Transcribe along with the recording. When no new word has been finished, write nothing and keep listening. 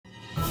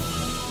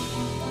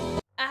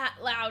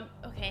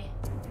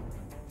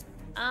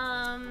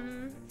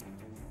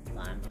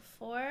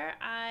before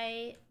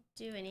I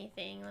do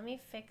anything, let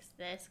me fix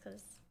this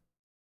because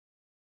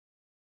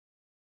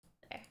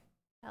there,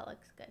 that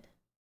looks good.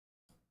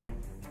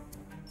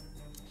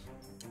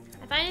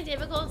 I find it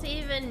difficult to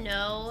even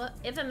know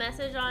if a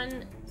message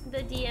on the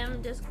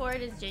DM Discord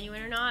is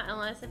genuine or not,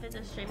 unless if it's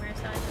a streamer or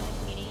someone from the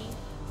community.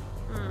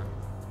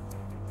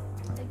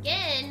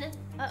 Again,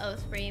 uh-oh,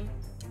 Scream.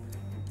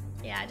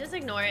 Yeah, just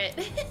ignore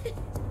it.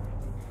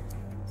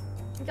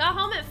 Got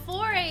home at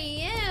 4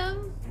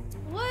 a.m.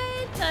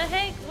 What the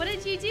heck? What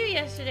did you do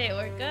yesterday,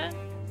 Orca?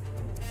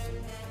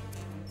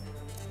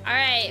 All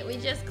right, we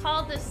just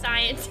called the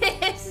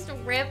scientist.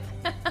 Rip.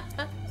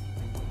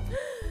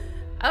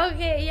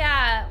 Okay,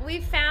 yeah,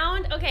 we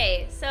found,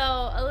 okay, so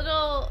a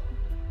little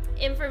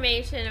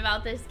information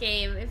about this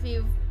game if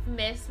you've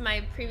missed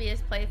my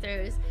previous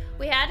playthroughs.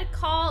 We had to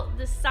call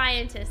the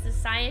scientist. The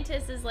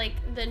scientist is like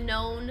the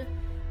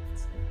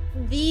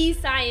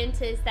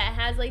scientist that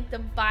has like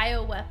the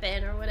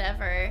bioweapon or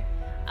whatever.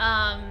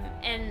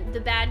 And the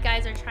bad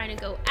guys are trying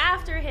to go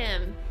after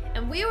him.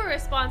 And we were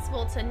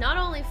responsible to not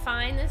only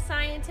find the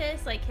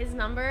scientist, like his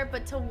number,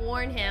 but to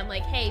warn him,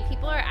 like, hey,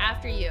 people are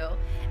after you.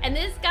 And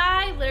this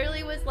guy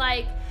literally was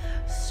like,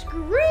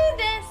 screw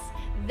this.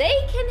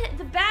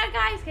 The bad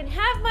guys can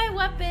have my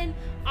weapon.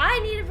 I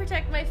need to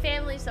protect my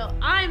family, so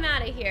I'm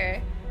out of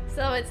here.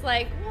 So it's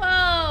like,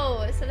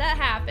 whoa. So that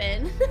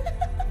happened.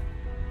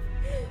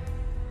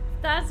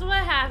 That's what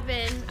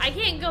happened. I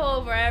can't go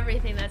over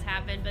everything that's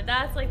happened, but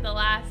that's like the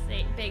last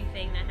big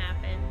thing that happened.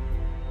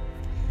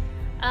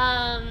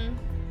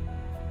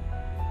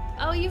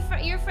 Oh,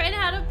 your friend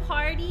had a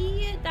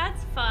party?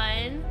 That's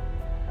fun.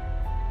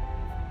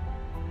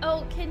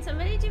 Oh, can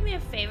somebody do me a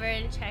favor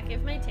and check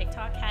if my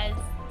TikTok has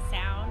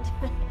sound?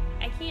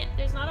 I can't,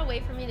 there's not a way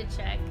for me to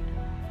check.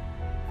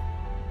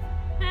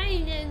 Hi,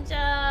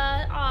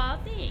 Ninja. Aw,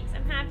 thanks.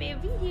 I'm happy to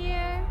be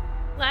here.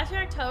 Last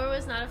year, October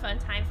was not a fun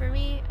time for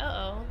me.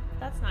 Uh-oh,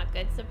 that's not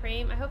good,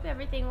 Supreme. I hope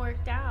everything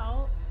worked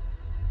out.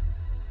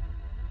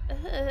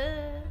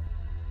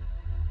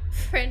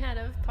 Friend had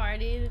a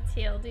party, the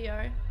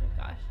TLDR. Oh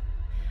my gosh.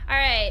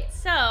 Alright,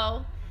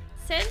 so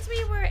since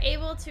we were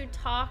able to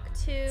talk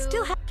to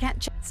still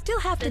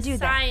have to do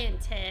that.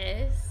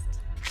 Scientist.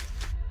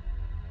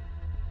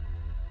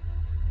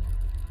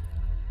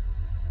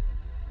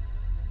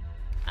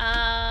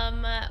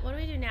 What do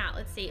we do now?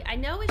 Let's see. I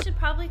know we should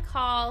probably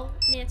call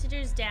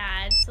Nancy's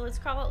dad, so let's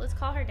call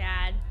her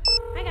dad.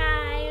 Hi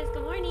guys,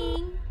 good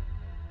morning.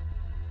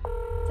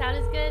 Sound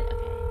is good?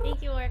 Okay,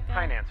 thank you, Orca.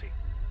 Hi, Nancy.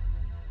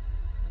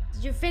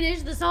 Did you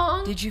finish the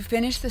song? Did you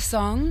finish the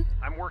song?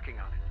 I'm working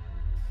on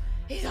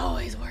it. He's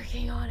always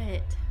working on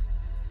it.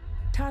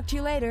 Talk to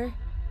you later.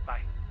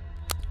 Bye.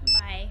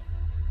 Bye.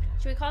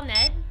 Should we call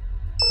Ned?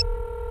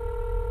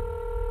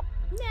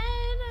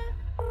 Ned!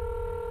 Do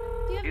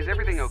you have Is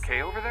everything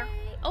okay over there?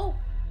 Oh.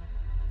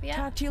 Yeah.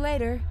 Talk to you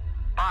later.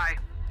 Bye.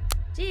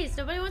 Jeez,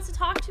 nobody wants to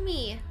talk to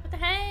me. What the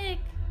heck?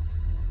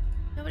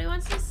 Nobody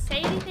wants to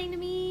say anything to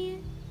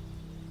me.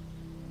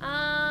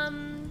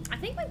 I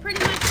think we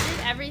pretty much did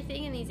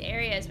everything in these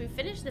areas. We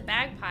finished the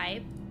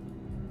bagpipe.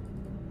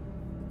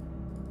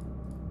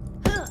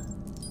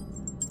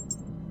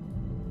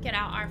 Get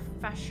out our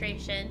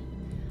frustration.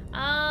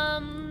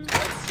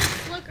 Let's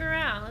just look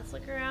around. Let's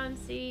look around and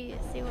see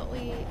what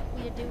we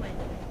are doing.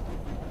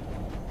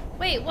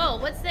 Wait, whoa,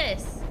 what's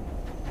this?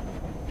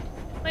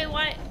 Wait,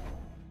 what?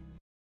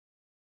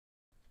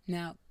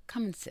 Now,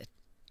 come and sit.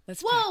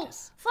 Let's Whoa!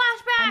 practice.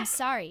 Flashback! I'm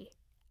sorry.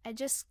 I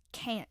just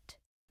can't.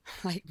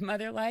 Like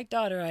mother, like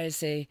daughter, I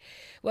say.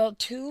 Well,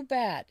 too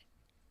bad.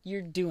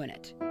 You're doing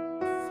it.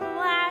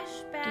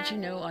 Flashback. Did you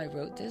know I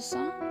wrote this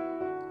song?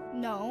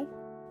 No.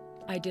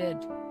 I did.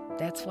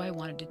 That's why I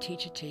wanted to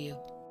teach it to you.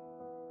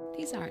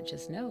 These aren't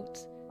just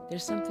notes.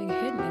 There's something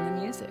hidden in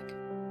the music.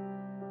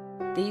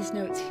 These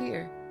notes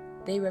here,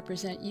 they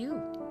represent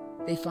you.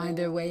 They find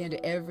their way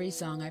into every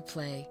song I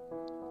play.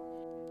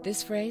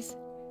 This phrase,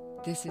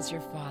 this is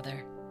your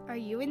father. Are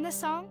you in the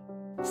song?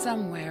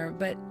 Somewhere,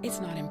 but it's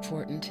not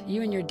important.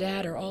 You and your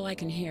dad are all I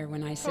can hear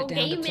when I sit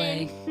down to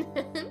play.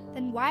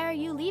 Then why are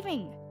you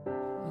leaving?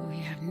 Oh,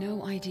 you have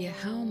no idea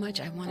how much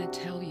I want to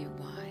tell you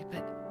why,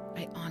 but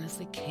I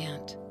honestly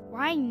can't.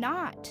 Why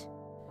not?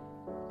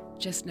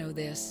 Just know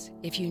this.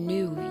 If you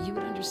knew, you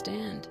would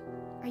understand.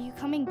 Are you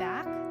coming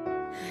back?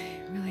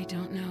 I really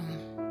don't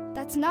know.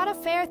 That's not a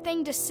fair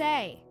thing to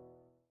say.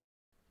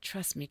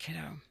 Trust me,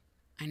 kiddo.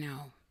 I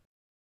know.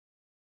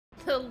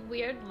 The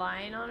weird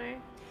line on her.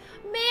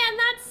 Man,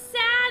 that's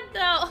sad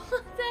though.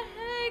 What the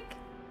heck?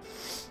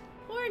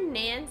 Poor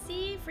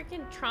Nancy,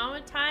 freaking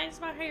traumatized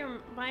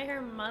by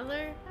her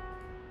mother.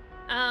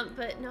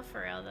 But no,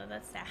 for real though,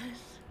 that's sad.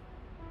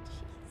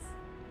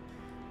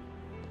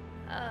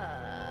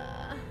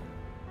 Jeez.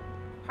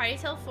 Party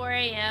till 4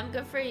 a.m.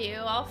 Good for you.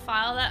 I'll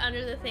file that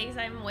under the things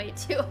I'm way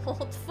too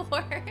old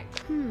for.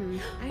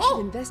 I should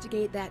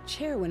investigate that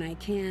chair when I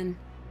can.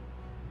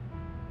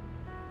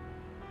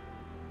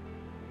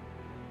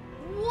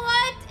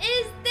 What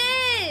is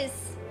this?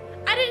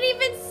 I didn't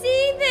even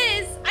see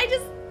this.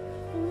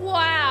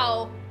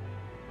 Wow.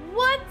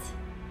 What?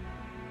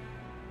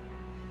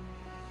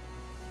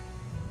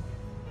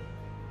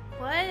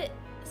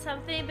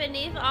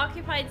 the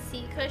occupied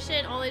seat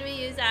cushion, only to be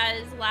used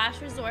as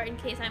last resort in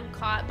case I'm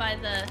caught by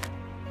the...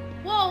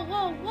 Whoa,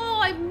 whoa, whoa,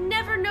 I've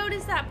never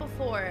noticed that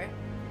before.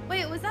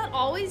 Wait, was that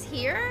always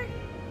here?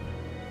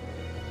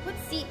 What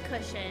seat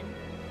cushion?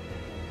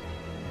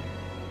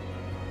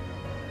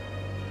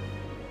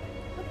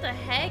 What the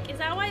heck? Is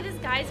that why this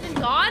guy's been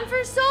gone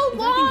for so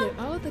long? If I can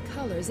get all the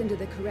colors into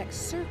the correct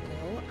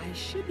circle, I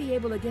should be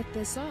able to get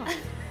this off.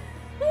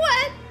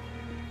 What?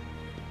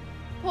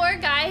 Poor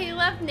guy, he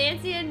left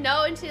Nancy a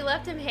note and she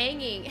left him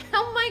hanging.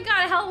 Oh my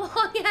god, how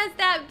long has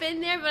that been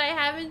there, but I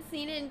haven't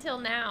seen it until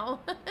now.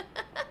 What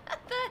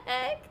the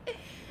heck?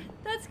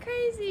 That's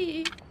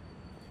crazy.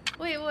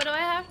 Wait, what do I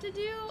have to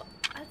do?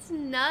 That's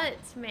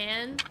nuts,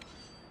 man.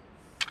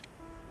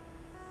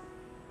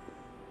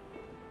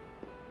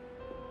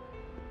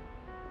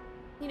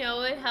 You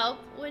know, it would help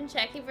when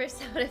checking for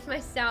sound if my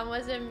sound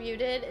wasn't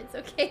muted. It's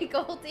okay,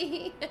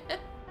 Goldie.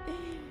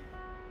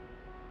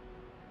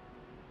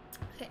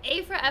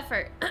 A for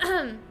effort.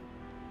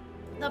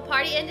 The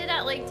party ended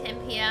at like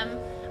 10 p.m.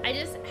 I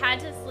just had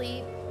to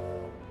sleep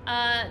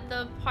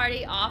the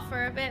party off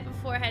for a bit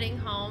before heading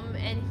home,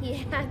 and he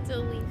had to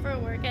leave for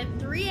work at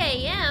 3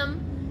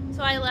 a.m.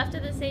 so I left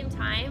at the same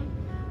time.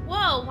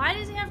 Whoa, why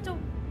does he have to...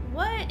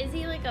 What? Is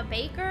he like a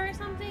baker or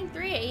something?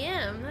 3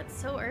 a.m. That's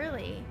so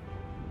early.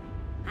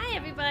 Hi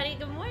everybody,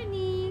 good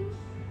morning.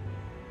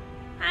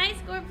 Hi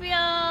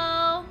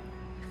Scorpio.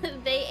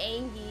 They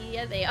angry,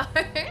 yeah they are.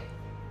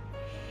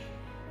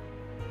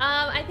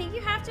 I think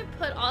you have to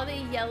put all the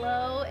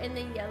yellow in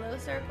the yellow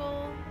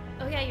circle.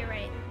 Oh yeah, you're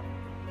right.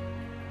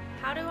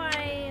 How do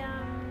I,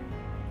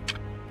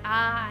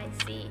 I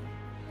see.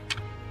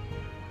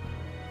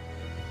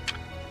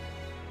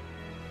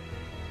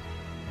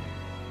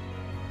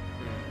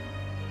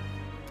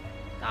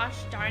 Gosh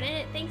darn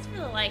it. Thanks for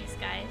the likes,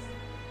 guys.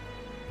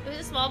 It was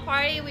a small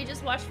party. We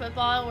just watched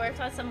football and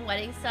worked on some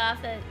wedding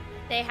stuff that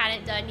they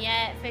hadn't done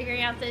yet.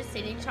 Figuring out the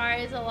sitting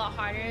chart is a lot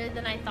harder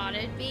than I thought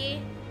it'd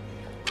be.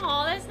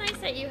 Oh, that's nice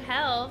that you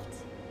helped.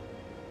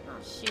 Oh,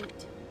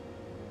 shoot.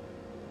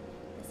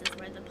 This is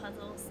where the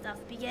puzzle stuff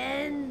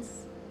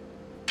begins.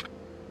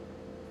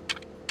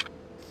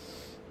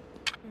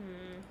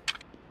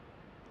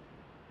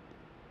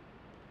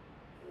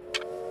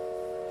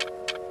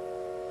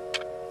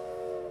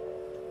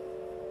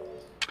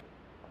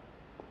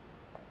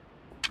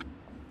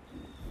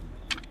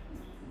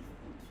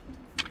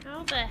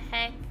 How the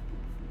heck?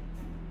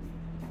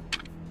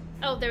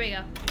 Oh, there we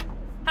go.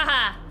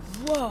 Haha.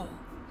 Whoa.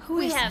 Who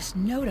is this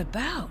note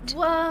about?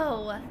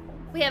 Whoa!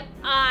 We have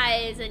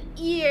eyes and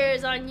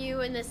ears on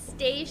you in the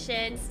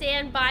station.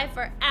 Stand by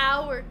for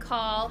our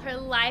call. Her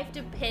life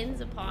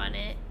depends upon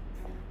it.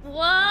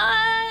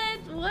 What?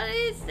 What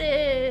is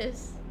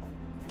this?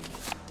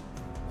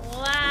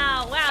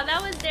 Wow. Wow,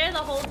 that was there the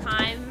whole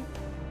time.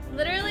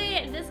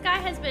 Literally, this guy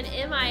has been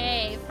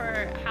MIA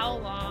for how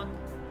long?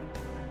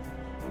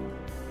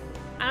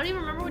 I don't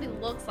even remember what he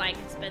looks like.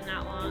 It's been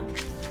that long.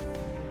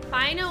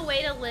 Find a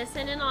way to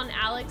listen in on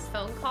Alex's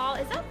phone call.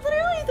 Is that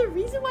literally the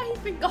reason why he's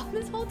been gone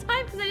this whole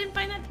time? Because I didn't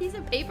find that piece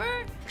of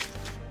paper?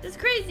 That's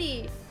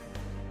crazy.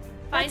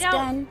 Find out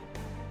done.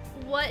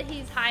 What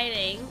he's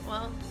hiding.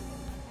 Well,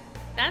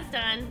 that's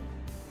done.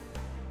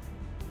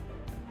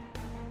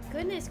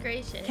 Goodness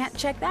gracious. Can't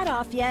check that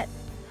off yet.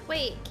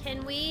 Wait,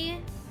 can we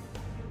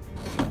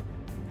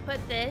put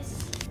this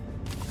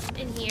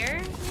in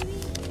here,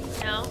 maybe?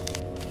 No.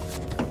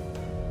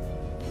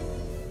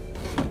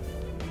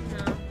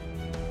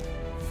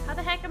 How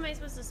the heck am I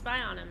supposed to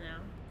spy on him now?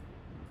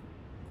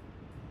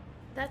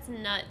 That's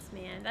nuts,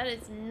 man. That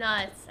is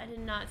nuts. I did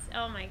not...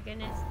 Oh my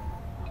goodness.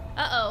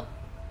 Uh-oh.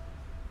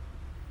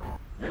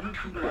 Wouldn't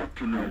you like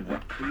to know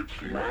what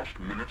Kate's last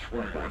minutes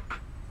were like?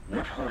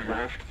 What her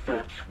last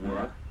thoughts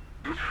were?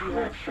 Did she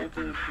have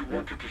something she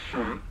wanted to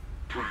say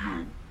to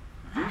you?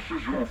 This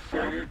is your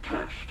final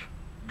test.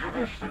 Give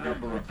us the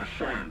number of the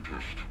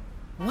scientist.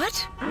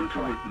 What?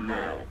 Enter it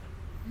now.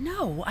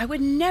 No, I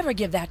would never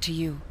give that to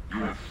you. You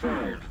have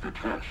failed the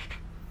test.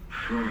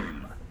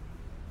 Shame.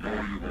 Now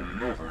you will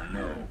never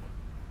know.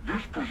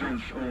 This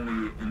presents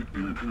only an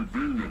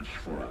inconvenience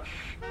for us.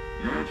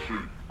 Nancy,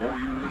 are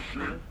you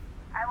listening?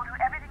 I will do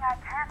everything I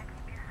can to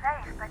keep you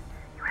safe, but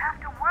you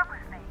have to work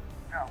with me.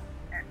 No,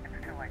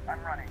 it's too late.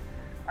 I'm running.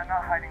 I'm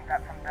not hiding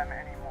that from them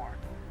anymore.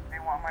 They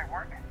want my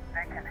work,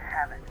 they can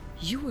have it.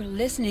 You were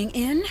listening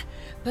in?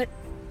 But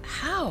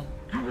how?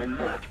 You will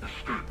not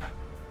escape.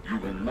 You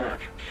will not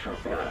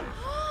survive.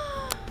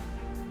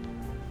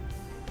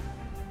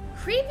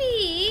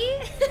 Creepy!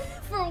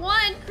 For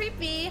one,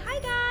 creepy. Hi,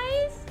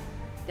 guys.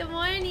 Good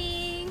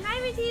morning. Hi,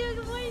 Mateo.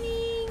 Good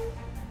morning.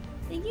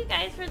 Thank you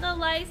guys for the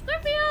likes.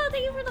 Scorpio,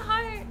 thank you for the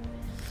heart.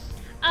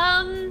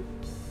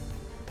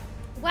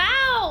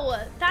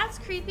 Wow. That's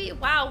creepy.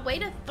 Wow, way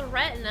to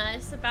threaten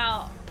us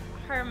about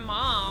her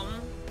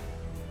mom.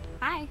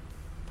 Hi.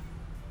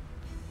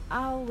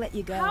 I'll let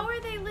you go. How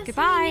are they listening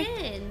Goodbye.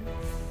 in?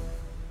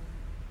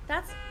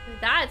 That's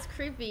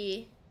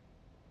creepy.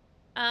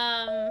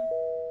 Here,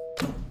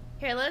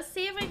 let's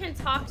see if I can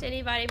talk to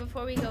anybody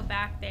before we go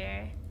back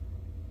there.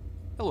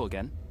 Hello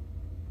again.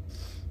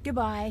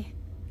 Goodbye.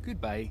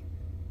 Goodbye.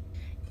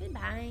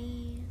 Goodbye.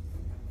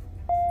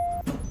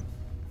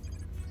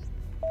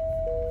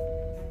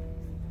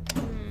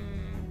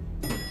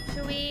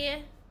 Should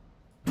we?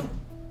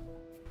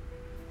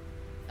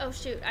 Oh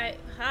shoot! I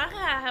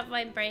have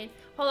my brain.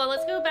 Hold on.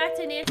 Let's go back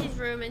to Nancy's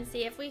room and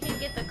see if we can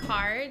get the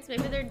cards.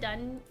 Maybe they're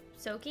done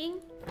soaking.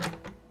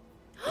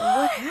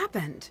 What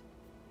happened?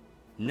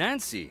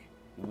 Nancy!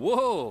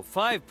 Whoa,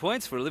 5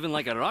 points for living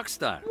like a rock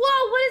star.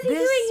 Whoa! What is he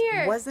doing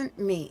here? This wasn't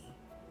me.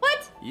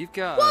 What? You've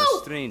got Whoa!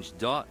 a strange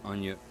dot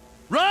on your...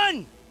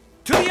 Run!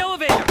 To the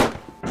elevator!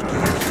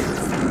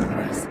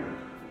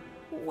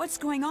 What's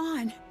going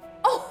on?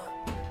 Oh!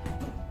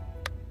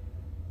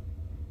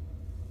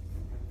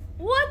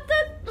 What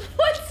the?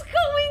 What's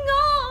going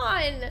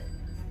on?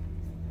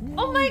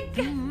 Oh my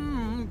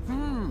god!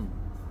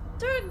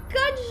 There are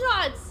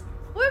gunshots!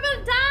 We're about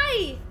to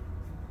die!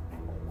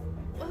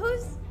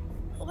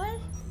 What?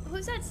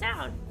 Who's that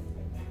sound?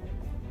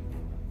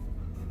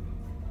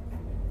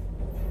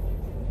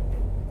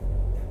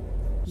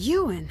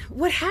 Ewan,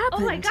 what happened?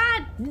 Oh my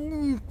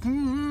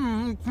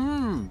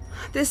god!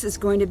 This is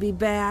going to be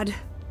bad.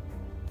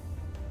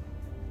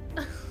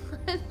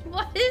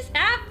 What is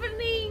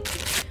happening?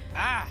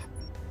 Ah!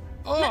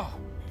 Oh!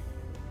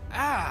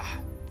 Ah!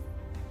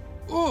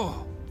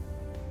 Oh!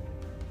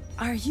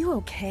 Are you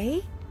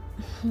okay?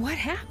 What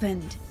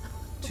happened?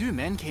 2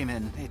 men came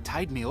in. They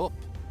tied me up.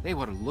 They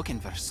were looking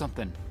for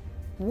something.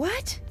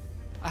 What?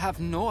 I have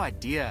no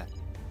idea.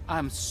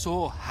 I'm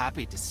so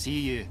happy to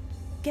see you.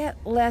 Get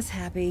less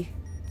happy.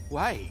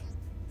 Why?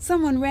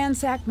 Someone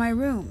ransacked my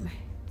room.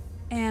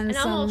 And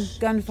some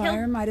almost gunfire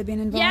killed- might have been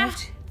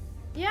involved.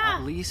 Yeah.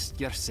 At least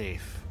you're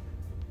safe.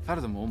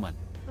 For the moment.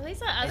 At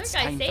least that other It's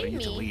guy time for saved you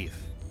to me. leave.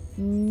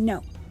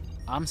 No.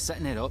 I'm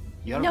setting it up.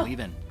 You're No.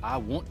 leaving. I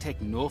won't take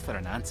no for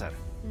an answer.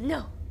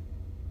 No.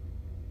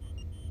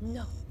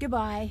 No.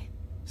 Goodbye.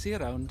 See you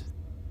around.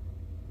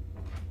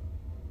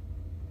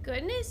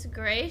 Goodness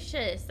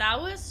gracious, that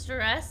was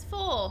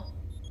stressful.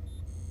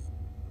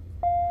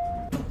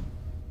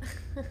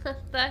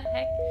 What the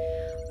heck?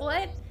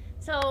 What?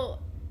 So,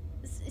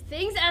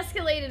 things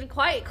escalated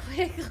quite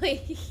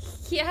quickly.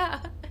 Yeah.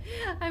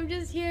 I'm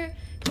just here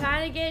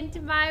trying to get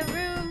into my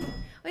room.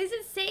 Is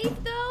it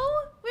safe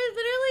though? We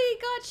literally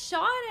got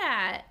shot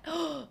at.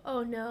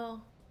 Oh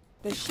no.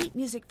 The sheet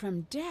music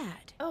from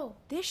Dad. Oh.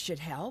 This should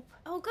help.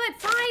 Oh good.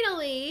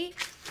 Finally.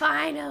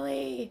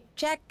 Finally.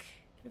 Check.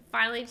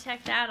 Finally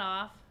check that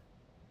off.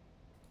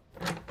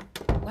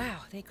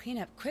 Wow, they clean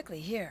up quickly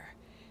here.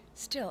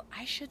 Still,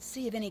 I should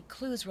see if any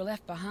clues were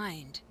left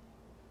behind.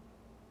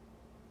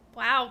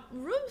 Wow,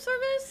 room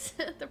service?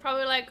 They're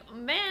probably like,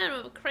 man,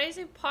 a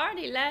crazy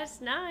party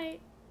last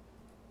night.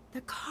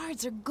 The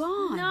cards are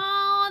gone.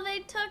 No, they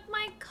took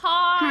my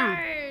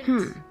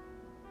cards.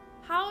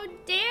 How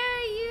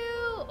dare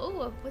you?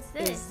 Oh, what's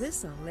this? Is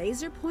this a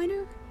laser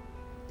pointer?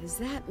 Does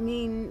that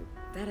mean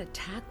that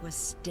attack was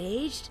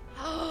staged?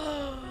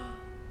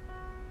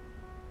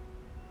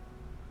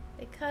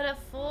 They could have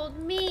fooled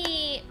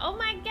me. Oh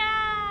my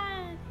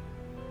god.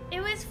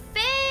 It was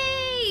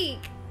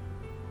fake.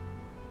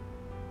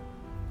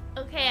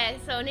 Okay,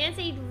 so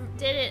Nancy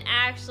didn't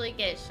actually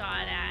get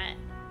shot at.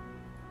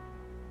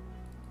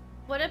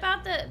 What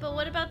about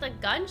the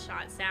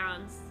gunshot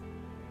sounds?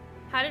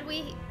 How did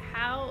we,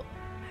 how?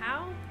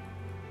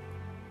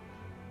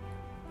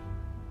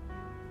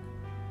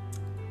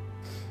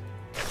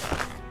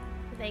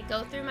 Did they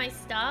go through my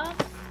stuff?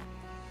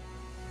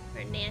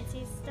 Or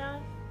Nancy's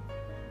stuff?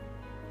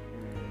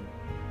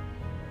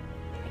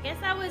 I guess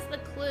that was the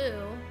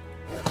clue.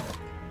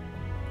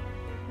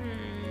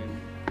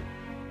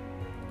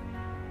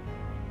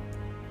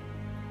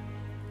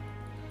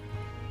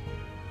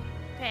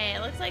 Okay,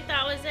 it looks like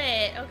that was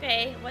it.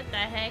 Okay, what the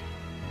heck?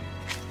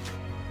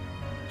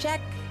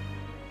 Check.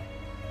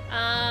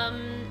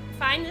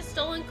 Find the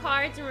stolen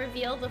cards and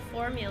reveal the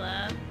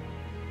formula.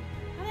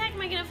 How the heck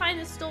am I gonna find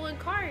the stolen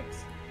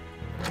cards?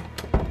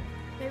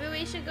 Maybe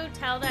we should go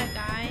tell that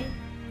guy.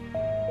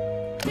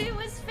 It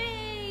was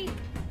fake!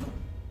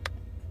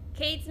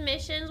 Kate's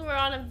missions were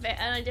on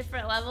a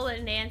different level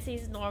than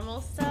Nancy's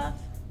normal stuff.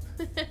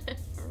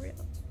 For real.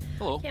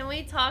 Hello. Can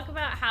we talk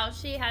about how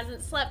she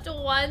hasn't slept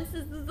once?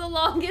 This is the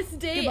longest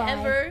day Goodbye.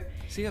 ever.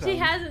 See you She around.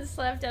 hasn't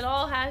slept at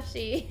all, has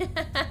she?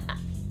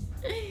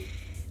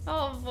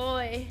 Oh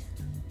boy.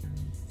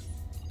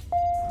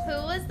 Who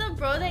was the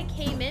bro that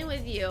came in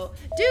with you?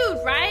 Dude,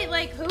 right?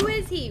 Like, who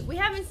is he? We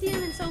haven't seen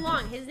him in so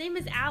long. His name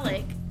is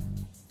Alec.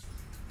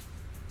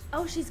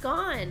 Oh, she's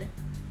gone.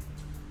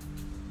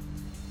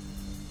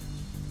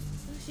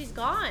 Oh, she's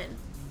gone.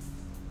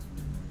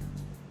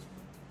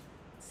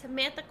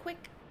 Samantha,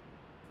 quick.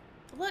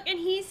 Look, and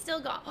he's still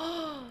gone.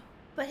 Oh,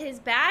 but his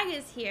bag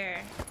is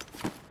here.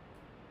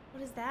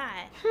 What is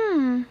that?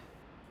 Ooh,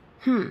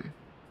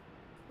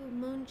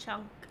 moon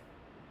chunk.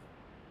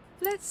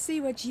 Let's see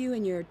what you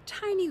and your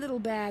tiny little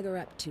bag are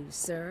up to,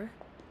 sir.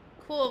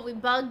 Cool, we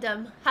bugged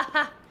him.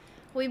 Haha,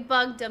 we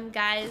bugged him,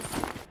 guys.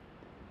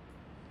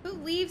 Who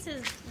leaves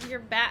your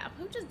bag?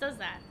 Who just does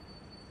that?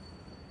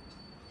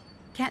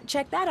 Can't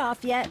check that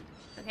off yet.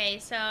 Okay,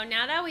 so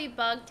now that we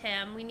bugged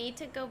him, we need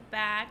to go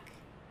back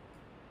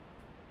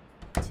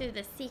to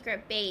the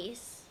secret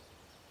base,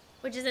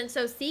 which isn't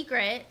so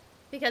secret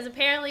because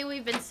apparently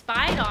we've been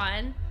spied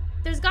on.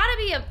 There's gotta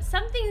be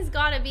something's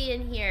gotta be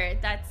in here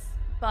that's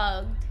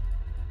bugged,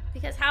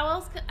 because how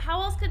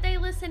else could they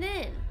listen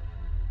in?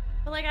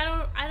 But like,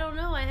 I don't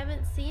know. I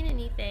haven't seen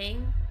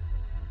anything.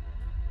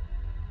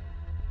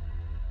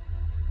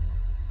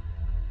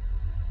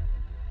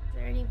 Is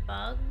there any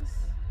bugs?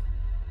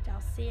 Did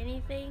y'all see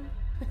anything?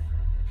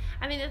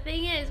 I mean, the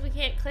thing is, we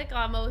can't click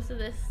on most of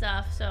this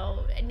stuff,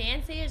 so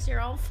Nancy, it's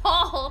your own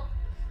fault.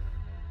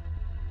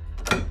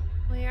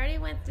 We already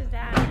went through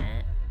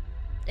that.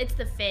 It's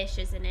the fish,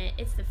 isn't it?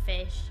 It's the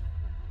fish.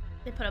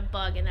 They put a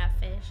bug in that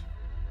fish.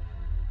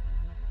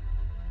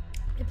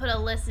 They put a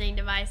listening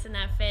device in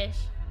that fish.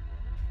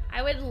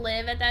 I would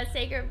live at that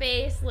sacred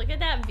base. Look at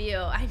that view.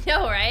 I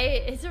know,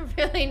 right? It's a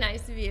really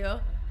nice view.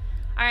 All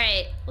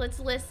right, let's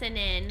listen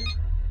in.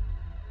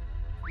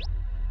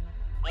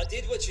 I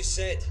did what you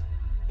said.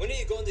 When are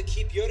you going to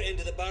keep your end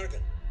of the bargain?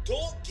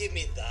 Don't give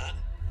me that.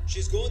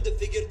 She's going to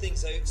figure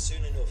things out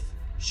soon enough.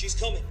 She's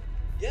coming.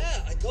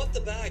 Yeah, I got the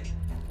bag.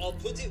 I'll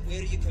put it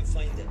where you can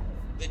find it.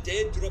 The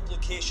dead drop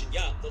location.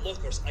 Yeah, the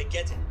lockers. I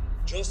get it.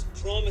 Just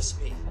promise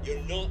me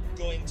you're not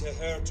going to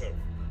hurt her.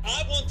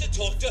 I want to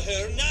talk to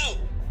her now.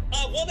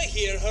 I want to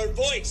hear her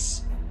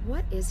voice.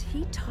 What is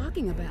he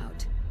talking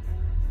about?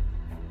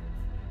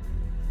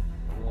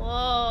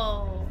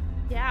 Whoa.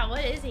 Yeah,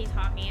 what is he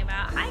talking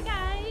about? Hi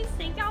guys,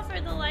 thank y'all for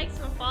the likes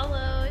and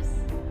follows.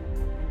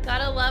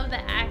 Gotta love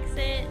the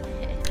accent.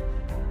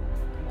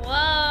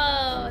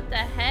 Whoa, what the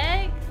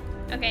heck?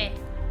 Okay,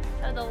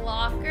 so the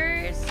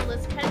lockers. So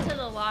let's head to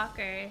the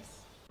lockers.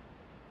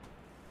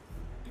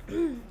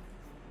 Oh,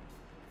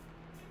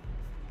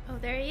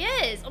 there he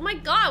is. Oh my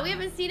god, we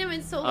haven't seen him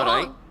in so long. All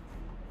right.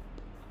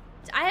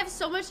 I have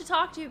so much to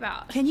talk to you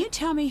about. Can you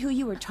tell me who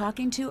you were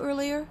talking to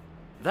earlier?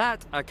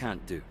 That I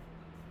can't do.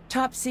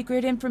 Top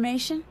secret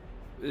information?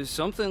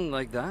 Something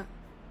like that.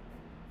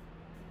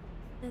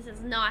 This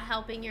is not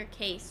helping your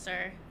case,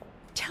 sir.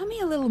 Tell me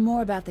a little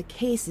more about the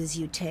cases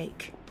you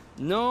take.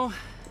 No.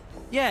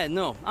 Yeah,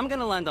 no. I'm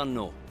gonna land on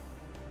no.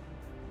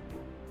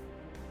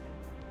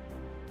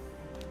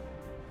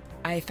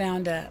 I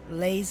found a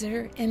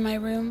laser in my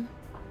room.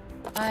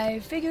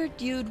 I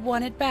figured you'd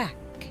want it back.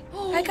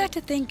 I got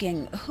to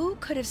thinking, who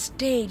could have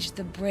staged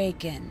the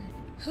break-in?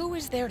 Who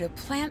was there to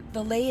plant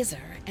the laser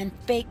and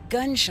fake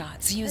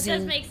gunshots using... That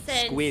does make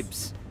sense.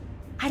 Squibs.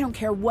 I don't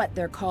care what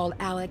they're called,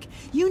 Alec.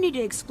 You need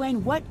to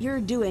explain what you're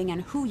doing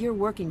and who you're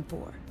working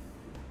for.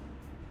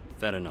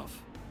 Fair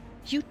enough.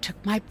 You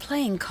took my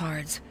playing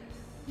cards.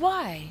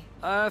 Why?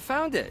 I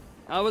found it.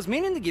 I was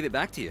meaning to give it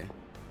back to you.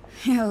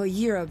 Oh,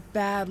 you're a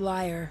bad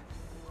liar.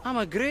 I'm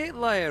a great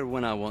liar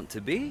when I want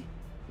to be.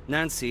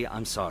 Nancy,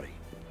 I'm sorry.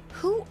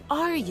 Who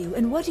are you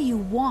and what do you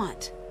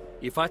want?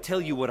 If I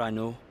tell you what I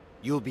know,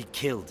 you'll be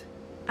killed.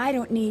 I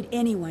don't need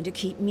anyone to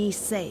keep me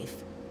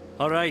safe.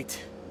 All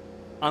right.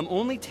 I'm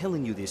only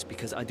telling you this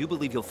because I do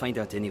believe you'll find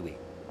out anyway.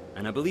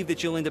 And I believe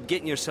that you'll end up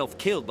getting yourself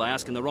killed by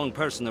asking the wrong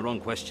person the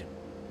wrong question.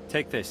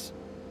 Take this.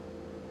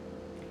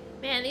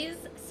 Man, these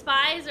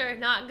spies are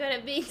not good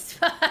at being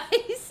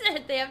spies.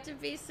 They have to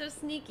be so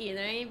sneaky.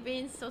 They ain't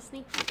being so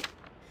sneaky.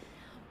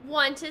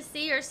 Want to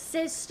see your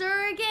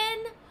sister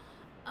again?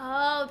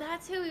 Oh,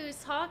 that's who he was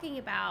talking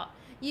about.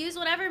 Use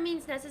whatever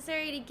means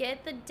necessary to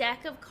get the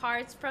deck of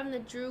cards from the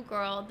Drew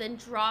girl, then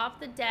drop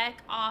the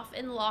deck off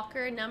in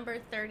locker number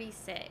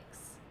 36.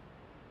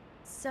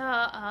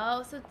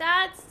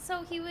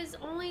 So he was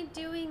only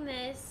doing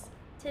this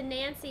to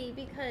Nancy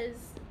because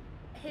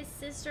his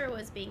sister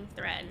was being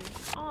threatened.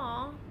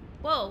 Aw.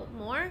 Whoa,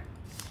 more?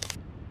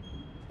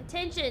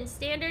 Attention,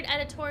 standard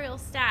editorial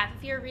staff.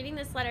 If you're reading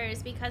this letter, it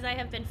is because I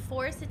have been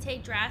forced to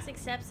take drastic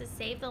steps to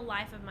save the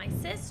life of my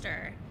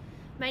sister.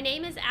 My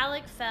name is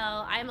Alec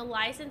Fell. I am a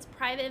licensed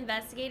private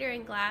investigator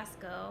in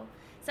Glasgow.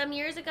 Some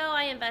years ago,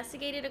 I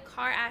investigated a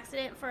car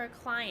accident for a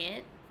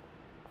client.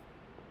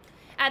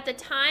 At the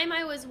time,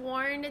 I was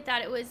warned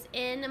that it was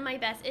in my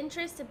best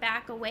interest to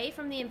back away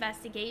from the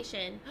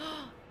investigation.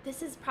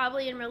 This is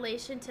probably in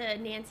relation to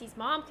Nancy's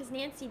mom, because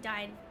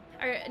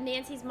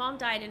Nancy's mom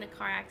died in a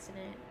car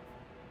accident.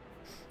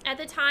 At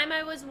the time,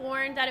 I was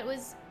warned that it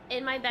was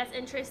in my best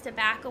interest to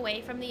back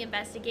away from the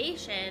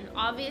investigation.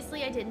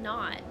 Obviously, I did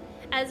not.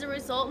 As a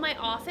result, my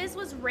office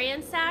was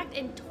ransacked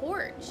and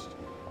torched.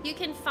 You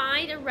can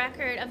find a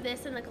record of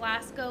this in the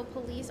Glasgow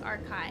Police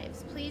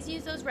Archives. Please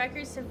use those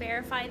records to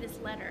verify this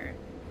letter.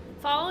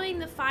 Following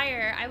the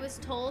fire, I was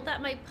told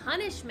that my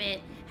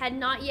punishment had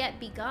not yet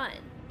begun.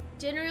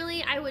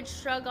 Generally, I would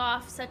shrug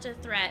off such a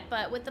threat,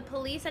 but with the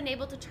police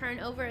unable to turn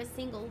over a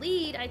single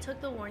lead, I took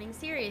the warning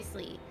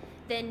seriously.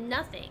 Then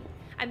nothing.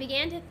 I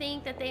began to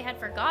think that they had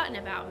forgotten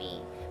about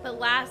me. But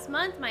last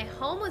month, my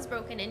home was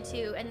broken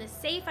into and the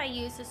safe I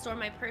used to store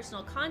my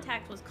personal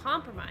contact was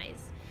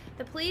compromised.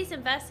 The police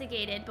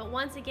investigated, but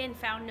once again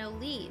found no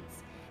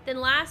leads.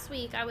 Then last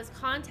week, I was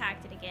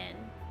contacted again.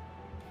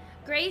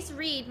 Grace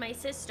Reed, my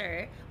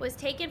sister, was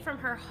taken from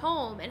her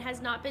home and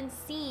has not been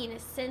seen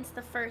since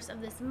the 1st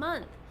of this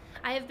month.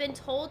 I have been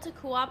told to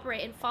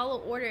cooperate and follow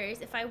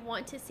orders if I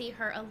want to see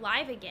her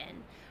alive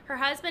again. Her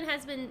husband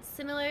has been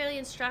similarly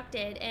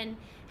instructed and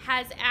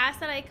has asked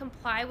that I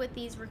comply with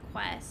these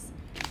requests.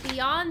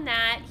 Beyond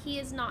that, he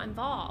is not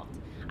involved.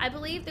 I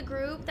believe the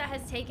group that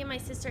has taken my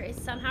sister is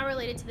somehow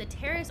related to the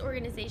terrorist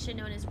organization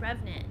known as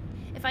Revenant.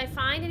 If I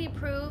find any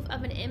proof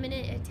of an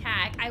imminent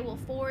attack, I will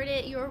forward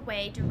it your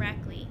way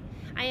directly.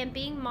 I am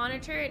being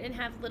monitored and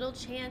have little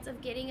chance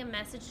of getting a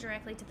message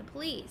directly to the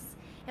police.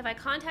 If I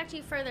contact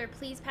you further,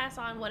 please pass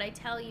on what I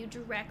tell you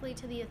directly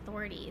to the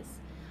authorities.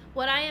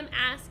 What I am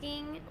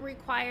asking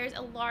requires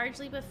a large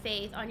leap of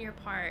faith on your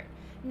part.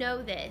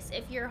 Know this,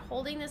 if you're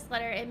holding this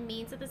letter, it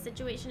means that the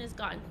situation has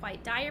gotten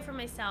quite dire for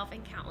myself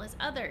and countless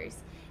others,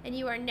 and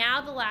you are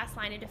now the last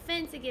line of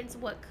defense against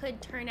what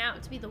could turn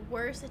out to be the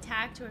worst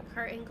attack to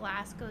occur in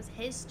Glasgow's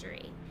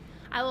history.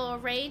 I will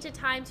arrange a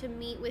time to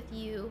meet with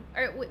you,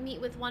 or meet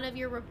with one of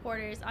your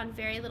reporters on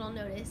very little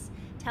notice.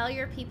 Tell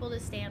your people to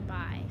stand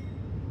by.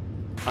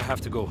 I have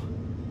to go.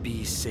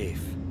 Be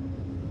safe.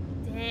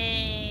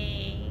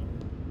 Dang.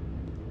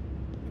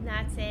 And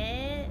that's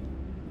it?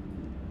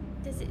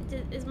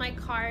 Is my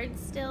card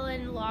still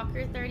in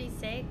locker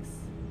 36?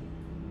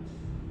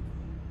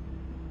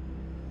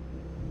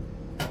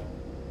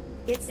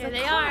 It's there the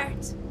they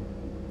cards.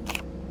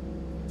 are.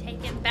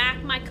 Taking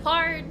back my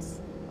cards.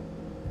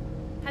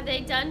 Have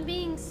they done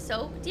being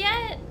soaked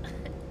yet?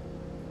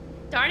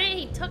 Darn it,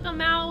 he took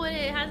them out when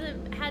it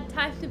hasn't had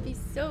time to be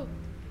soaked.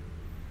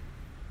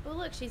 Oh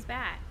look, she's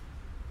back.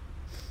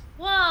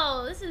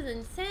 Whoa, this is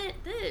insane.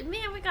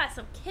 Man, we got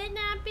some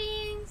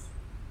kidnappings.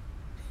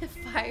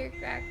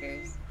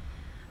 Firecrackers.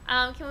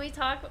 Can we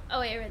talk? Oh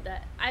wait, I read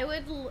that.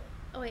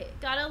 Oh wait,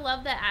 gotta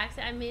love that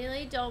accent. I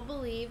immediately don't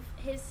believe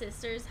his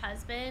sister's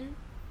husband.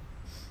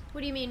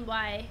 What do you mean,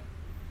 why?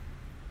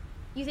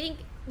 You think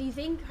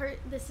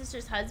the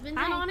sister's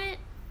husband's in on it?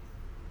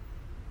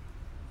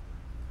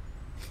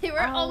 They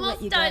were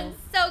almost done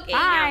soaking.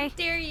 How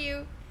dare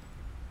you?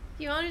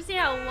 Do you understand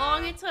how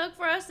long it took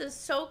for us to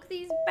soak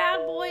these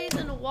bad boys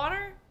in the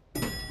water?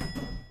 I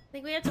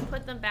think we have to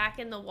put them back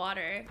in the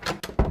water.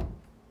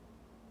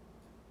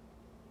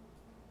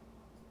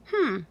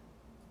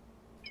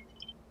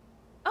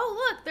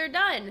 Oh, look, they're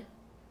done.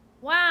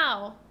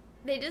 Wow.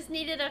 They just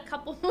needed a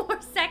couple more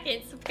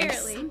seconds,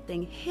 apparently. There's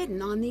something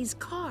hidden on these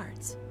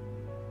cards.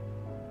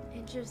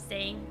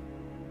 Interesting.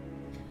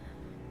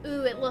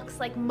 Ooh, it looks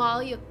like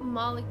molecules.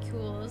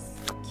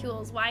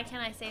 Why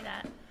can't I say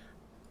that?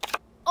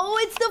 Oh,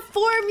 it's the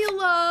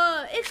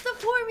formula! It's the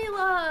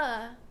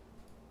formula!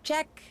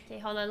 Check. Okay,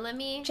 hold on, let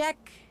me...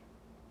 Check.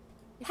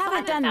 We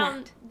haven't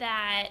done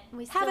that.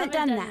 We still haven't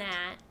done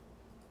that.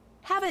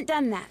 Haven't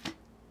done that.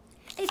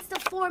 It's the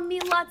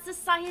formula. It's the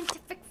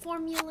scientific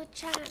formula,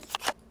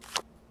 chat.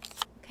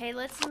 Okay,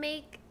 let's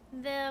make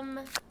them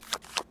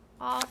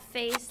all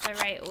face the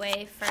right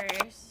way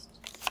first.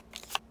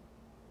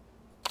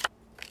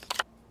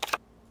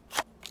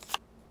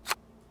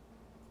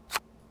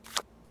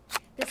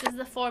 This is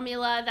the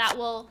formula that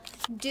will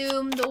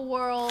doom the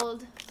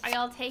world. Are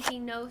y'all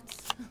taking notes?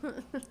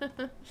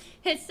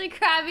 It's the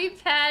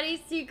Krabby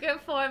Patty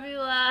secret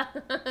formula.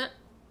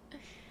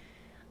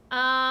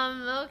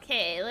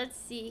 Okay, let's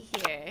see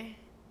here.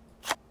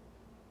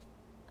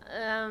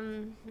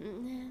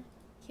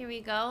 Here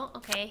we go.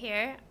 Okay,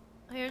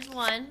 here's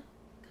one.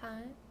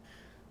 Okay.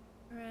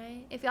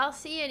 Alright. If y'all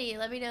see any,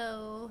 let me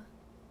know.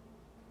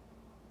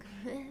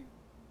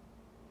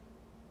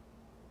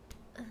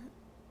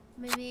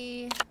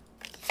 Maybe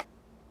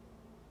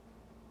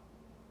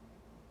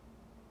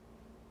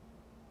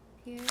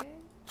here.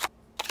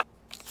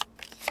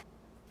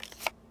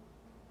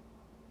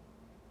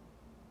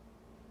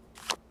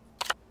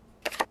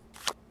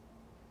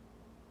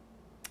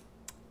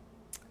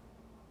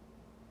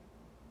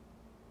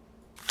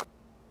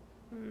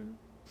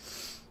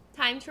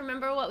 Time to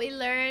remember what we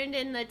learned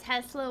in the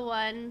Tesla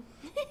one.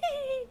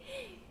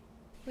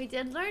 We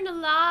did learn a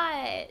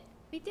lot.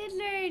 We did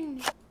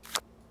learn.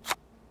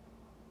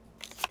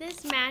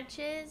 This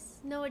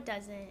matches. No, it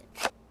doesn't.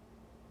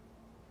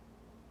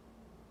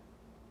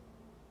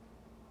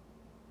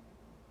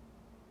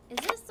 Is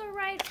this the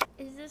right?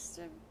 Is this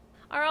the?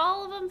 Are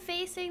all of them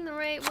facing the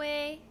right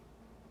way?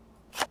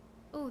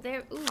 Ooh,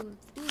 there. Ooh,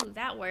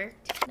 that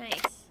worked.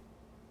 Nice.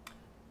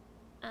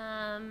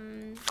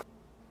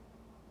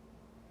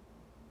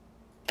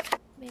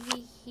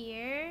 Maybe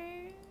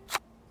here?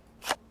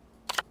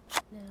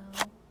 No.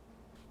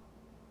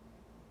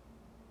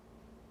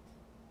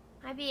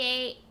 Hi,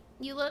 B8.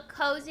 You look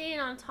cozy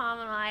and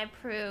autumnal. I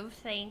approve.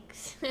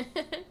 Thanks. Hi,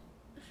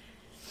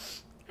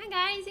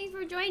 guys. Thanks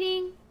for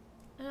joining.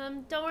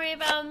 Don't worry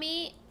about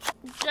me.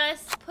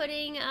 Just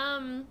putting,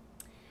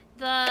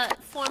 the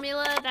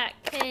formula that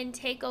can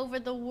take over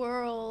the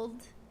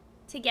world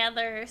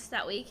together so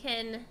that we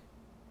can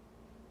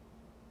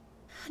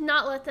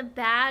not let the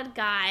bad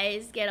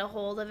guys get a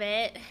hold of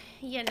it.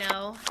 You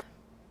know,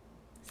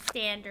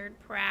 standard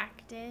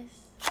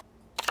practice.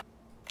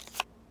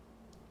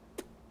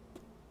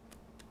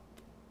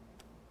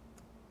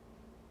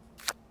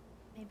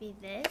 Maybe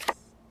this?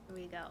 Here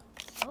we go.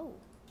 Oh.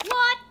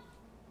 What?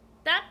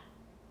 The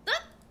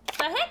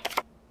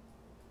heck?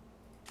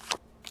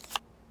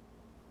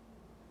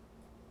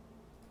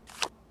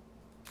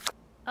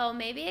 Oh,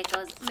 maybe it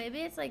goes, maybe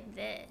it's like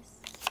this.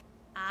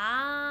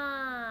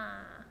 Ah.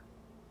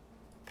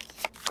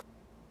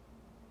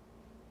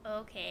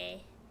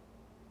 Okay.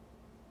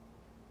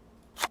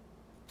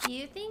 Do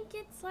you think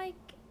it's like,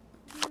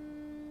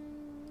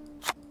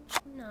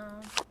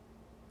 no.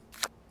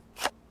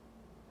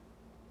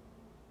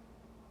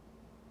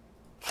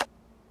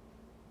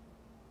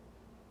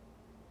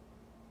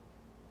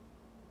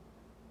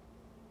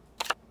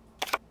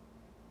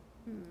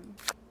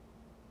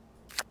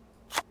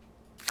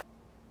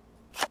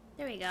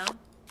 There we go.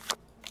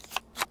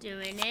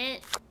 Doing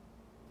it.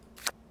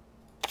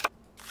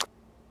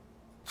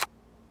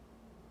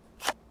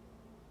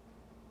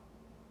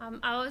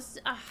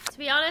 To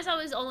be honest,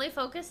 I was only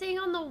focusing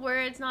on the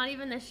words, not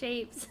even the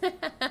shapes.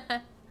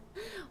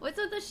 What's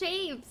with the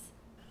shapes?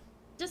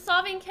 Just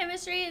solving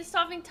chemistry and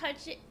stopping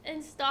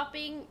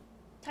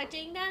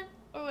touching them,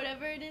 or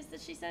whatever it is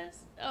that she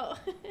says. Oh.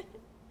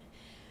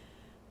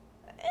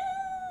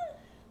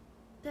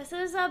 This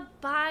is a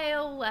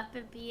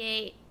bioweapon,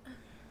 B8.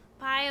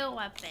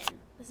 Bioweapon.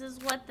 This is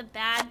what the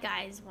bad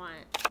guys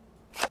want.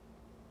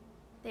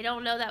 They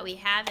don't know that we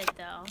have it,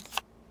 though.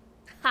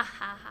 Ha ha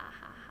ha ha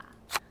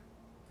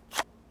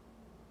ha.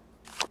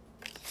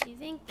 Do you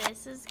think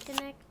this is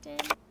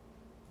connected?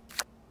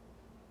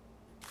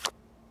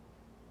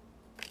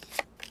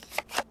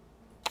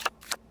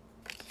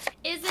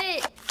 Is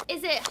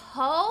it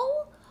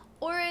ho?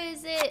 Or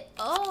is it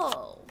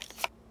oh?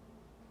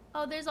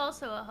 Oh, there's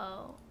also a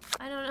ho.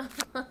 I don't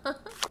know.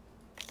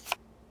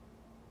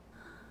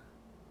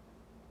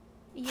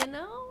 You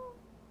know?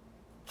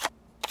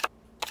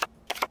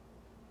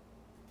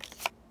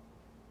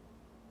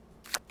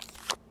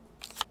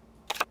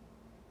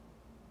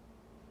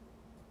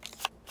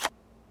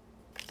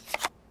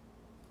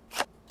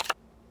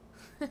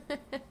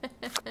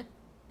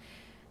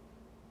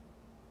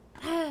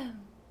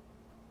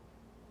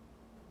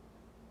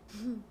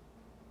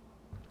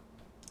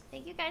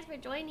 Thank you guys for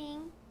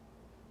joining.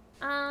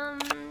 Darn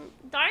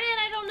it,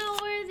 I don't know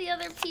where the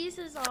other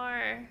pieces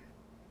are.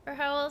 Or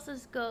how else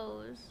this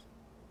goes.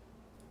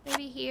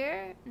 Maybe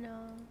here? No.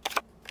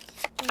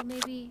 Or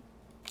maybe...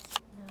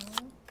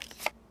 No.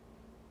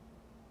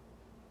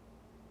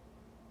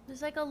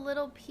 There's like a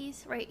little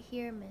piece right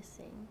here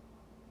missing.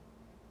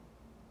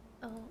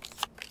 Oh.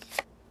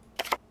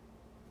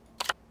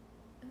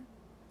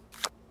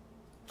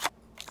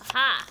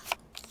 Aha!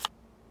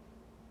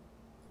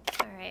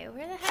 Alright,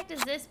 where the heck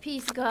does this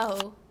piece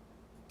go?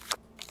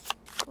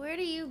 Where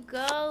do you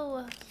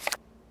go?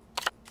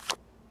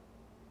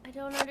 I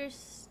don't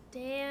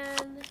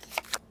understand.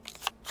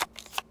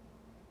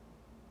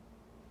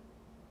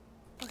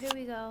 Oh, here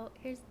we go.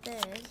 Here's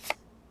this.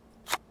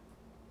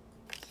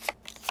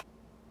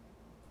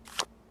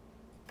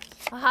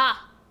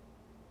 Aha!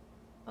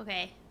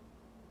 Okay.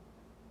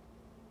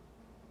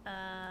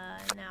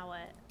 Now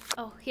what?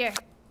 Oh, here.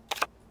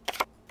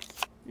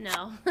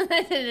 No,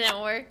 that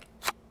didn't work.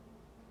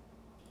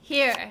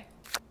 Here.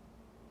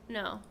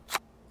 No.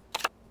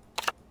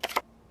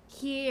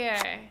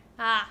 Here.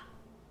 Ah.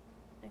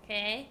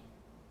 Okay.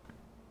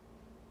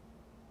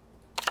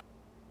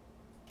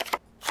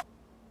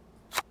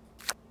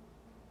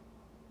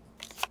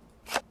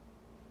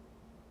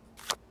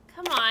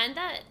 Come on,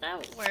 that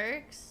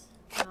works.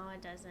 No,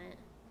 it doesn't.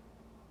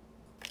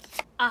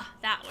 Ah,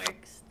 that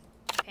works.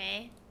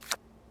 Okay.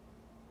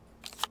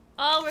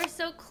 Oh, we're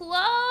so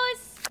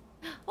close.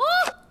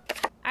 Oh!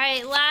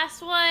 Alright,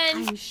 last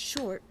one. I'm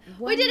short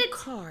one we did it.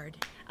 Card.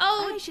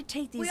 Oh, I should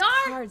take these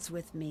cards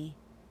with me.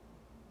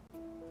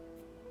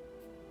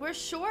 We're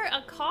short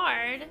a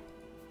card.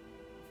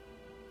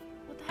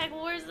 What the heck?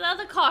 Where's the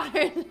other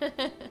card?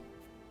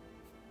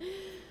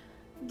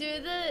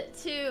 Do the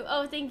two.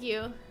 Oh, thank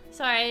you.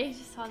 Sorry, I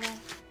just saw that.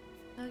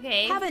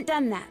 Okay. Haven't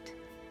done that.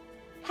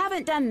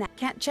 Haven't done that.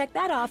 Can't check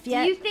that off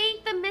yet. Do you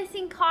think the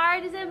missing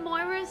card is in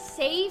Moira's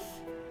safe?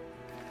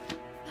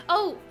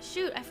 Oh,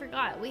 shoot, I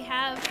forgot. We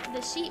have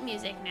the sheet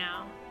music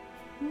now.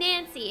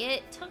 Nancy,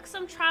 it took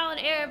some trial and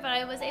error, but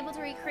I was able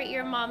to recreate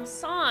your mom's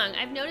song.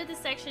 I've noted the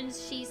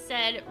sections she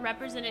said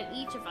represented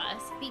each of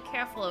us. Be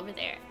careful over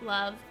there.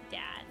 Love,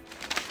 Dad.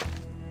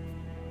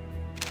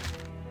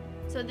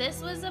 So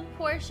this was a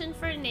portion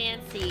for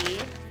Nancy.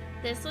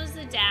 This was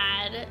the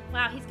dad.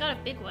 Wow, he's got a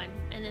big one.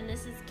 And then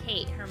this is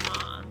Kate, her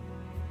mom.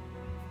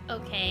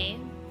 Okay.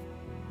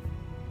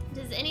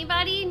 Does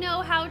anybody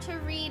know how to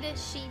read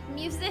sheet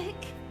music?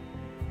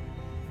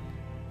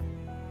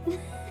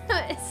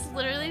 It's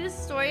literally the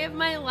story of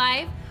my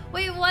life.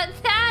 Wait, what's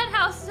that?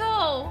 How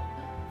so?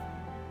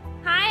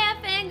 Hi,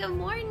 FN. Good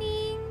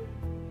morning.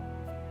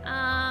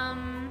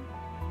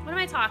 What am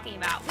I talking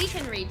about? We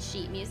can read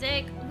sheet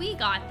music. We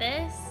got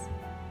this.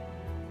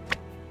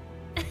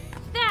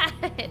 That.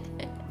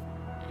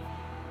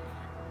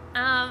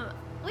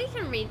 We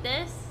can read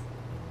this.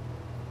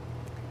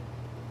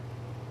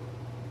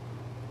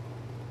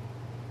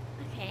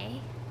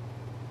 Okay.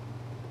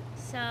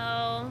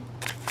 So,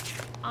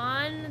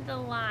 on the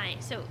line.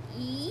 So,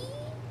 E?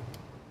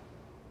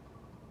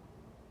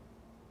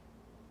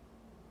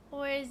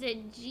 Or is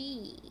it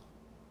G?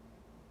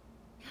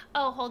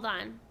 Oh, hold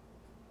on.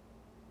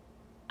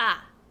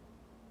 Ah.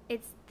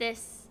 It's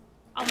this.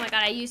 Oh my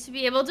god, I used to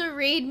be able to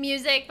read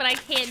music, but I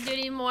can't do it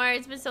anymore.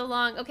 It's been so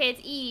long. Okay,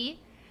 it's E.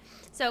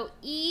 So,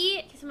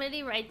 E. Can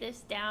somebody write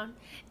this down?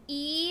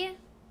 E.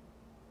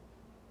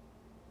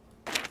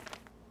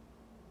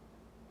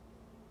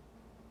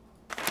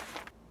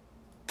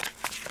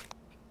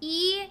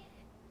 E,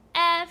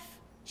 F,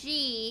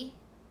 G.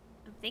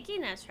 I'm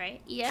thinking that's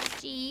right. E,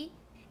 F, G.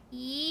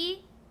 E,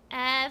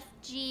 F,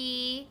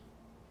 G.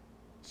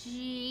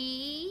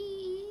 G.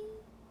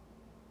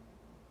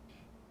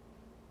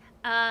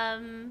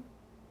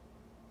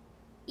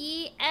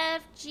 E,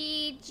 F,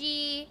 G,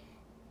 G,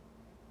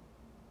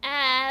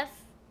 F,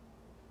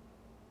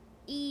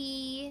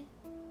 E,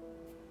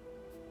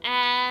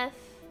 F,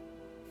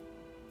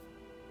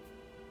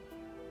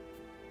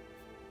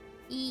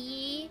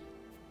 E.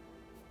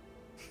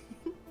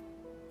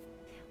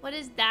 What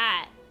is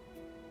that?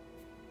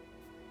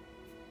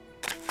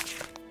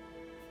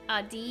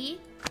 D.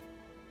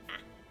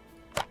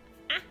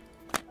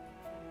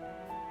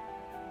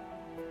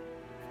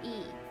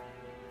 E.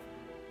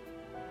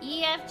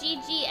 E, F, G,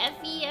 G, F,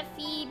 E, F,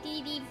 E,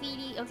 D, D, V,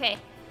 D. Okay.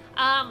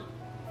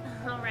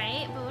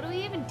 Alright, but what do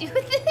we even do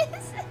with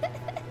this?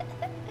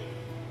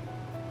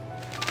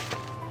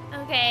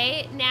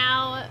 Okay,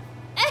 now...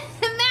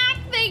 Mac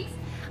thinks...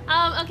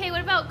 okay,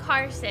 what about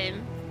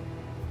Carson?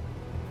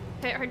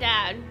 Her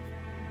dad.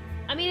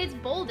 I mean, it's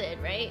bolded,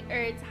 right? Or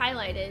it's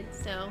highlighted,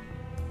 so...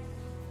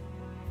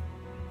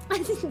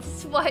 This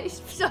is why I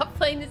stopped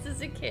playing this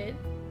as a kid.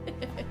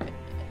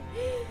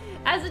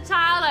 As a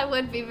child, I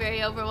would be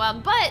very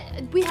overwhelmed, but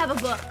we have a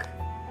book.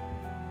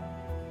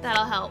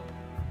 That'll help.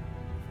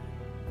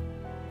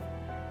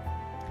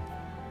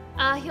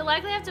 He'll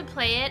likely have to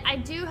play it. I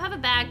do have a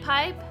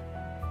bagpipe.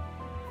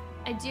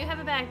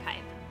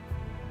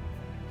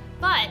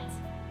 But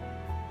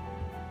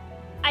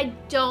I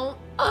don't.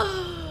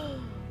 Oh,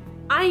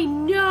 I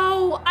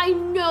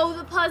know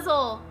the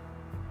puzzle.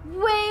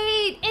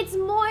 Wait, it's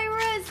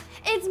Moira's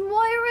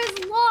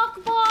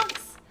lockbox.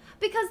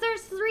 Because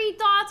there's 3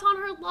 dots on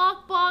her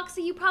lockbox,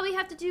 so you probably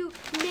have to do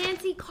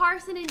Nancy,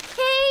 Carson, and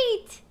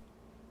Kate.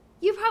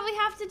 You probably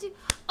have to do.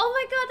 Oh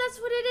my god, that's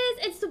what it is.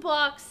 It's the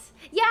box.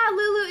 Yeah,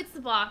 Lulu, it's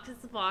the box.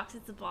 It's the box.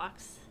 It's the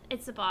box.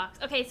 It's the box.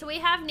 Okay, so we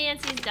have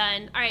Nancy's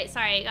done. All right,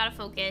 sorry, gotta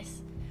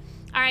focus.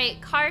 All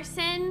right,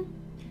 Carson.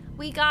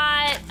 We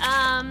got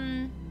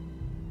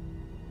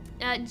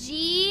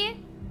G.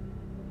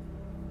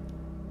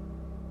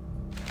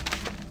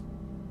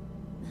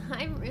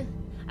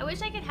 I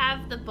wish I could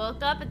have the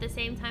book up at the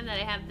same time that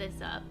I have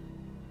this up,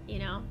 you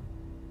know?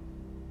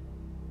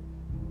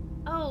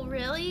 Oh,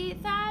 really,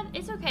 Thad?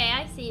 It's okay,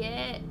 I see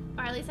it.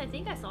 Or at least I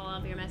think I saw all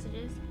of your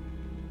messages.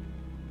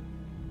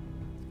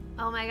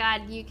 Oh my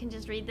god, you can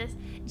just read this.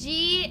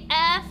 G,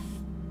 F,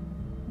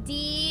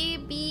 D,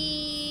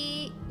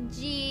 B,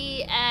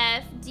 G,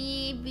 F,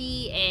 D,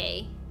 B,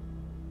 A.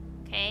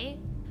 Okay.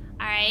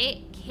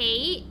 Alright,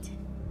 Kate.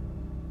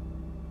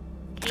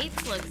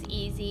 Kate's looks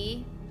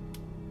easy.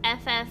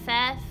 F, F,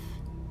 F.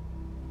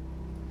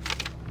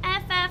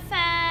 F, F,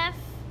 F.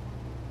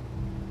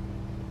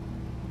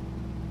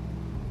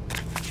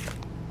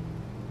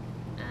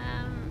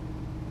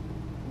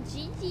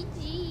 G, G,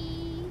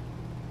 G.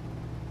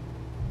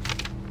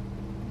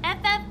 F,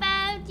 F,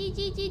 F. G,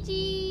 G, G,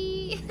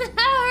 G.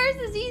 Hers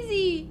is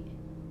easy.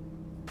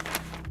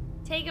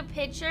 Take a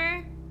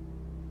picture.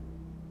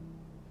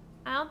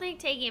 I don't think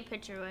taking a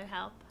picture would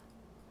help.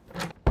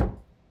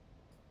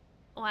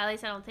 Well, at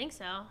least I don't think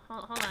so.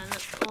 Hold on.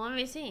 Let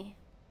me see.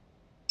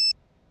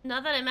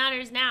 Not that it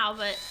matters now,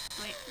 but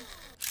wait.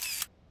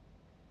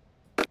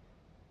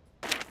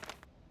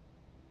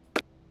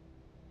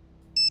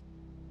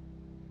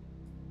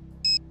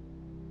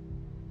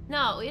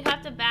 No, we'd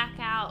have to back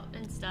out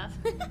and stuff.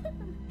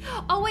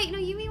 Oh wait, no,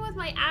 you mean with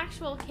my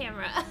actual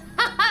camera.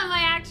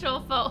 My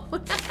actual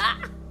phone.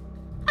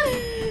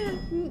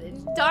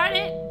 Darn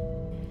it.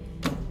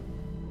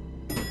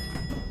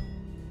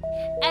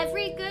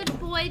 Every good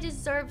boy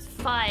deserves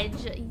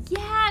fudge.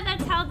 Yeah,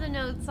 that's how the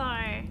notes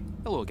are.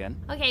 Hello again.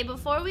 Okay,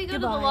 before we go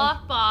Goodbye. to the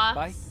lockbox,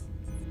 Bye.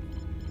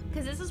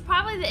 because this is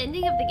probably the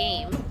ending of the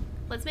game,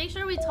 let's make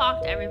sure we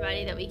talk to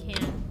everybody that we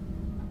can.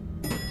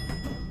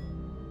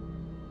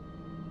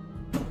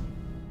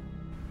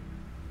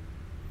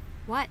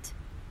 What?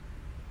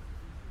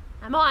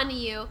 I'm on to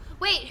you.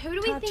 Wait, who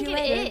do we Talk to think you it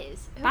later.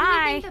 is? Who do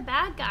Bye. we think the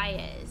bad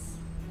guy is?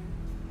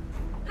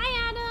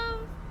 Hi,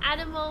 Adam.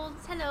 Adam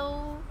Olds,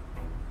 hello.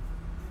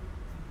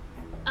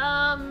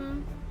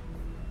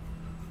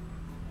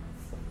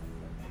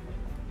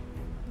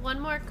 One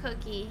more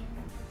cookie.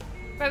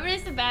 Robin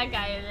is the bad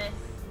guy in this.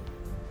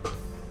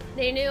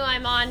 They knew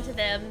I'm on to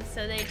them,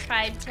 so they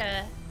tried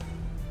to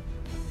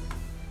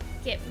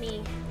get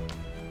me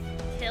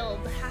killed.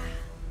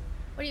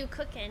 What are you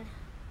cooking?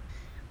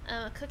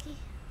 A cookie?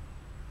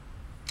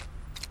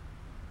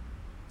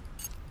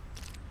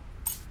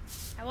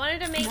 I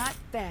wanted to make. Not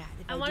bad.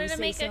 If I I wanted do to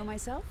say make so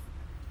myself.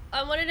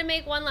 I wanted to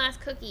make one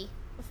last cookie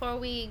before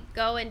we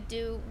go and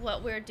do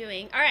what we're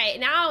doing. All right,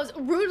 now I was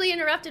rudely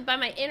interrupted by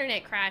my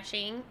internet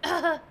crashing.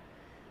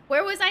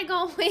 Where was I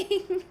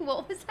going?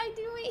 What was I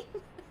doing?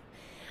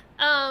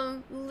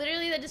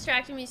 Literally that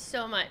distracted me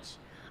so much.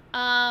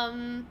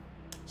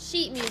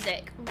 Sheet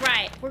music.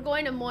 Right, we're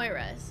going to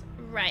Moira's.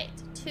 Right,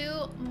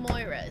 to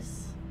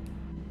Moira's.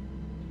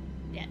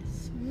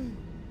 Yes.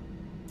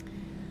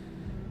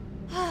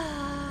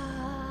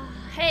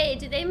 Hey,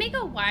 did they make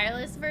a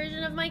wireless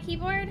version of my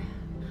keyboard?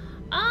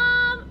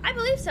 I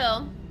believe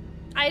so.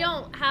 I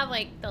don't have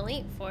like the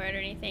link for it or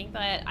anything,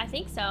 but I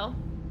think so.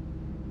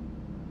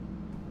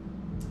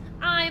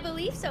 I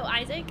believe so,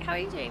 Isaac. How are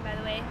you doing, by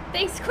the way?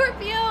 Thanks,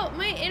 Scorpio.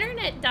 My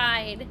internet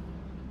died.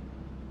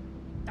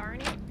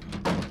 Darn it.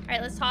 All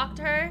right, let's talk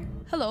to her.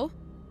 Hello.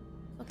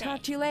 Okay.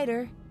 Talk to you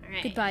later. All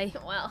right. Goodbye.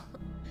 Well.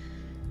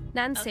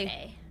 Nancy.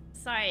 Okay.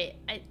 Sorry,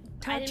 I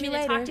Talk didn't to you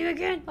mean to later. talk to you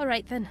again. All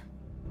right then.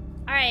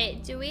 All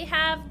right, do we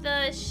have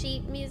the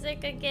sheet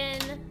music again?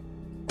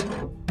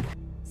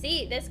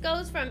 See, this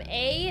goes from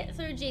A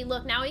through G.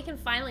 Look, now we can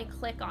finally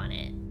click on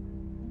it.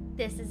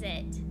 This is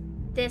it.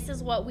 This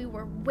is what we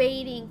were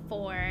waiting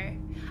for.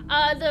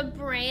 The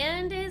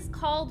brand is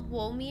called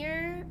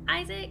Womier,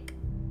 Isaac.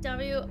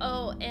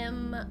 W-O-M-I-E-R.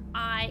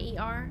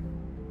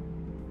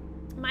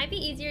 Might be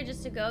easier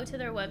just to go to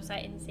their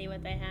website and see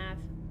what they have.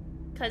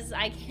 Because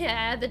I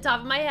can't, at the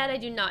top of my head, I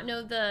do not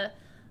know the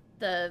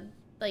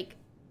like,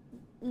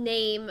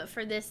 name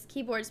for this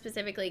keyboard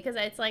specifically, because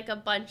it's like a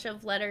bunch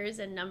of letters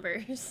and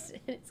numbers.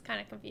 It's kind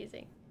of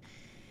confusing.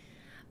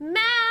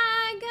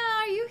 Mag,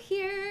 are you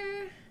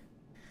here?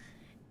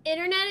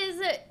 Internet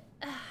is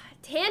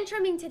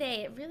tantruming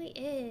today. It really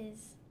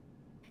is.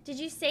 Did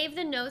you save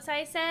the notes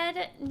I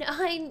said? No,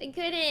 I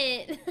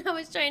couldn't. I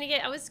was scrambling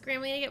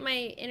to get my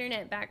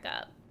internet back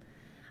up.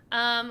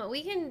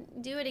 We can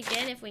do it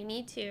again if we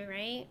need to,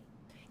 right?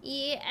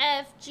 E,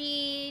 F,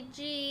 G,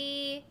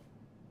 G,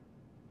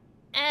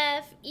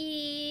 F,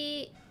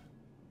 E,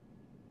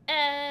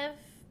 F,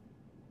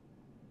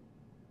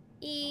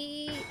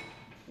 E,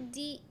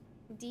 D,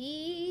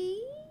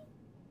 D,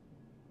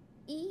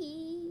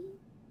 E,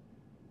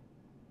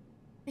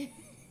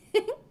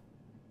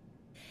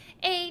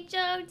 H,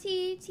 O,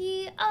 T,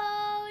 T,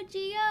 O,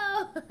 G,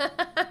 O.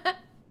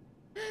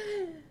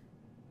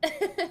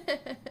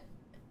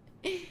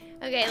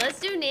 Okay, let's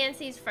do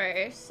Nancy's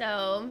first.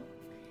 So,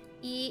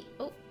 E,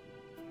 oh,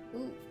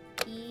 ooh,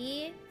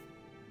 E,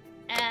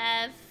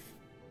 F,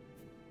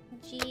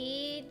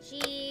 G,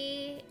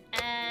 G,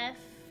 F,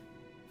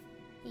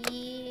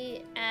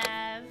 E,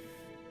 F,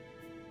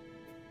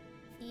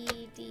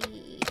 E,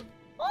 D.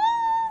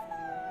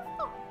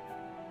 Oh!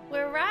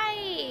 We're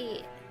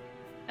right.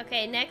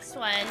 Okay, next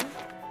one.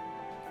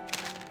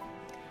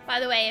 By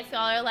the way, if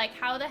y'all are like,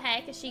 how the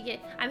heck is she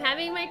I'm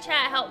having my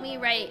chat help me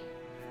write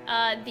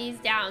these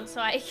down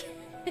so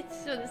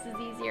so this is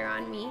easier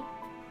on me.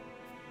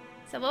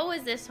 So what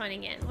was this one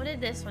again? What did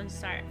this one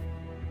start?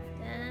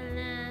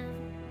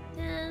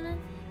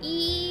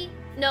 E,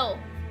 no,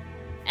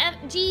 F,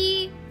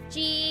 G,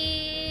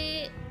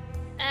 G,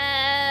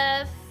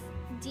 F,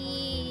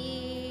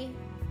 D,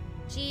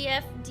 G,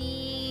 F,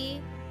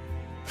 D.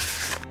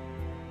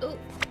 Ooh,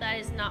 that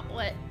is not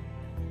what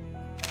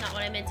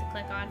I meant to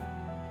click on.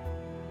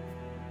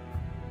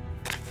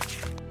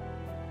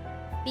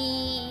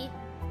 B,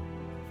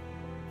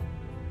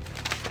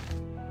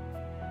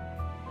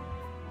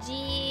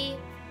 G,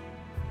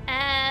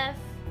 F,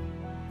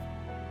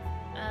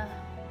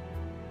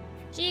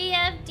 G,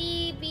 F,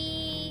 D,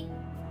 B,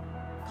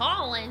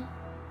 Colin,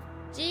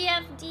 G,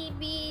 F, D,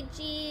 B,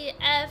 G,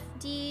 F,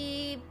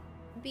 D,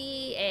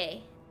 B,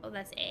 A. Oh,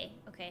 that's A.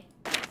 Okay.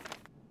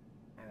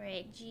 All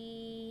right,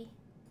 G.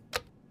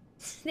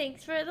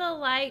 Thanks for the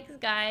likes,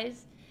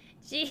 guys.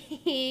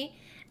 G,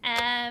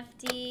 F,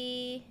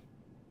 D,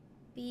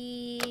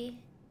 B,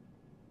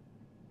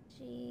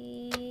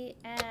 G,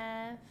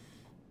 F,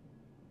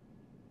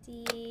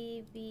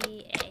 D, B,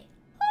 A.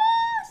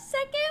 Oh,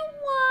 second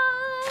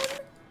one.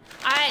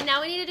 All right,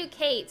 now we need to do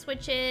Kate's,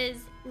 which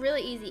is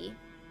really easy.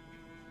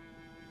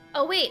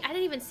 Oh, wait, I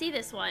didn't even see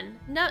this one.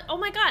 No, oh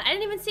my God, I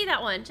didn't even see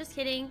that one. Just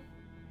kidding.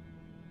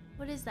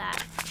 What is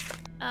that?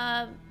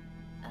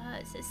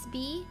 It says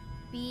B,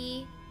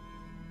 B.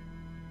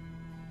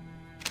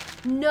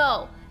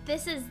 No,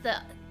 this is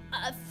the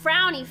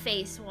frowny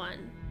face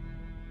one.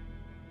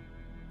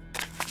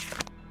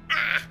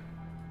 Ah!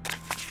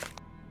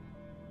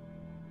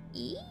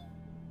 E?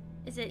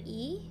 Is it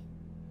E?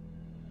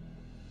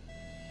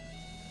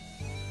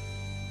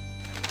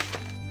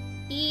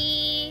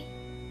 E.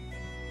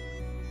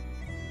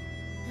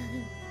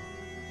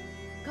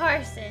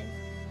 Carson.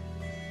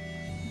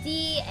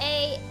 D,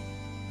 A,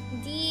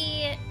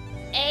 D,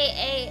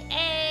 A,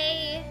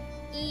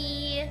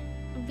 E,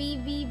 B,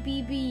 B,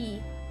 B,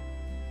 B.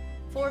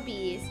 4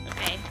 B's.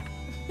 Okay.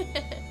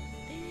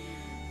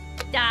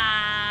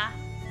 Da.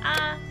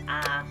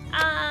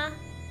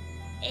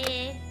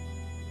 E.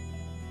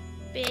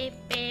 B,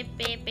 B,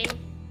 B, B.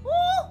 Woo!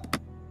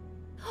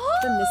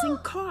 The missing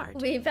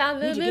card. We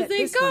found the Need to get missing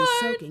this one card.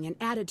 soaking and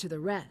added to the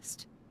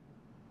rest.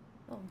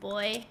 Oh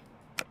boy.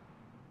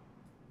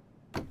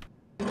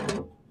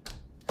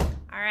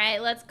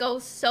 Alright, let's go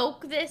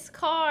soak this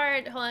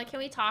card. Hold on, can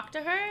we talk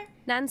to her?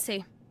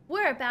 Nancy.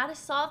 We're about to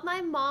solve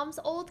my mom's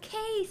old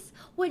case.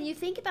 What do you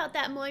think about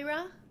that,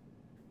 Moira?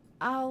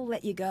 I'll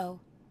let you go.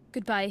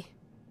 Goodbye.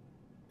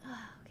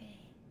 Okay.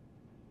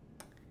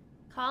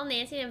 Call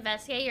Nancy to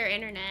investigate your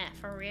internet.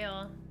 For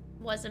real.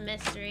 Was a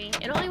mystery.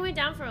 It only went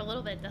down for a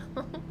little bit,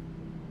 though.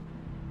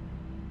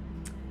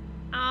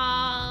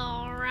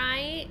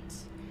 Alright.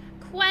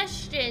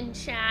 Question,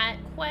 chat.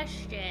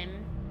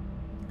 Question.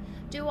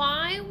 Do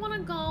I want to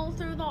go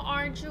through the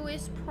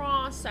arduous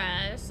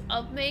process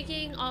of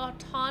making a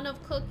ton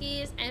of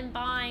cookies and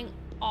buying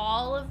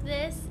all of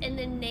this in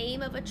the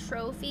name of a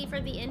trophy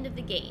for the end of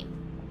the game?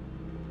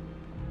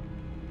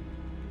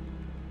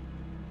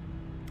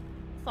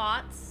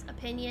 Thoughts?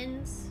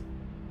 Opinions?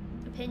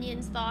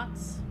 Opinions,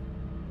 thoughts?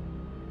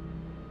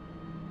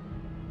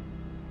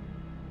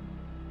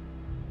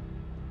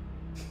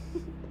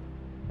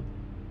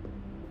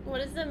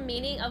 What is the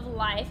meaning of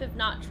life if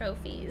not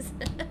trophies?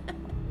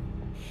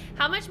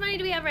 How much money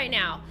do we have right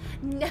now?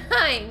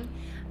 9.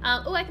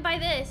 Oh, I can buy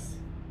this.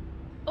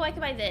 Oh, I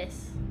can buy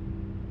this.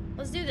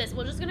 Let's do this.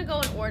 We're just gonna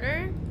go in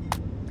order.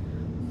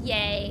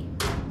 Yay.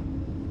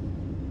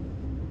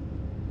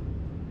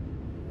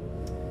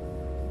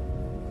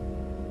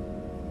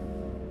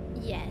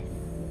 Yes.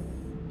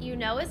 You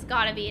know it's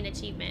gotta be an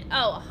achievement.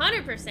 Oh,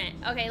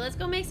 100%. Okay, let's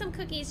go make some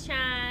cookies,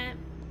 chat.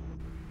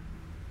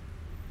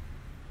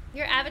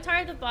 Your avatar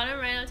at the bottom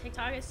right on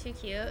TikTok is too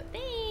cute.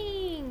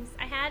 Thanks.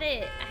 I had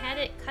it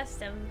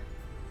custom.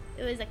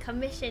 It was a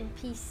commission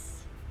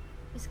piece.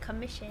 It was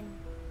commission.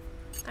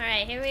 All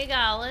right, here we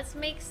go. Let's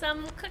make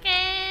some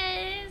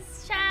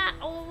cookies, chat.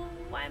 Oh,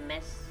 I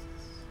messed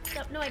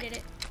up. No, I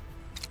didn't.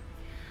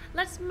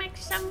 Let's make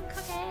some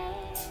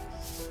cookies.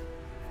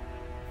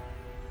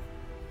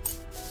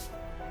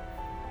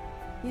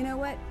 You know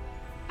what?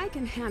 I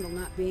can handle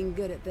not being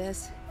good at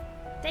this.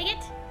 Dang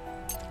it.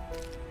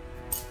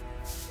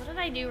 What did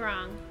I do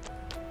wrong?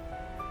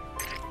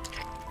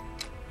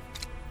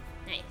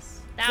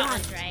 Nice. That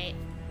one's right.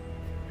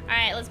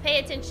 Alright, let's pay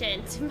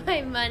attention to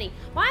my money.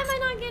 Why am I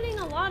not getting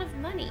a lot of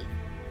money?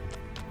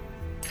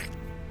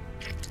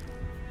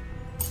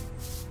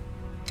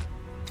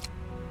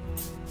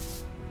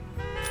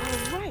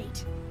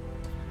 Alright.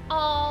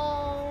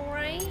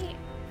 Alright.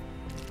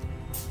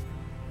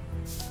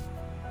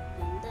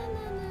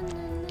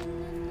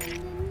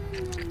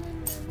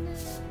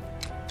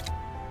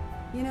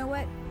 You know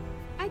what?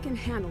 I can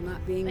handle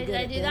not being good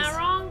at this. Did I do that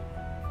wrong?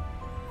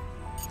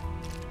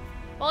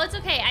 Well, it's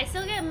okay. I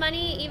still get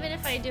money even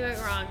if I do it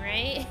wrong,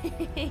 right?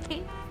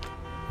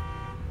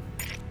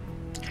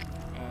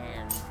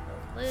 And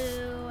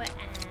blue, and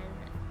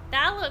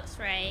that looks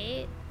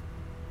right.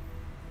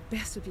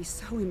 Bess would be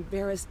so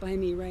embarrassed by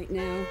me right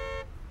now.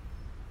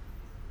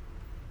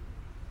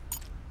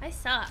 I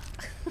suck.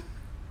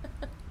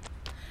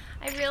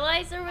 I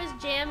realized there was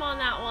jam on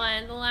that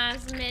one the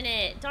last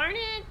minute. Darn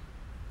it.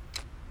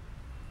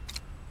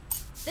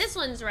 This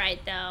one's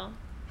right, though.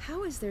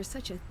 How is there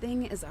such a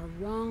thing as a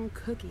wrong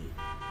cookie?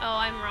 Oh,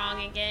 I'm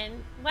wrong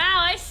again.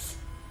 Wow, I suck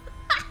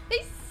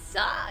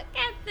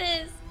at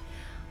this.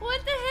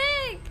 What the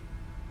heck?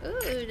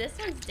 Ooh, this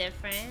one's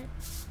different.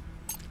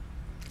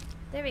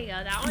 There we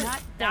go. That one.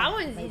 That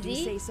one's easy. I do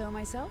say so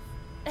myself.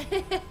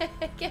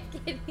 I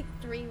kept getting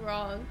 3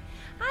 wrong.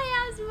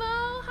 Hi,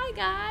 Asmo. Hi,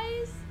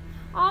 guys.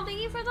 Oh, thank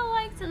you for the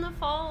likes and the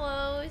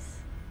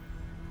follows.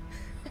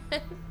 For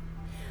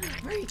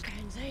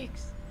God's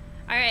sakes.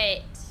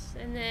 Alright,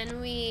 and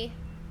then we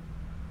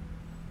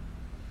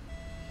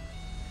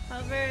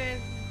cover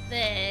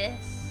this.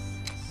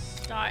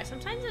 Start.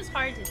 Sometimes it's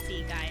hard to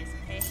see, guys,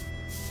 okay?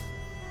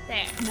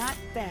 There. Not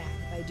bad,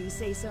 if I do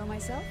say so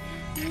myself.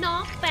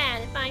 Not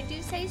bad, if I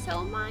do say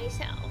so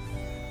myself.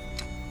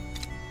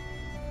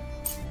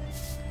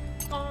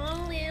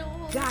 Oh,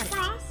 little Got it.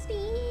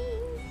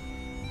 frosting.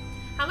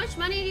 How much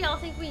money do y'all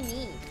think we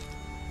need?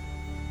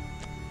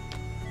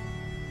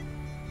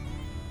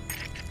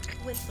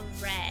 With the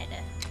red.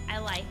 I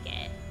like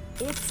it.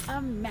 It's a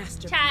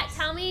masterpiece. Chat,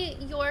 tell me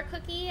your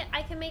cookie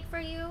I can make for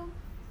you.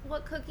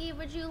 What cookie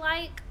would you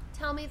like?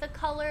 Tell me the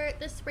color,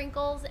 the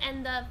sprinkles,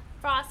 and the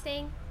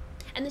frosting,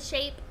 and the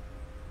shape,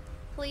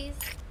 please.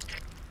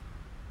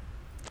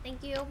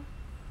 Thank you.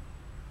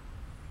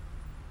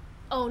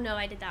 Oh no,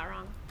 I did that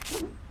wrong.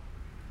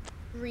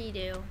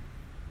 Redo.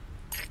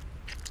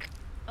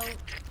 Oh,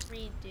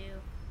 redo.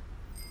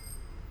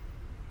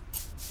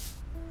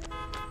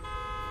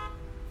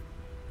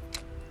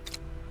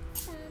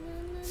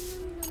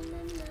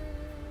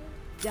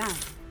 Done.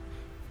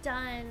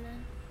 Done.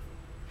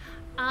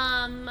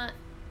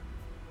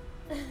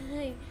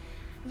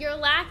 You're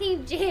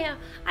lacking jam.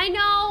 I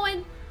know,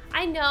 and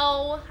I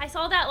know. I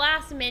saw that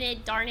last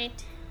minute, darn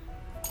it.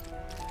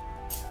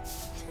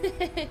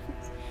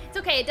 It's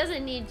okay, it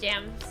doesn't need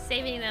jam.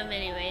 Saving them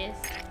anyways.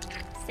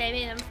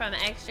 Saving them from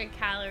extra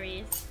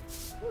calories.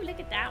 Ooh, look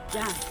at that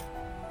one. Done.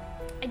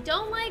 I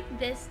don't like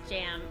this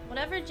jam.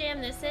 Whatever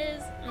jam this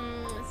is,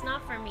 it's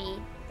not for me.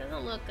 It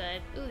doesn't look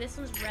good. Ooh, this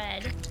one's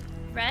red.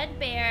 Red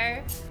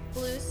bear,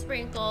 blue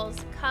sprinkles,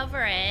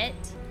 cover it,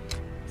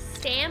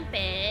 stamp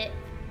it,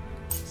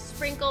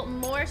 sprinkle,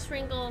 more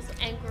sprinkles,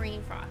 and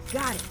green frost.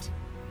 Got it.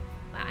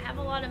 Wow, I have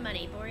a lot of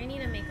money, but we're gonna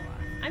need to make a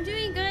lot. I'm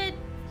doing good.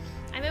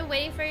 I've been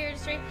waiting for your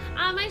stream.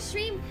 My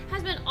stream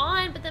has been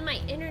on, but then my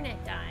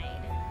internet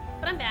died.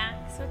 But I'm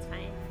back, so it's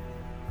fine.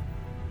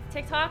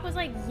 TikTok was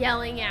like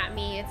yelling at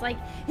me. It's like,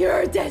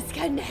 you're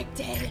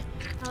disconnected.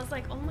 I was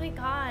like, oh my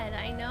god,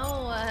 I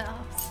know.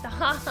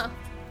 Stop.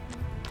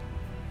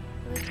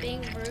 It was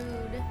being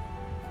rude.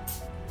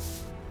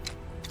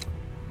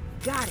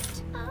 Got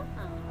it. Oh,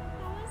 that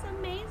was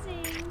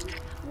amazing.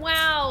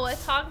 Wow,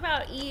 talk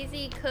about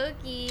easy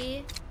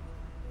cookie.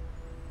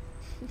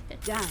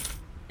 Done.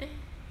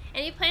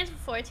 Any plans for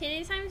 14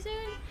 anytime soon?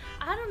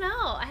 I don't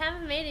know. I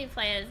haven't made any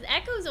plans.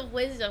 Echoes of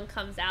Wisdom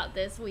comes out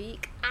this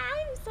week.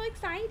 I'm so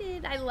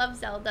excited. I love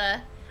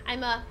Zelda.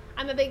 I'm a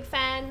big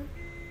fan.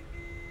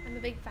 I'm a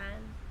big fan.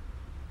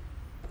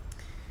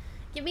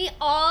 Give me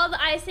all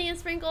the icing and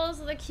sprinkles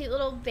with a cute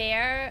little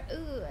bear.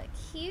 Ooh,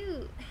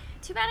 cute.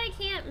 Too bad I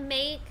can't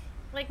make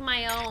like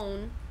my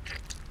own.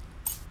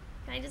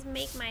 Can I just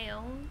make my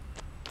own?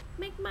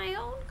 Make my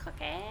own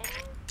cookie.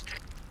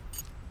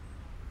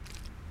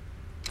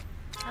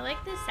 I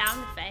like the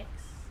sound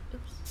effects.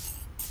 Oops.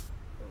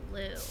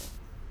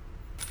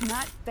 Blue.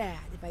 Not bad,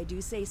 if I do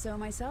say so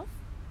myself.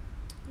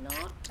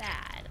 Not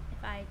bad,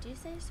 if I do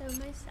say so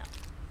myself.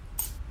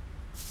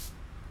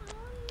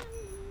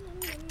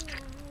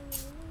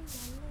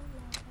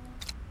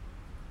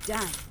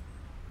 Done.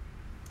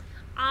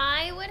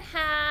 I would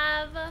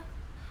have,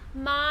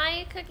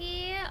 my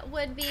cookie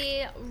would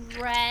be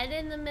red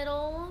in the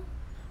middle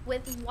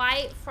with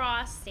white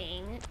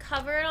frosting,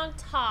 covered on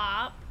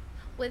top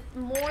with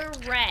more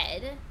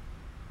red.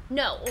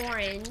 No,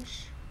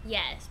 orange.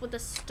 Yes, with a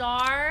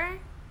star.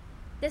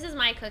 This is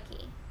my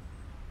cookie.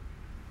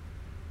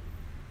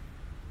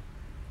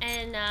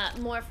 And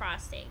more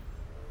frosting.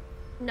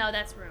 No,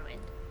 that's ruined.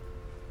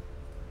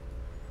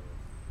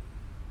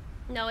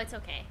 No, it's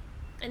okay.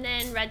 And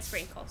then red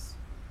sprinkles.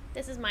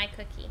 This is my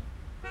cookie.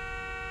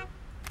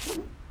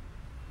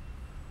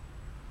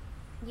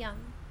 Yum.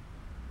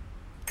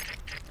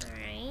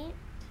 Alright.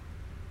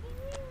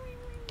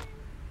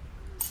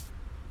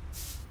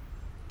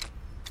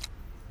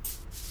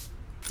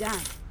 Done.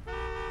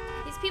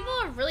 These people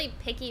are really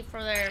picky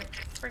for their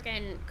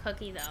freaking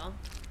cookie though.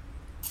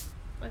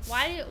 Like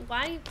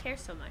why do you care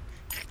so much?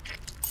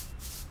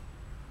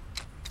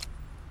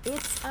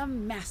 It's a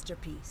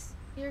masterpiece.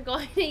 You're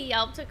going to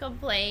Yelp to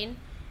complain.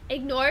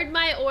 Ignored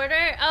my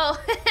order? Oh.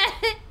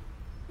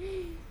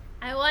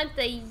 I want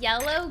the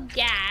yellow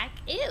gack.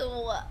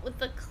 Ew.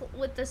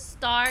 With the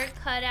star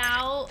cut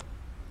out.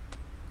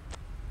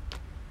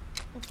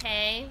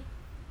 Okay.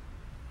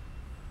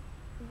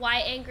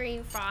 White and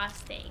green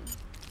frosting.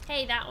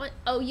 Hey, that one.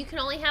 Oh, you can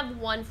only have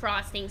one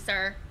frosting,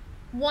 sir.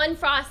 One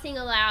frosting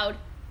allowed.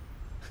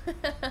 You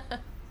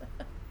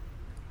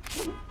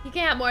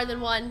can't have more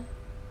than one.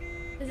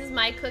 This is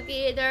my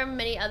cookie. There are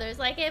many others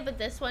like it, but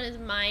this one is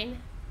mine.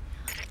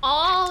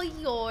 All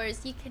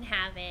yours. You can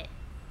have it.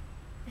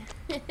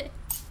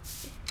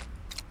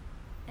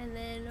 And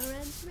then a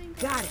red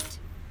sprinkle. Got it.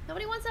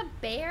 Nobody wants a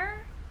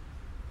bear?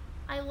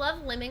 I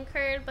love lemon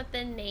curd, but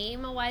the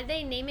name, why did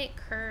they name it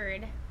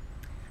curd?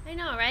 I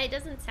know, right? It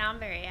doesn't sound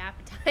very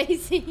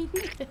appetizing.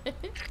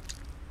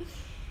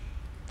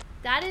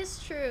 That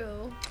is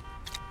true.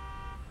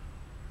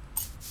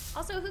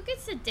 Also, who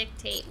gets to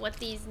dictate what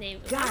these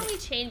names? Why don't we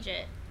change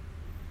it?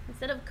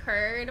 Instead of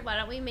curd, why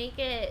don't we make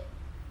it?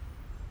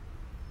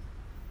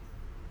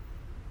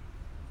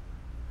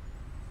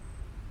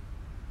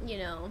 You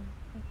know,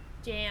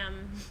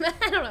 jam.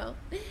 I don't know.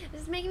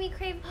 This is making me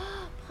crave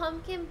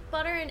pumpkin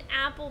butter and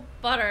apple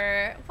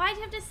butter. Why'd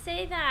you have to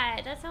say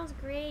that? That sounds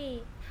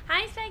great.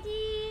 Hi,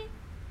 Specky.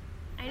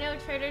 I know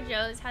Trader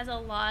Joe's has a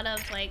lot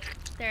of like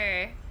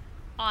their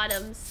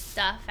autumn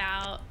stuff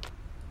out.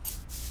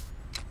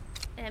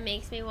 And it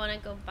makes me want to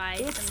go buy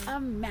it's a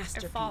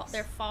masterpiece.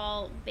 Their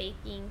fall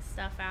baking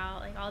stuff out,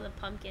 like all the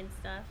pumpkin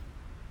stuff.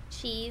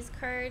 Cheese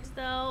curds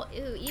though,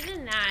 ooh,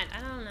 even that, I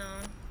don't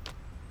know.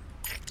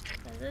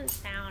 Doesn't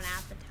sound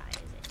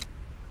appetizing.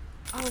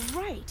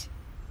 All right.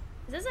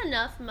 Is this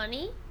enough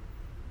money?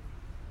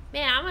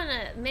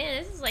 Man,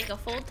 this is like a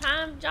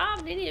full-time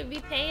job. They need to be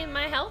paying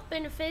my health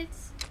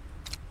benefits.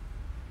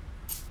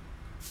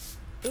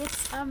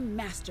 It's a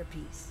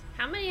masterpiece.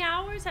 How many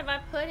hours have I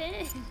put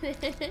in?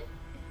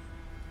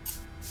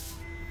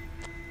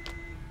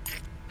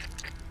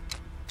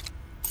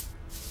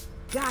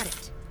 Got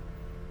it.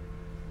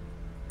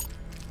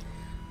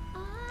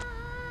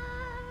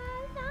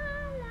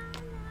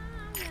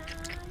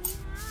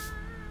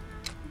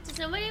 Does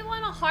somebody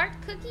want a heart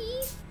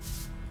cookie?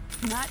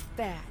 Not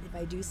bad, if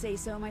I do say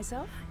so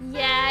myself.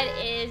 Yeah,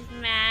 it is,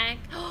 Mac.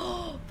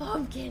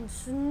 Pumpkin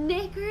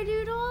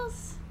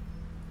snickerdoodles?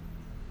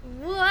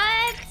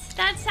 What?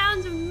 That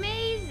sounds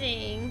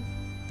amazing.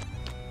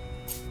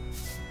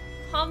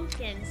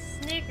 pumpkin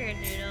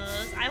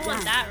snickerdoodles. I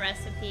want that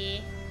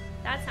recipe.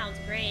 That sounds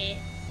great.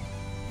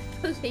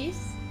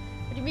 Police?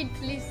 What do you mean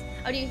police?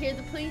 Oh, do you hear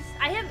the police?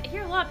 I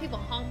hear a lot of people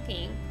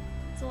honking.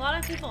 There's a lot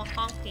of people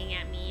honking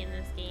at me in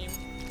this game.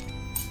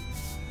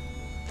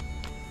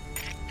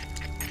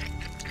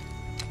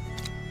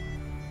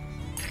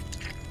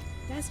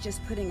 That's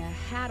just putting a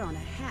hat on a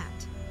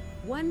hat.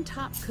 One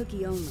top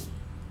cookie only.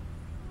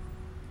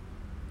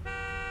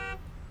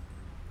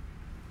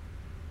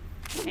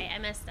 Okay, I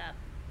messed up.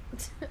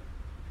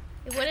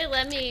 It wouldn't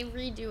let me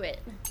redo it.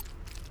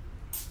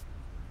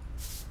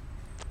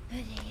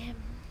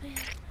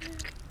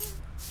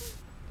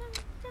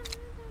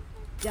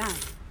 Done.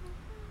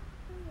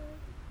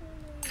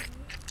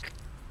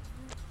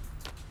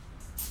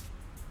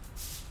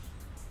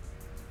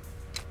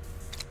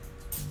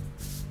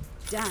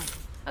 Done.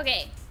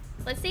 Okay,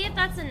 let's see if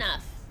that's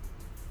enough.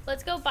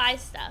 Let's go buy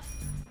stuff.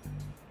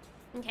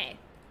 Okay.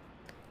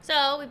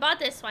 So, we bought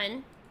this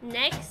one.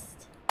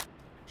 Next,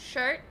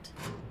 shirt.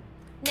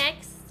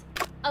 Next,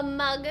 a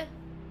mug.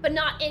 But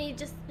not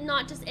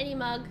just any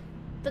mug.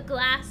 The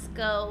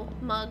Glasgow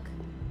mug.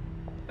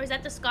 Or is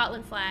that the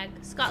Scotland flag?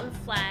 Scotland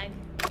flag.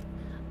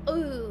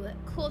 Ooh,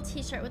 cool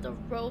t-shirt with a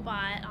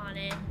robot on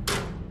it.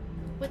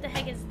 What the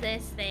heck is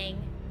this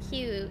thing?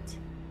 Cute.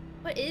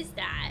 What is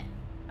that?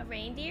 A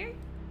reindeer?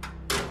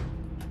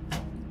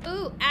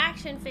 Ooh,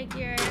 action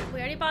figure. We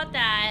already bought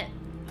that.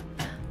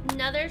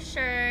 Another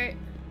shirt.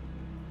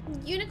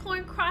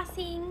 Unicorn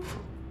crossing.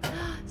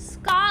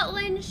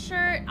 Scotland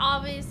shirt.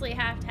 Obviously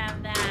have to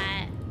have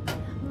that.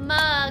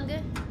 Mug.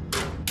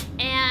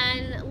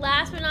 And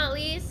last but not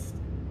least,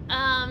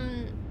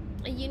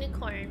 a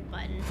unicorn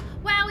button.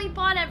 Wow, we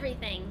bought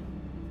everything.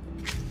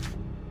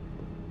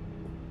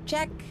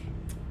 Check.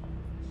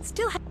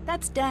 Still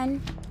that's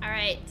done. All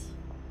right.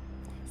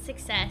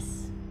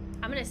 Success.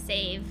 I'm gonna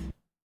save.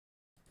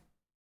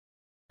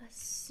 A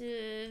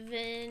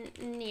souvenir.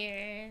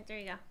 There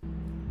you go.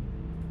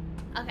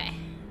 Okay.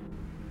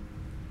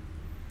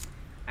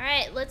 All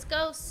right, let's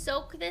go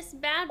soak this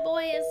bad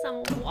boy in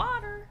some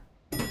water.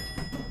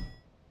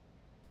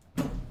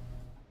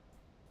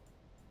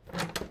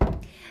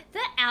 The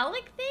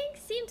Alec thing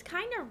seemed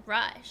kind of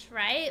rushed,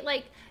 right?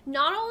 Like,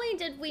 not only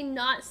did we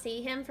not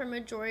see him for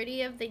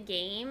majority of the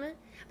game,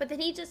 but then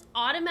he just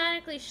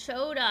automatically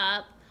showed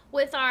up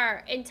with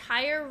our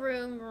entire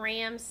room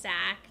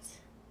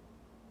ransacked.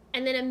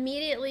 And then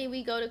immediately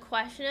we go to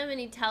question him and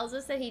he tells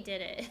us that he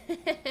did it.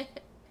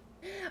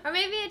 Or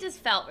maybe it just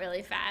felt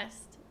really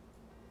fast.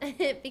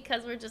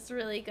 Because we're just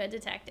really good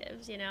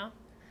detectives, you know?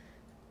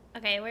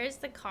 Okay, where's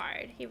the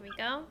card? Here we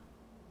go.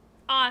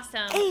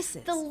 Awesome.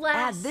 Aces.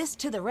 Add this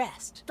to the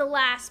rest. The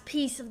last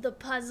piece of the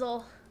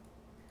puzzle.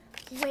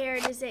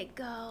 Where does it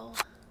go?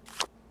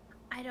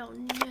 I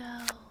don't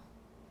know.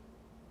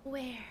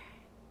 Where?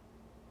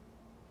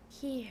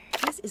 Here.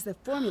 This is the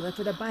formula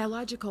for the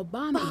biological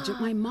bomb agent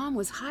my mom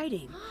was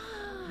hiding.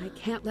 I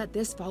can't let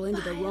this fall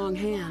into the wrong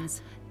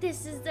hands.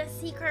 This is the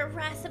secret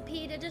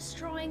recipe to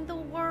destroying the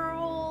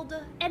world.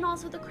 And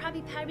also the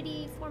Krabby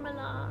Patty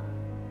formula.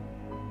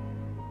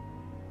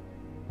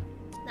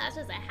 That's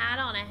just a hat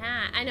on a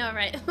hat. I know,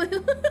 right?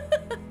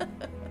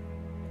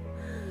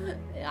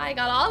 I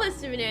got all the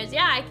souvenirs.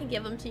 Yeah, I can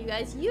give them to you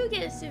guys. You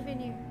get a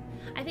souvenir.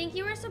 I think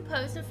you were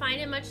supposed to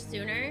find it much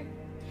sooner.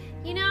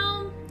 You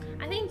know,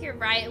 I think you're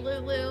right,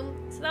 Lulu.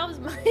 So that was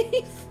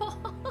my fault.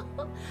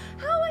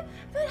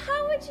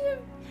 How would you...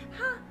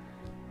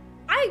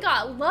 I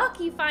got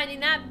lucky finding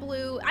that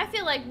blue. I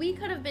feel like we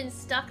could have been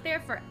stuck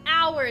there for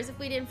hours if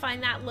we didn't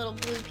find that little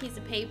blue piece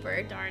of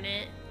paper. Darn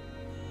it.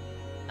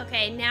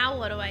 Okay, now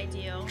what do I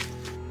do?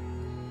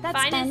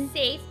 Find a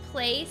safe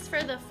place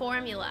for the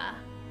formula.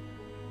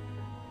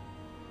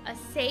 A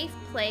safe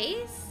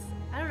place?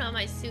 I don't know,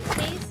 my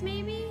suitcase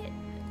maybe?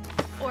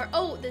 Or,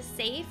 oh, the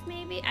safe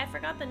maybe? I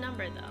forgot the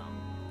number though.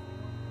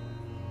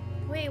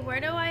 Wait, where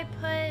do I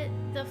put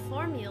the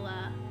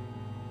formula?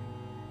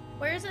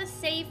 Where's a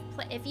safe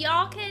place? If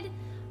y'all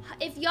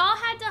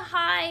had to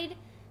hide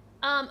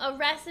a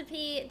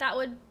recipe that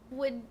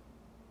would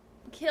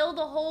kill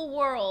the whole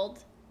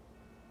world,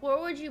 where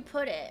would you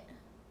put it?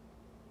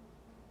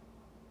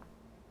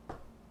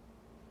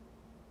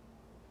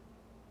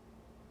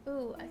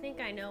 Ooh, I think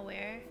I know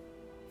where.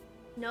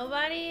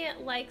 Nobody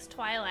likes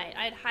Twilight.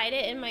 I'd hide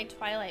it in my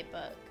Twilight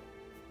book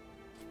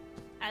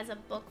as a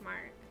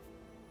bookmark.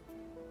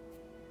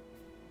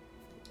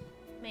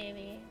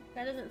 Maybe.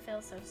 That doesn't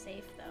feel so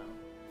safe though.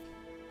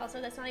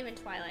 Also, that's not even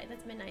Twilight.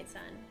 That's Midnight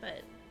Sun,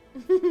 but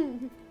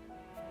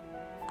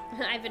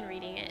I've been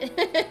reading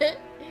it.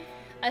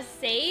 A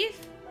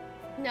safe?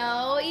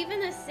 No,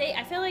 even a safe.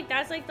 I feel like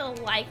that's like the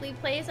likely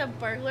place a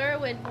burglar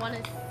would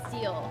want to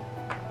steal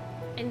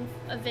and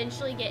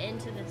eventually get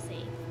into the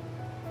safe.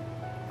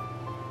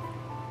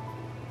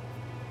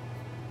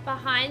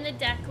 Behind the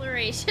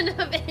Declaration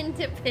of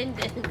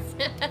Independence.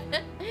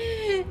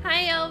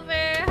 Hi,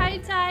 Elver. Hi,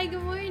 Ty.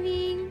 Good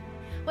morning.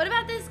 What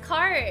about this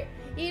cart?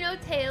 You know,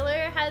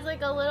 Taylor has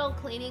like a little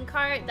cleaning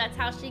cart. That's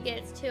how she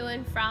gets to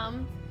and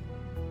from.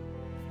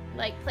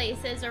 like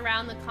places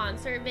around the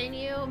concert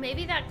venue.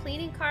 Maybe that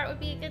cleaning cart would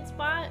be a good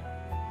spot.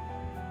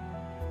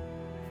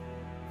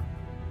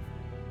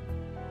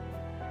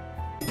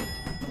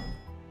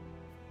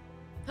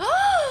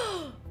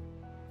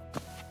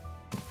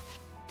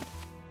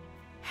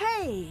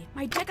 Hey,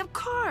 my deck of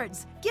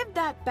cards. Give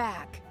that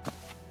back.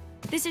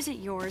 This isn't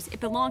yours. It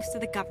belongs to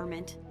the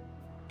government.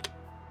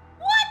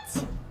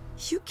 What?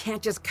 You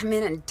can't just come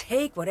in and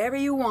take whatever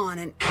you want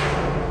and...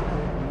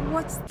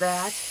 What's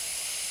that?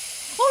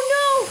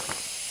 Oh no!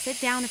 Sit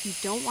down if you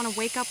don't want to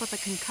wake up with a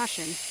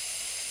concussion.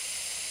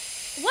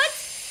 What?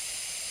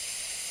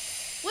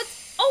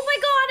 What's... Oh my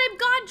god, I've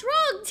got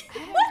drugged! I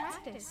haven't What?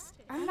 practiced.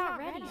 I'm not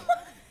ready.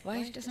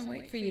 Life doesn't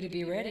wait for you to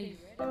be ready.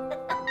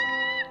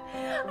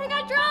 I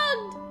got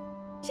drugged!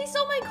 She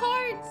stole my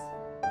cards!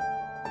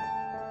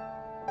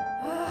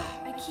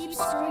 I keep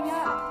screwing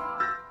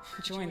up.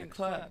 Join the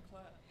club.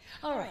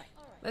 All right,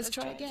 let's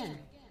try again.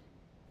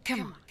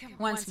 Come on,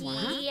 once more,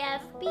 huh? E,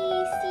 F, B, C,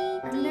 D.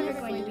 I'm never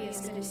going to be as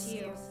good as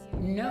you.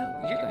 No,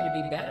 you're going to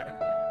be better.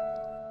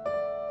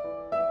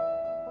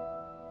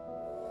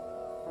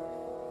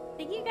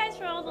 Thank you guys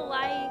for all the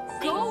likes.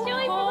 Go Thanks,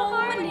 Joey, for the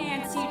heart. home,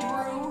 Nancy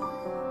Drew.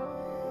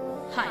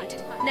 Hide.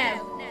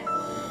 Now.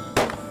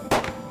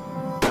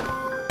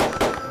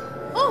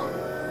 Oh!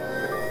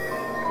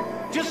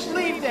 Just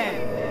leave them!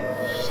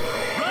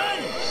 Run!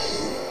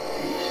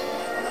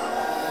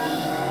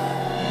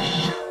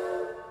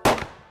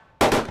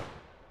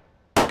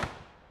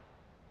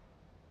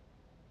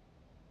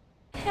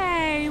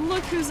 Hey,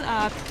 look who's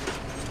up.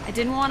 I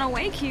didn't want to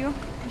wake you.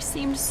 You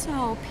seemed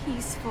so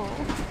peaceful.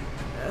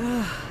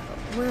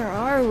 Where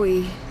are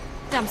we?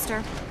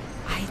 Dumpster.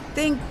 I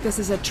think this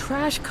is a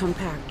trash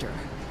compactor.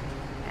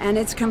 And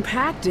it's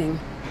compacting.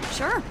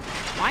 Sure,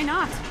 why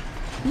not?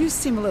 You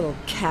seem a little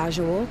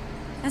casual.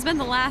 I spent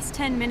the last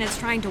 10 minutes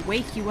trying to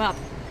wake you up.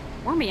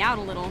 Wore me out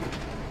a little.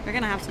 You're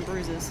gonna have some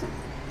bruises.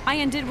 I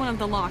undid one of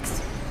the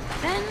locks.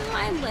 Then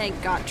my leg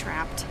got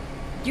trapped.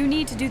 You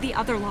need to do the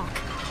other lock.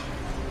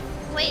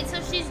 Wait,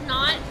 so she's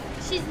not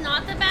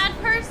the bad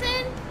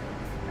person?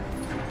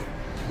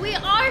 We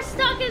are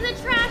stuck in the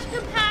trash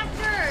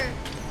compactor.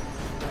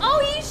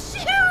 Oh, you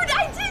shoot!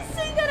 I did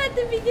say that at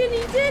the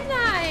beginning, didn't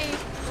I?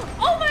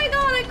 Oh my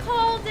god, I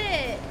called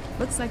it.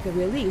 Looks like the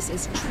release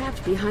is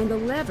trapped behind the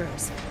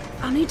levers.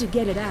 I'll need to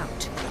get it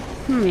out.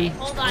 Okay,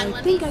 hold on, I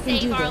let think me I can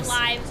save do our this.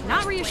 lives.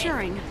 Not real quick.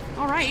 reassuring.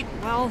 All right,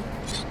 well,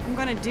 I'm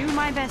gonna do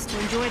my best to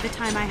enjoy the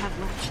time I have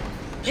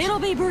left. It'll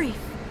be brief,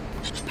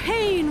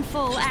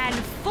 painful, and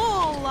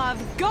full of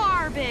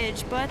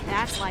garbage, but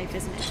that's life,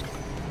 isn't it?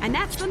 And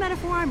that's the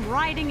metaphor I'm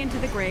riding into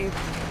the grave.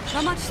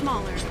 A much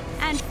smaller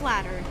and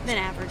flatter than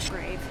average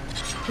grave.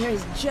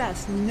 There's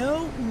just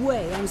no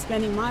way I'm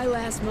spending my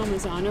last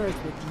moments on Earth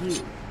with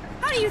you.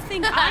 How do you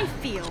think I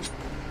feel?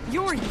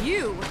 You're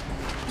you.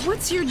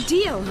 What's your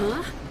deal,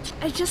 huh?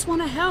 I just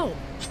want to help.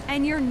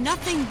 And you're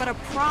nothing but a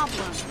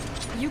problem.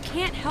 You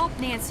can't help,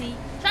 Nancy.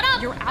 Shut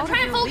up! You're I'm out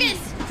trying of to your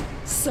focus. league.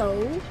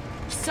 So?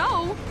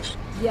 So?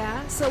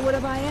 Yeah, so what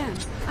if I am?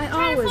 I Trying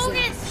to always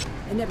focus.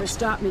 am. It never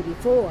stopped me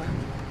before.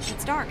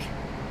 It's dark.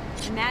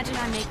 Imagine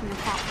I'm making a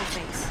thoughtful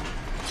face.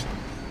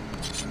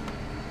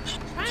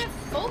 Trying to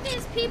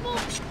focus, people.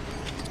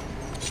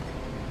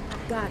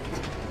 Got it.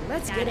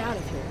 Let's get out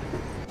of here.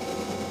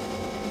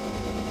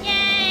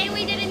 Yay,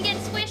 we didn't get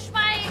squished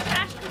by a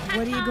trash compactor.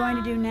 What are you going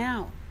to do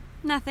now?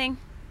 Nothing.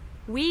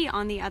 We,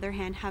 on the other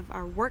hand, have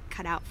our work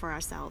cut out for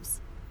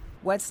ourselves.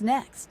 What's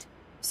next?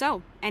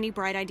 So, any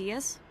bright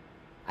ideas?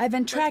 I've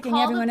been tracking call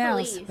the everyone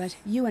else, police. but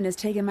Ewan has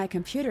taken my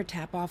computer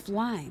tap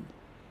offline.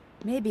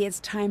 Maybe it's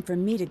time for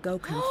me to go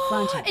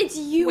confront him. It's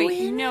you.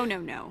 Wait,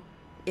 no.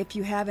 If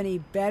you have any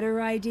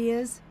better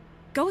ideas?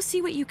 Go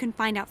see what you can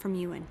find out from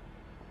Ewan.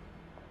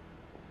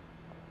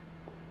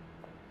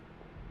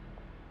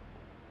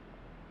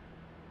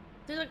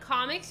 There's a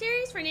comic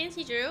series for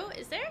Nancy Drew,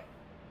 is there?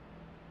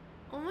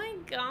 Oh my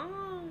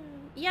god.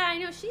 Yeah, I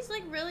know, she's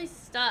like really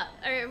stuck.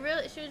 Or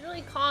really, she was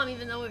really calm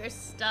even though we were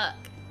stuck.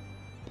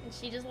 And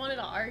she just wanted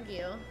to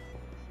argue.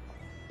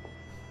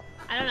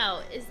 I don't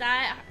know, is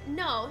that...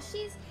 No,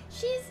 she's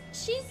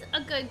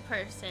a good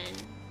person.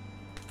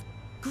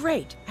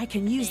 Great, I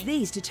can use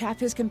these to tap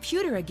his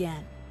computer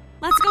again.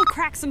 Let's go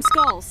crack some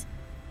skulls.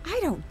 I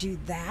don't do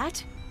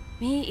that.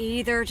 Me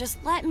either,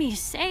 just let me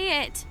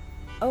say it.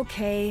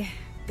 Okay,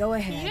 go Can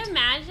ahead. you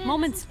imagine?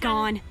 Moment's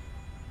gone.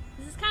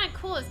 This is kind of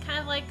cool. It's kind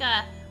of like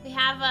a... We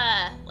have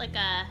a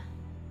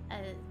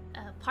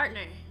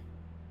partner.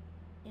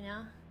 You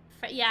know?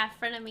 Yeah,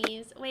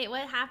 frenemies. Wait,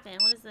 what happened?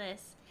 What is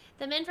this?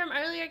 The men from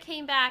earlier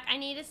came back. I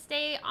need to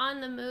stay on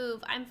the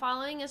move. I'm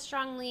following a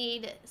strong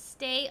lead.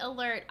 Stay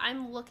alert.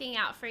 I'm looking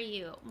out for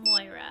you.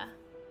 Moira.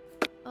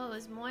 Oh, it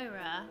was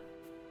Moira.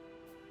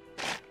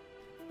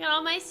 Got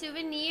all my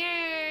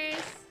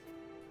souvenirs.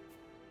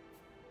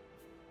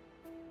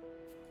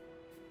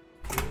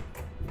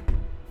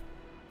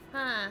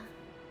 Huh.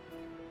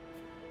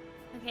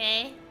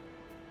 Okay.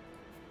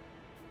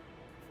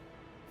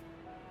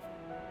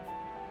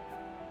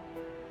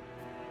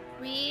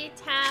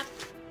 Re-tap.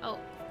 Oh,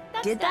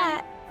 that's Did done.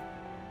 that.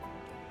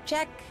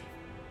 Check.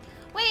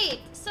 Wait,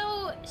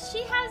 so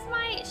she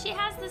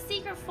has the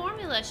secret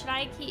formula. Should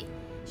I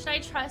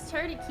trust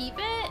her to keep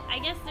it? I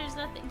guess there's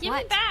nothing. Give me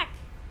it back.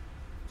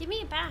 Give me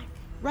it back.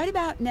 Right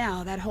about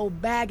now, that whole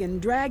bag and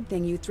drag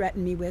thing you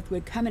threatened me with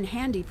would come in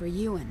handy for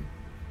Ewan.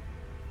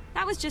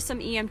 That was just some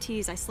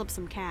EMTs. I slipped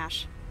some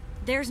cash.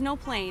 There's no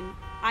plane.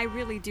 I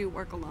really do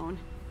work alone.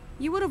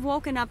 You would have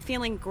woken up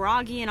feeling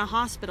groggy in a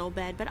hospital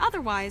bed, but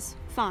otherwise,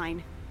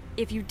 fine.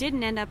 If you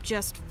didn't end up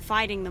just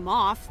fighting them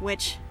off,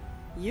 which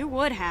you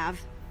would have.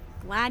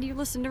 Glad you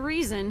listened to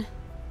reason.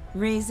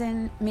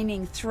 Reason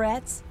meaning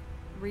threats?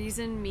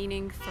 Reason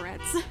meaning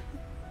threats.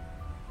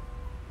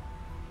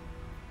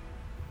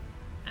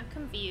 I'm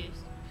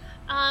confused.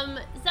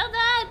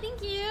 Zelda,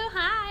 thank you.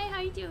 Hi,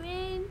 how you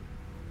doing?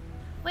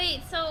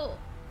 Wait, so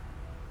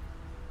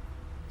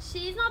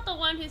she's not the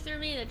one who threw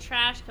me in the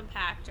trash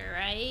compactor,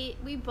 right?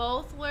 We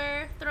both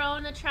were thrown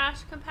in the trash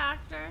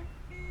compactor.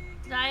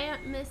 Did I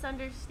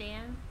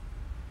misunderstand?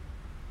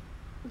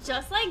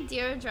 Just like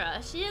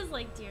Deirdre. She is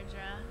like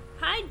Deirdre.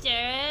 Hi,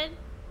 Jared.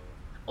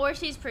 Or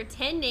she's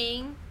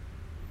pretending.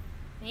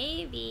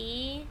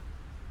 Maybe.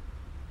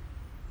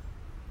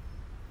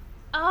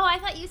 Oh, I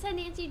thought you said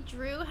Nancy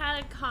Drew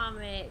had a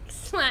comic.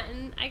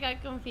 Slatin. I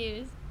got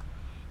confused.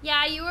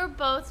 Yeah, you were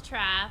both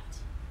trapped.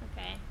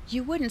 Okay.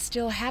 You wouldn't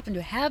still happen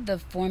to have the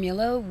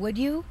formula, would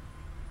you?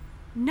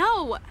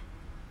 No.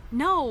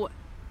 No.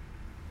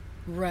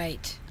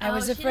 Right. I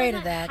was afraid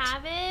of that.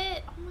 Have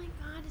it? Oh my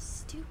god,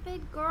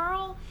 stupid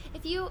girl.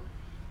 If you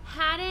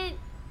hadn't...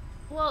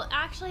 Well,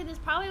 actually, this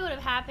probably would have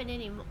happened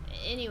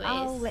anyways.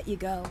 I'll let you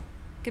go.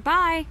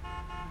 Goodbye.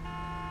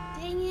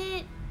 Dang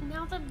it.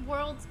 Now the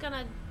world's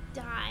gonna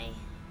die.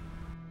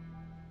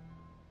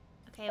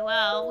 Okay,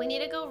 well, we need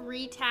to go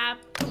retap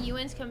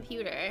Ewan's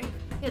computer.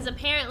 Because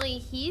apparently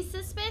he's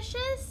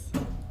suspicious?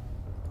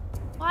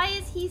 Why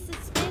is he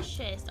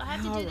suspicious? Do I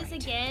have to do this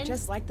again?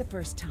 Just like the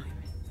first time.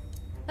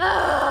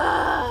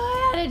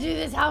 I had to do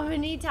this how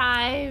many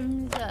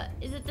times?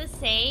 Is it the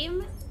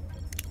same?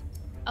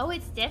 Oh,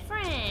 it's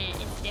different.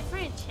 It's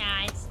different,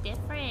 chat. It's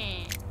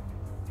different.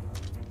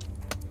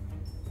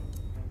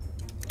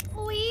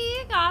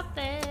 We got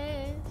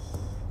this.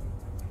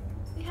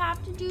 We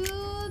have to do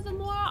the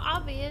more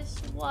obvious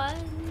one.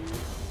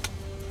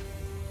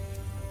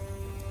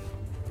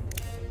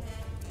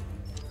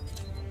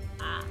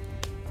 Ah.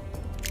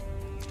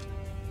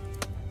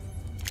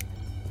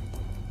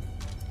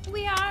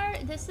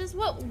 This is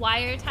what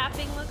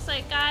wiretapping looks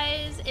like,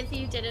 guys. If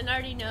you didn't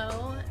already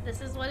know,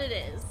 this is what it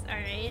is,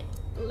 alright?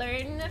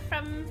 Learn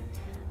from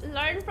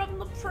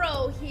the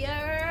pro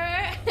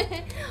here.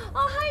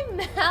 Oh, hi,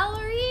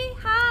 Mallory.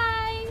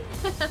 Hi.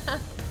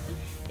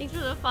 Thanks for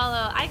the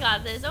follow. I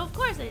got this. Oh, of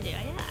course I do.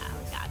 Yeah,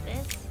 we got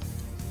this.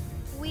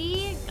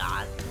 We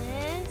got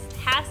this.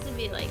 Has to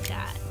be like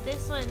that.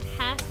 This one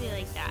has to be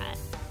like that.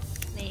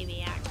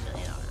 Maybe,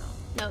 actually. I don't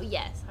know. No,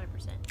 yes,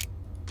 100%.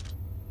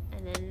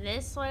 And then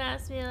this one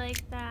has to be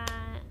like that.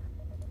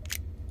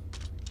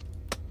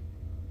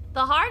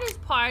 The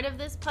hardest part of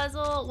this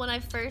puzzle, when I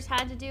first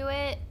had to do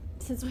it,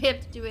 since we have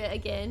to do it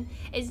again,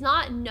 is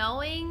not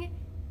knowing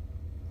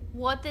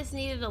what this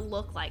needed to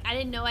look like. I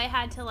didn't know I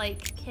had to,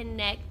 like,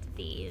 connect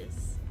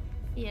these,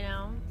 you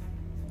know?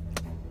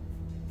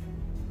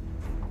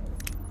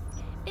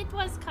 It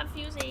was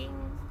confusing.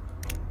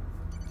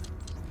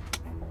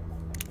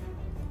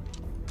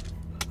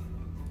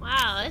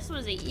 Wow, this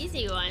was an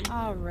easy one.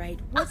 All right,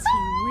 what's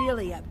he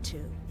really up to?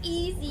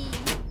 Easy.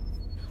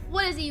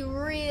 What is he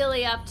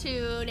really up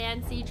to,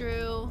 Nancy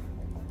Drew?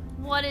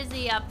 What is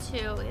he up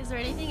to? Is there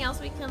anything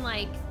else we can,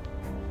 like...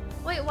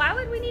 Wait, why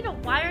would we need to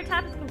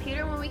wiretap his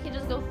computer when we can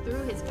just go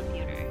through his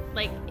computer?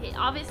 Like,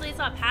 obviously it's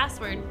not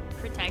password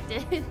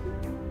protected.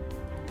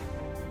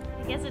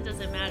 I guess it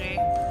doesn't matter.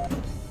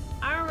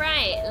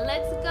 Alright,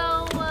 let's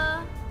go,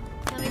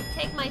 let me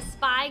take my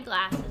spy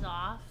glasses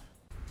off.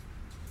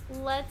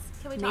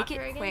 Can we talk to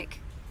her again? Make it quick.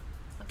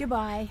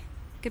 Goodbye.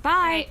 Goodbye.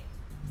 Right,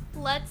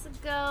 let's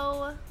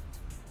go.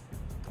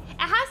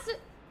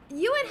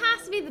 Ewan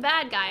has to be the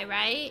bad guy,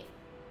 right?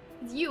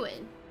 It's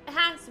Ewan. It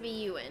has to be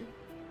Ewan.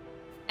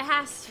 It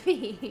has to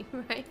be,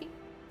 right?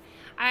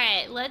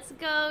 Alright, let's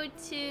go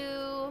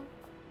to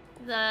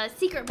the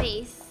secret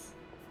base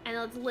and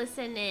let's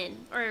listen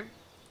in, or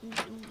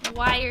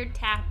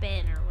wiretap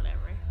in, or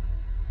whatever.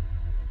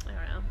 I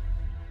don't know.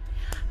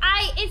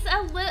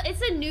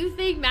 It's a new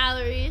thing,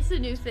 Mallory. It's a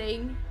new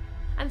thing.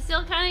 I'm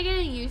still kind of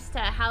getting used to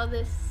how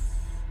this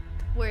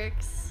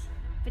works.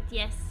 But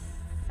yes,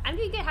 I'm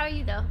doing good. How are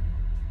you, though?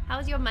 How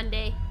was your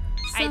Monday?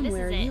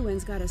 Somewhere, Alright, this is it.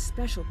 Ewan's got a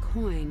special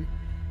coin.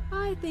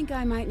 I think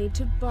I might need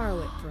to borrow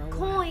it for a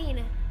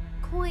while.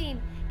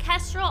 Coin.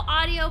 Kestrel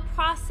audio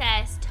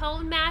process.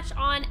 Tone match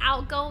on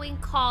outgoing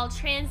call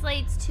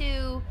translates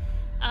to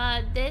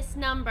this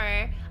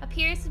number.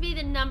 Appears to be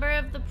the number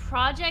of the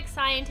project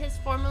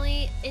scientist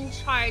formerly in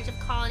charge of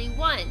Colony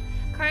 1.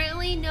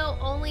 Currently, no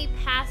only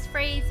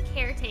passphrase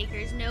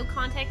caretakers, no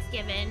context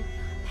given.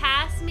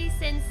 Pass may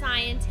send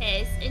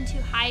scientists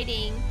into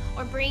hiding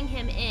or bring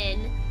him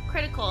in.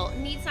 Critical.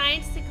 Need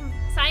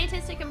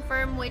scientists to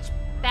confirm which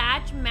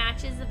batch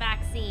matches the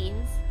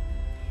vaccines.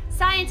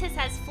 Scientist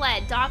has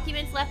fled.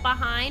 Documents left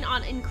behind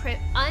on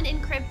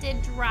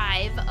unencrypted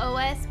drive.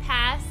 OS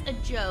pass a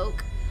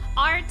joke.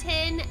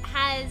 R10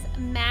 has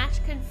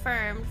match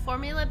confirmed.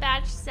 Formula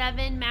batch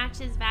 7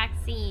 matches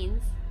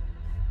vaccines.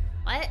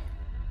 What?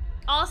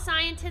 All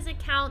scientist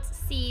accounts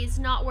seized,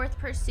 not worth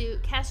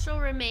pursuit. Kestrel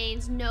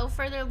remains. No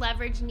further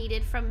leverage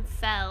needed from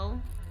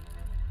Fel.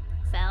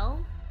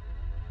 Fel?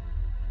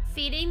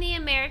 Feeding the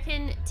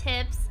American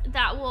tips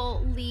that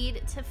will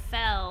lead to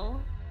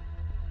Fel.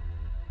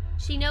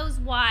 She knows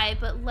why,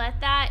 but let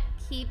that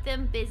keep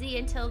them busy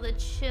until the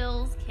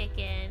chills kick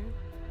in.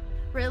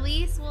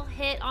 Release will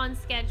hit on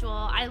schedule.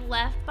 I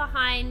left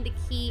behind the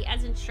key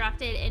as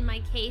instructed. In my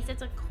case,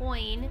 it's a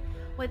coin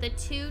with a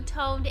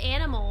two-toned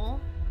animal.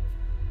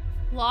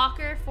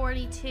 Locker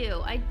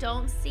 42. I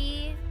don't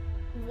see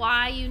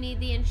why you need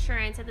the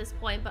insurance at this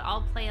point, but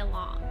I'll play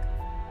along.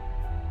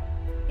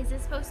 Is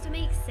this supposed to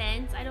make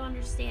sense? I don't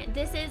understand.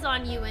 This is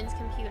on Ewan's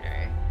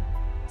computer.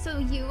 So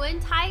Ewan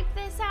typed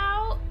this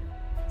out?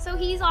 So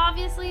he's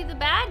obviously the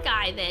bad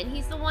guy then.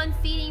 He's the one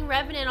feeding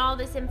Revenant all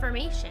this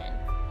information.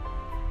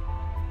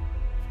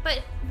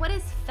 But what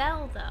is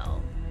Fel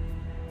though?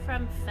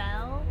 From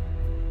Fel?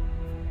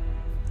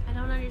 I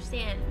don't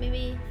understand.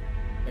 Maybe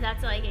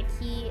that's like a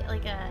key,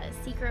 like a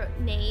secret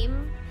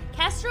name.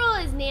 Kestrel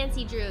is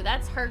Nancy Drew.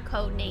 That's her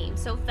code name.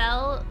 So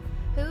Fel,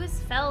 who is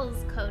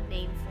Fel's code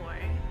name for?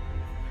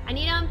 I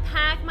need to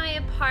unpack my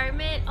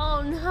apartment.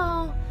 Oh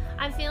no.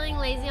 I'm feeling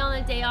lazy on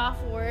the day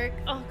off work.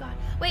 Oh god.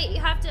 Wait,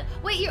 you have to,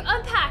 wait, you're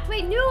unpacked.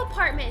 Wait, new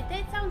apartment.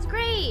 That sounds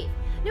great.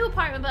 New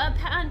apartment, but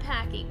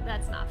unpacking.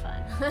 That's not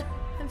fun.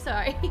 I'm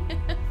sorry.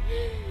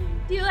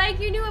 Do you like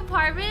your new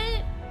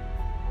apartment?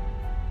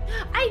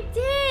 I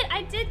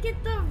did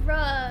get the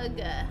rug.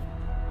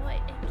 Oh,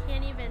 I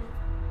can't even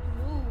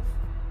move.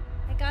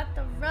 I got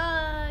the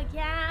rug,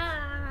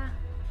 yeah.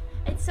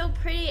 It's so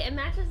pretty. It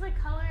matches the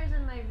colors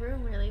in my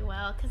room really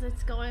well because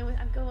it's going with,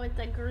 I'm going with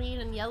the green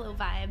and yellow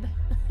vibe.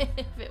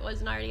 If it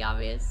wasn't already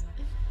obvious.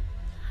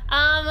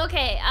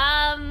 Okay,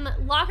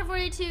 Locker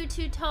 42,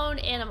 two-toned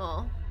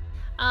animal.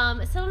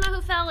 Still don't know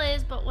who Fel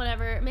is, but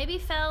whatever. Maybe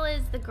Fel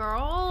is the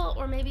girl,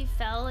 or maybe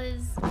Fel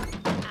is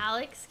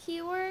Alex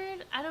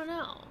keyword? I don't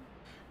know.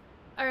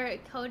 Or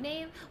code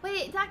name?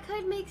 Wait, that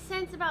could make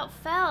sense about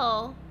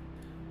Fel.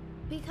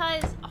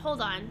 Because, hold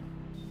on.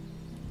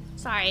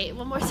 Sorry,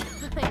 one more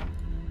time.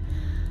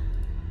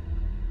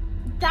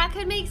 That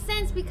could make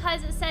sense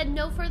because it said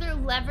no further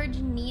leverage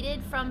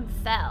needed from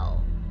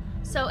Fel.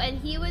 So, and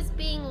he was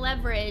being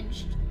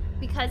leveraged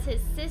because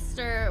his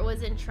sister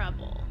was in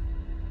trouble.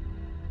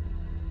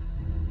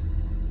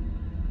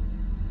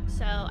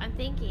 So, I'm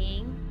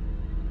thinking...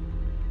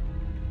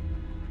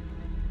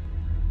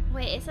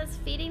 Wait, it says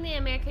feeding the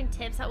American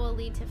tips that will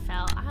lead to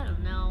Fel. I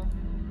don't know.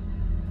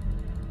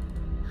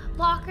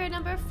 Locker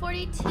number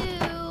 42.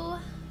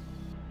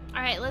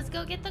 Alright, let's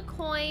go get the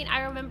coin.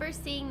 I remember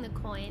seeing the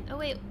coin. Oh,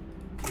 wait.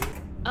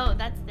 Oh,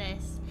 that's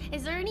this.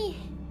 Is there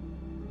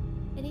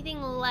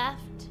anything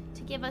left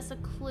to give us a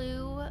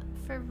clue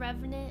for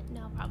Revenant?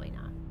 No, probably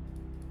not.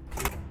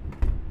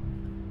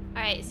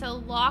 Alright,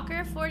 so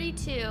Locker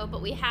 42,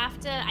 but we have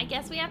to, I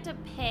guess we have to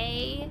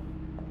pay,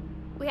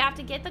 we have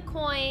to get the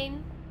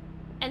coin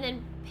and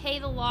then pay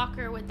the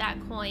locker with that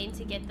coin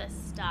to get the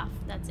stuff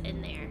that's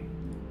in there.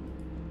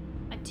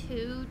 A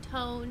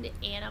two-toned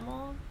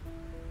animal?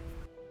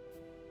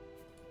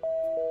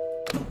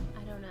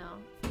 I don't know.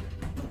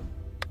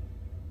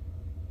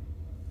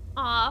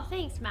 Aw,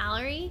 thanks,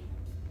 Mallory.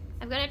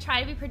 I'm gonna try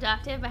to be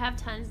productive. I have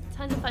tons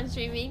of fun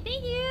streaming.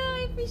 Thank you,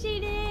 I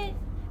appreciate it.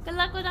 Good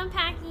luck with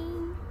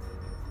unpacking.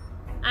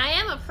 I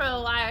am a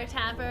pro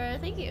wiretapper.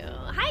 Thank you.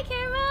 Hi,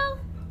 Caramel.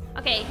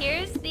 Okay,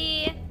 here's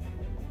the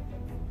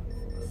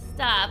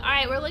stuff. All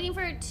right, we're looking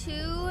for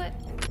two.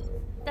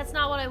 That's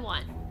not what I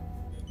want.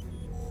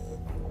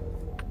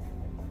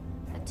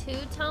 A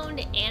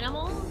two-toned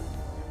animal.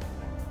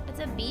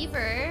 It's a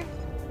beaver.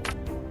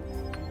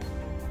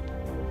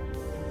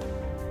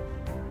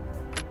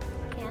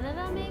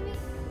 Canada, maybe?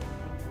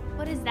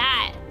 What is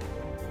that?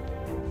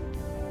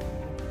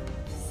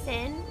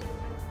 Sin?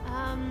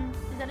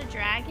 Is that a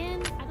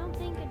dragon? I don't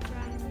think a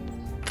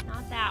dragon.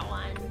 Not that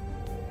one.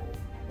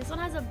 This one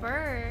has a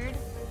bird.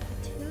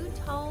 A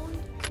two-toned.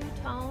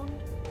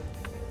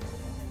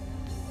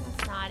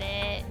 That's not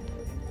it.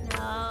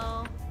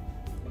 No.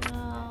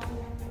 No.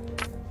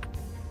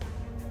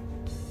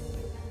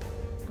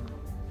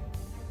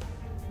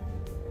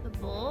 The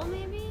bull,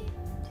 maybe?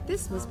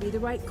 This must be the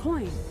right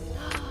coin.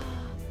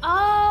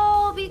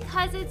 Oh,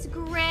 because it's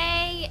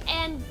gray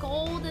and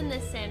gold in the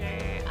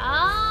center.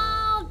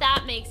 Oh,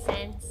 that makes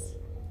sense.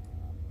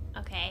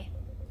 Okay.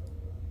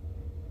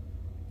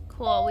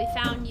 Cool, we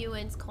found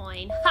Ewan's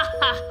coin. Ha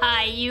ha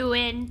ha,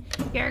 Ewan.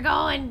 You're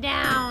going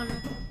down.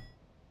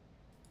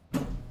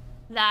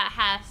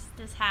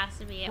 This has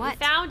to be it. What?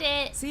 We found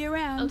it. See you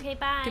around. Okay,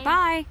 bye.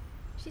 Goodbye.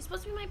 She's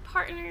supposed to be my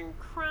partner in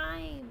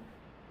crime.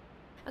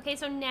 Okay,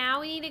 so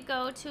now we need to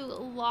go to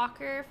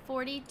Locker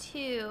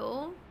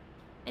 42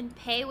 and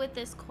pay with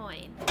this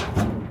coin.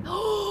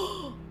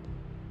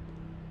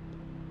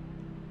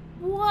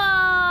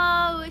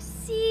 Whoa,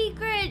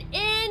 secret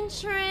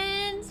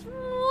entrance.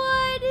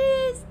 What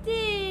is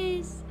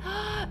this?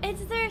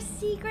 It's their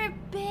secret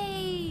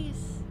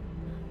base.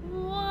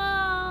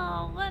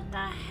 Whoa, what the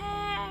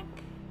heck?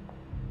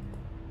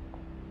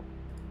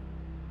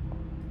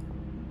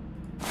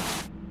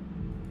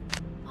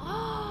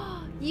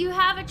 You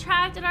have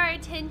attracted our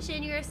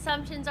attention. Your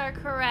assumptions are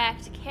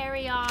correct.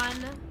 Carry on.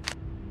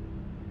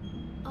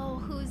 Oh,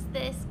 who's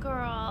this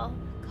girl?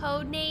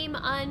 Codename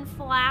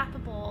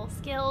Unflappable.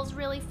 Skills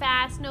really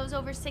fast. Knows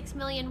over 6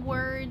 million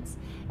words.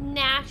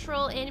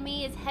 Natural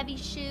enemy is heavy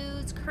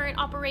shoes. Current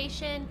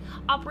operation.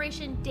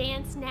 Operation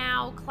Dance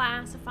Now.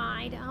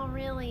 Classified. Oh,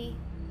 really?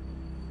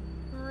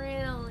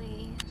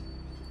 Really?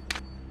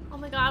 Oh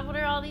my god, what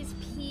are all these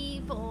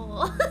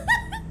people?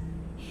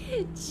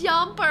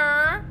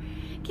 Jumper.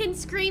 Can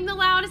scream the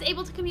loudest.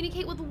 Able to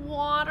communicate with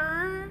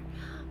water.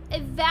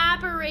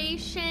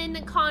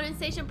 Evaporation,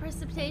 condensation,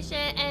 precipitation,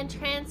 and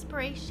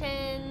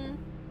transpiration.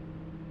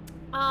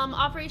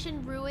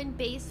 Operation Ruin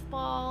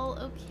Baseball.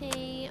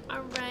 Okay,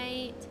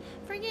 alright.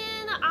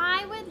 Friggin',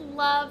 I would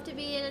love to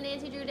be in a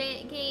Nancy Drew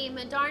game.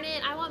 Darn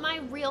it, I want my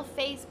real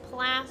face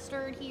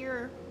plastered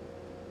here.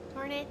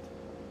 Darn it.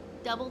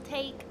 Double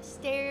take,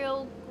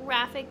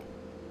 stereographic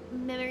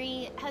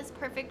memory, has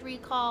perfect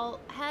recall,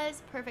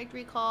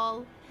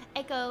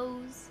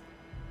 echoes.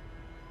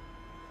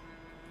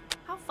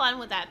 How fun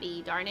would that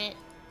be, darn it?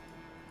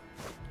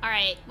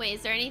 Alright, wait,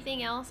 is there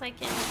anything else I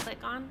can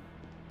click on?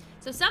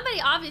 So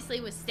somebody obviously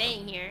was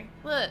staying here.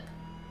 Look,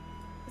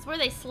 it's where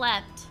they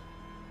slept.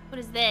 What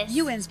is this?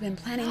 Yuen's been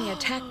planning the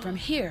attack from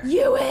here.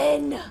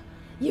 Yuen!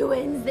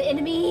 Yuen's the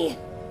enemy!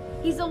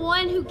 He's the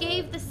one who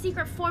gave the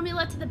secret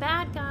formula to the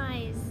bad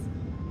guys.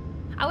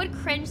 I would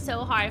cringe so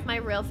hard if my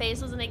real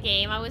face was in a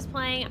game I was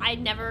playing.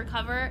 I'd never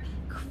recover.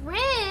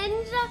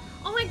 Cringe?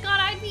 Oh my god,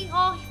 I'd be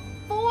all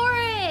for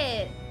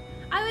it.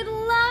 I would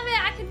love it.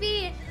 I could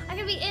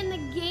be in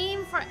the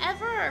game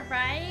forever,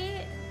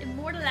 right?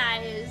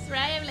 Immortalized,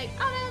 right? I'm like,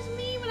 oh, that was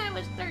me when I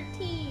was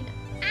 13.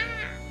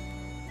 Ah.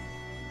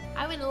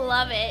 I would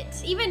love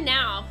it. Even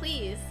now,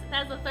 please.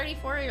 As a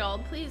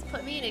 34-year-old, please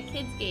put me in a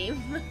kid's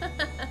game.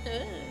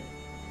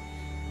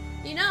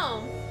 You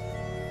know,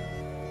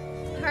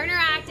 Her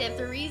Interactive,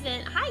 the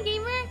reason, hi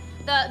gamer,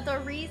 the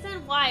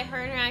reason why Her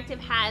Interactive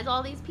has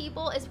all these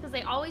people is because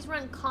they always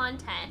run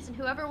contests, and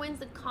whoever wins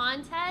the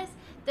contest,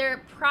 their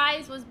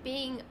prize was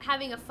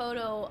having a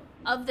photo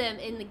of them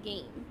in the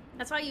game.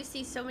 That's why you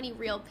see so many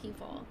real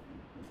people.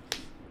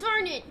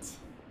 Darn it!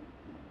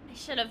 I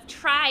should have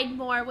tried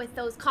more with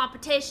those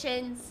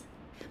competitions.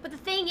 But the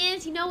thing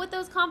is, you know, with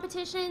those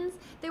competitions,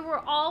 there were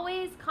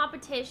always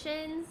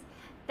competitions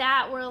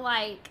that were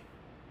like,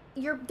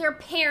 their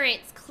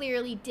parents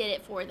clearly did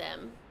it for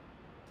them.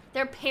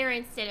 Their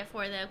parents did it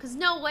for them. Because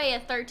no way a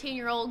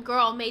 13-year-old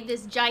girl made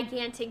this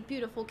gigantic,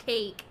 beautiful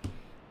cake.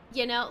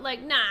 You know,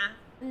 like, nah,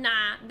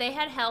 they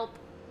had help.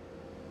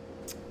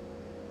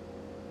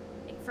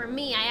 Like, for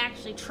me, I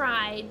actually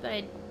tried, but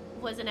it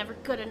wasn't ever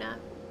good enough.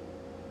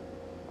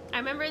 I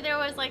remember there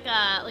was like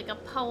a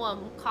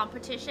poem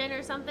competition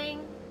or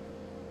something.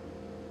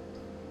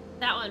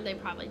 That one they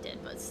probably did,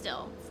 but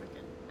still,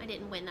 freaking, I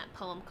didn't win that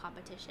poem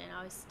competition.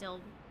 I was still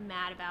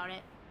mad about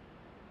it.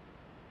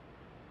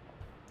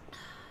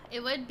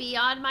 It would be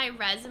on my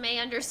resume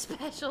under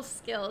special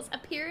skills.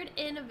 Appeared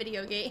in a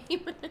video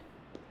game.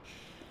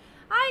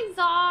 Hi,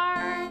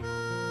 Czar.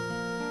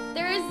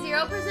 There is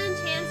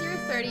 0% chance you're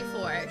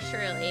 34,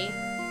 surely.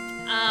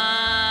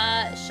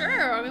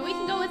 Sure. I mean, we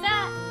can go with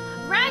that.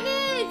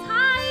 Raggeds,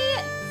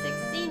 hi.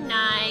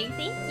 69.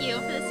 Thank you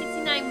for the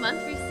 69-month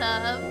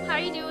resub. How are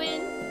you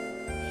doing?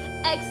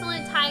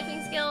 Excellent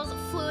typing skills,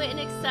 fluent in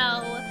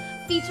Excel,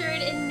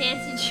 featured in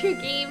Nancy Drew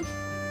game.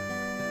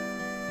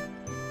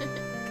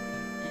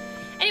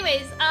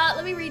 Anyways,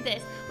 let me read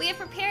this. We have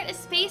prepared a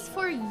space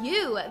for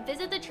you.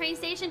 Visit the train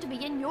station to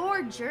begin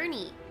your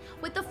journey.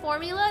 With the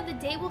formula, the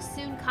day will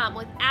soon come.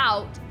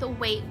 Without, the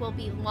wait will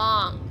be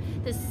long.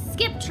 The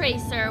skip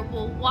tracer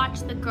will watch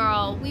the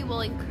girl. We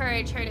will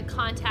encourage her to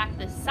contact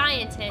the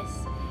scientist.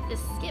 The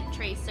skip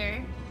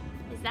tracer,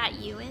 is that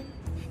Yuen?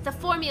 The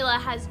formula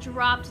has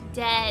dropped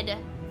dead.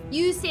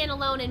 You stand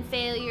alone in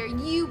failure.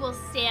 You will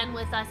stand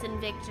with us in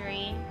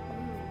victory.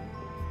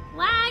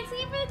 Lags,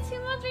 thank you for the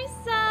 2-month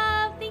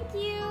resub. Thank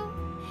you.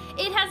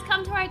 It has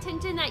come to our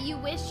attention that you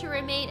wish to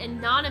remain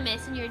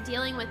anonymous and you're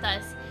dealing with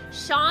us.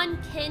 Sean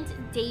Kent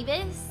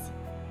Davis.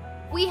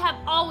 We have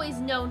always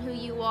known who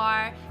you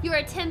are. Your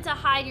attempt to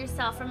hide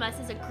yourself from us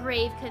is a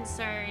grave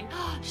concern.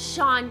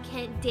 Sean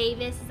Kent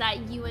Davis, is that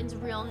Ewan's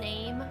real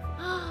name?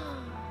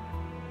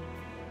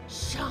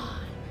 Sean.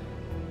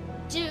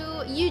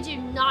 You do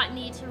not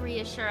need to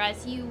reassure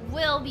us. You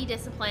will be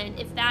disciplined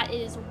if that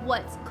is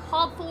what's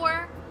called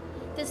for.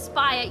 The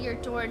spy at your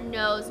door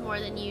knows more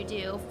than you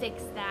do.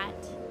 Fix that.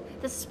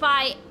 The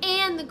spy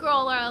and the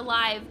girl are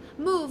alive.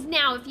 Move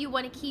now if you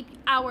want to keep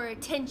our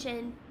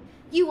attention.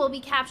 You will be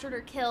captured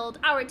or killed.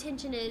 Our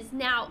attention is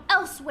now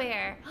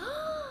elsewhere.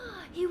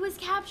 He was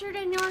captured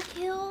and you're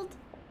killed.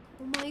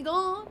 Oh my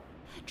god.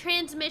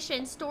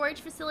 Transmission.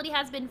 Storage facility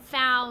has been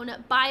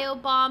found. Bio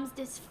bombs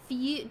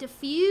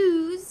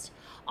diffused.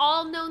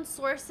 All known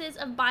sources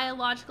of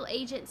biological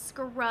agents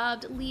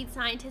scrubbed. Lead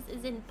scientist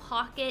is in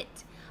pocket.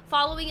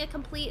 Following a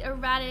complete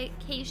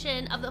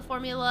eradication of the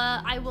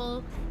formula, I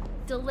will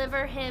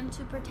deliver him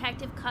to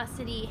protective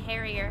custody.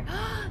 Harrier.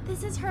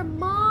 This is her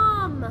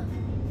mom.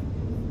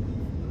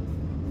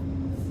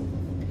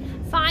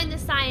 Find the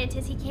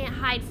scientist. He can't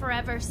hide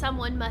forever.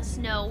 Someone must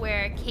know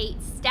where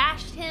Kate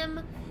stashed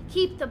him.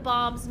 Keep the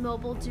bombs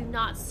mobile. Do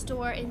not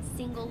store in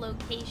single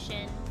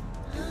location.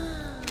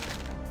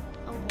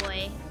 Oh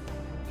boy.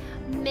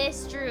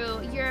 Miss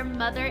Drew, your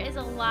mother is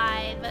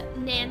alive.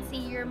 Nancy,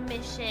 your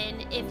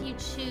mission, if you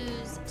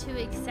choose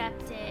to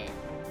accept it.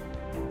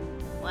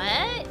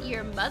 What?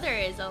 Your mother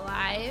is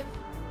alive?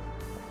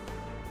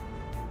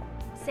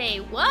 Say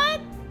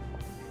what?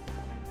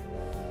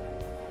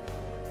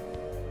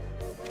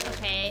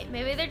 Okay,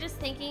 maybe they're just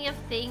thinking of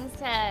things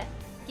to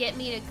get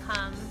me to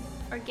come,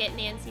 or get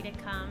Nancy to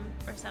come,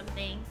 or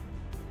something.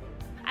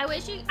 I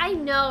wish you, I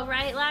know,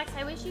 right, Lax?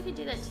 I wish you could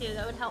do that too.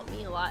 That would help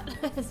me a lot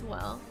as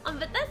well.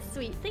 But that's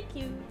sweet. Thank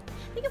you.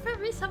 Thank you for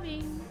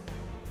resubbing.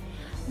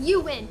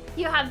 You win.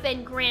 You have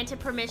been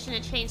granted permission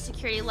to change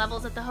security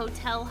levels at the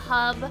hotel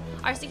hub.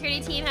 Our security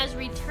team has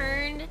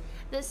returned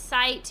the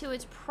site to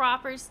its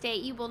proper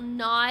state. You will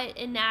not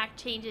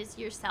enact changes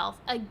yourself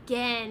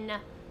again.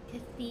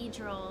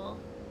 Cathedral.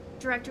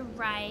 Director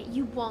Wright,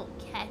 you won't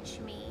catch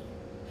me.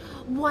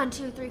 1,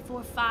 2, 3,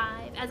 4,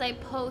 5. As I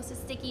post a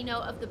sticky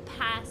note of the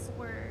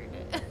password.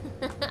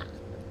 What the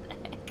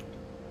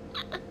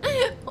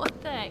heck?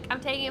 What the heck?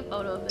 I'm taking a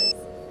photo of this.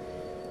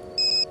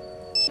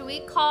 Should we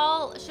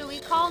call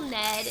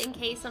Ned in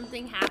case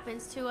something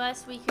happens to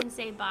us? We can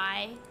say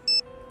bye.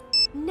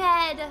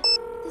 Ned,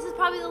 this is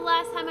probably the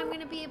last time I'm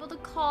gonna be able to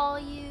call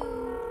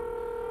you.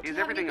 Is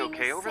everything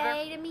okay over there?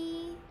 Say to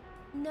me?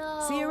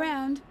 No. See you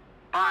around.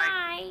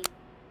 Bye.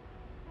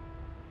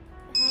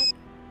 Heck.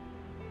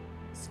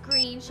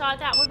 Screenshot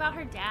that. What about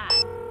her dad?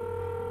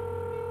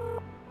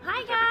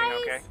 Hi,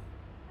 guys. Okay?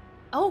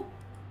 Oh.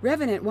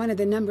 Revenant wanted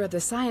the number of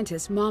the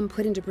scientist Mom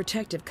put into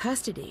protective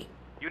custody.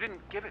 You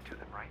didn't give it to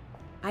them, right?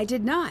 I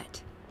did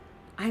not.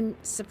 I'm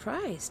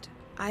surprised.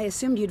 I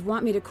assumed you'd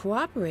want me to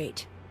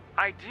cooperate.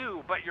 I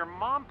do, but your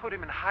mom put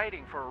him in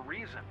hiding for a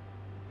reason.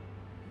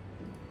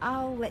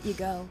 I'll let you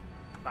go.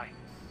 Bye.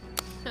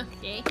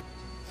 Okay.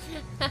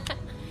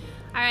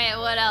 Alright,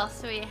 what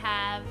else do we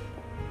have?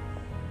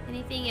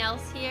 Anything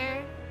else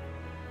here?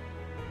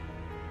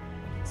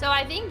 So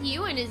I think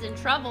Ewan is in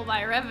trouble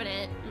by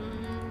Revenant.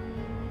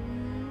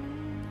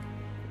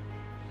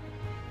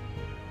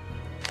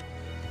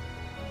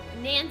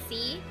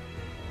 Nancy,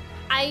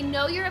 I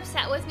know you're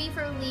upset with me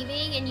for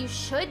leaving, and you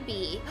should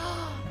be.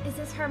 Is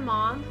this her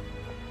mom?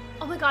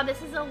 Oh my god,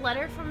 this is a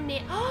letter from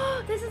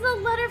this is a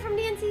letter from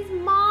Nancy's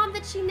mom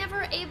that she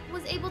never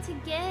was able to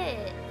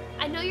get.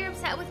 I know you're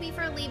upset with me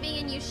for leaving,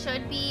 and you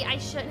should be. I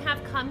shouldn't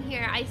have come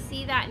here. I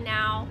see that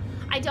now.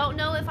 I don't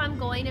know if I'm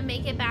going to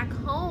make it back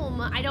home.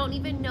 I don't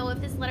even know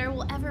if this letter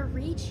will ever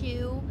reach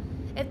you.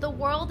 If the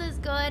world is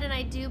good, and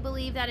I do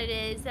believe that it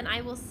is, then I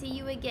will see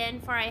you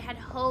again, for I had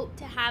hoped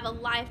to have a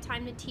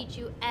lifetime to teach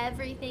you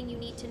everything you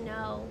need to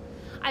know.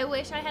 I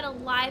wish I had a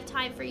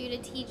lifetime for you to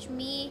teach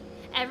me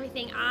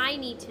everything I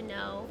need to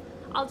know.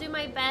 I'll do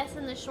my best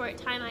in the short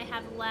time I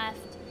have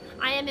left.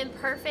 I am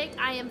imperfect,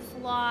 I am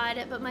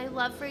flawed, but my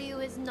love for you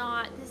is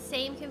not. The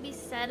same can be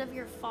said of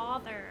your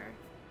father.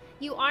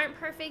 You aren't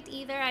perfect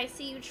either. I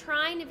see you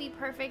trying to be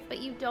perfect, but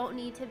you don't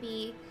need to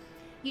be.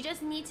 You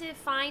just need to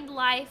find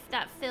life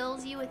that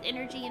fills you with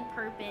energy and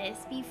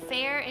purpose. Be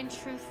fair and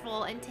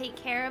truthful, and take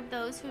care of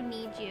those who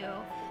need you.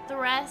 The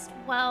rest,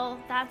 well,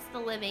 that's the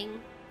living.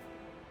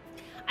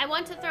 I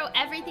want to throw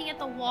everything at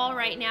the wall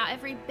right now.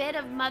 Every bit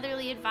of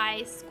motherly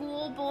advice.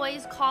 School,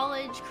 boys,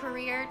 college,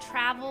 career,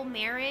 travel,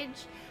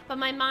 marriage. But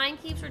my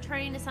mind keeps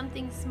returning to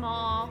something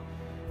small.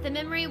 The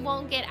memory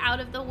won't get out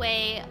of the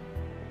way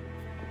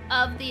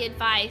of the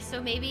advice, so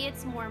maybe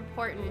it's more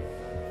important.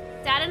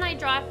 Dad and I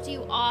dropped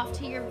you off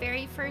to your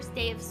very first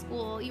day of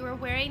school. You were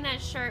wearing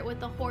that shirt with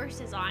the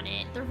horses on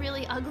it, the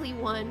really ugly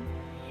one.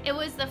 It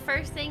was the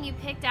first thing you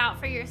picked out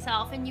for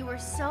yourself, and you were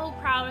so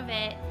proud of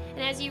it.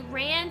 And as you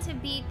ran to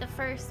beat the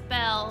first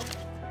bell,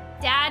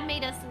 Dad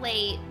made us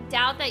late.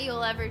 Doubt that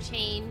you'll ever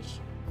change.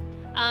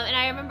 And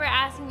I remember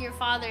asking your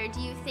father,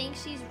 do you think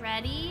she's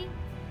ready?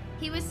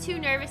 He was too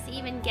nervous to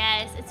even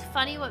guess. It's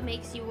funny what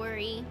makes you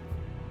worry.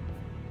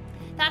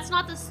 That's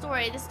not the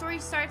story. The story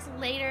starts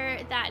later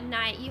that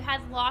night. You had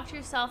locked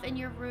yourself in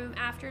your room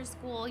after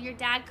school. Your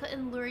dad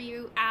couldn't lure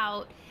you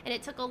out, and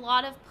it took a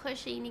lot of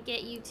pushing to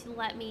get you to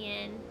let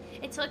me in.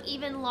 It took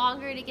even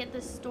longer to get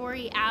the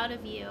story out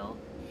of you.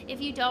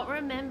 If you don't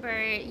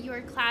remember,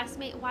 your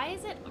classmate... Why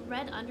is it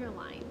red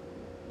underline?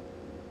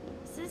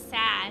 This is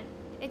sad.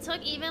 It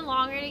took even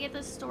longer to get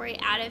the story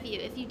out of you.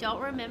 If you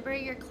don't remember,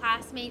 your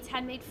classmates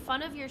had made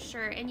fun of your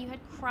shirt, and you had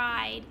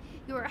cried.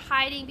 You were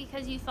hiding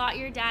because you thought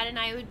your dad and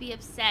I would be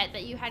upset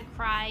that you had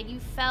cried. You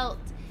felt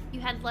you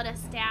had let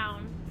us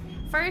down.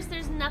 First,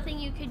 there's nothing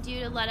you could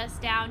do to let us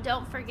down.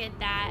 Don't forget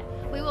that.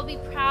 We will be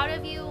proud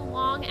of you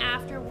long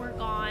after we're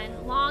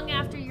gone, long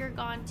after you're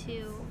gone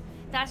too.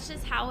 That's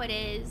just how it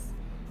is.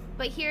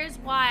 But here's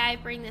why I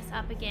bring this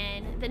up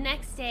again. The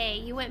next day,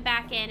 you went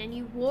back in and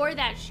you wore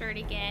that shirt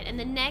again. And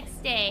the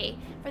next day,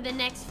 for the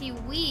next few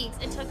weeks,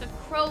 it took a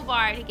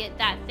crowbar to get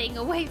that thing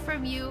away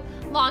from you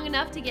long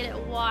enough to get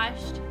it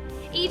washed.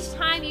 Each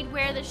time you'd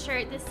wear the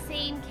shirt, the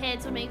same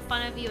kids would make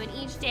fun of you. And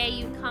each day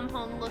you'd come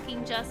home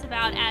looking just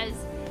about as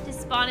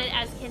despondent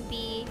as can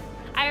be.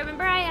 I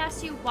remember I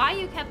asked you why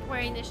you kept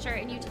wearing this shirt,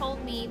 and you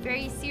told me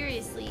very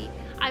seriously,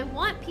 I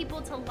want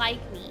people to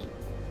like me.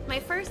 My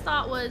first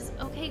thought was,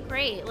 okay,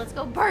 great, let's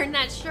go burn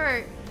that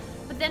shirt.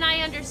 But then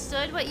I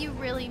understood what you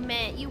really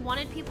meant. You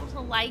wanted people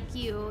to like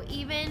you.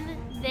 Even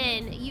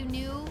then, you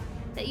knew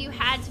that you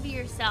had to be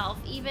yourself,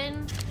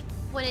 even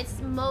when it's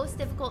the most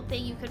difficult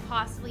thing you could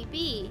possibly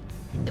be.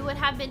 It would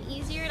have been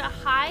easier to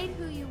hide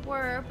who you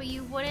were, but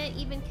you wouldn't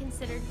even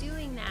consider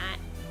doing that.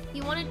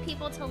 You wanted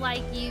people to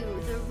like you,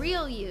 the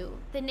real you,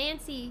 the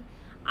Nancy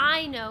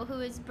I know who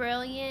is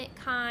brilliant,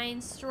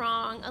 kind,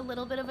 strong, a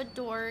little bit of a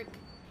dork.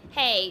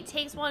 Hey,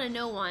 takes one to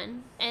know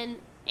one, and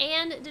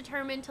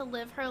determined to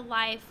live her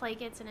life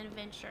like it's an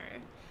adventure.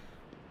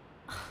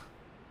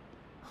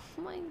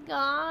 Oh my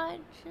god.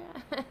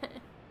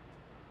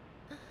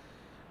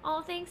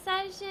 Oh, thanks,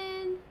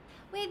 Session.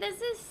 Wait, this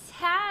is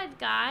sad,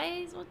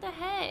 guys. What the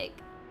heck?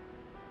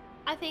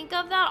 I think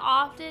of that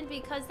often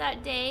because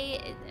that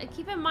day,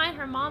 keep in mind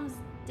her mom's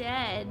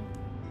dead.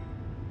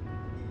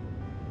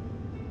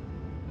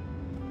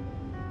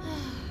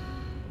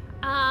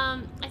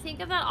 I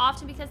think of that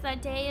often because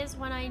that day is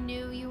when I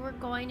knew you were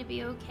going to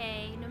be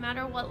okay, no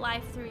matter what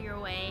life threw your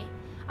way.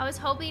 I was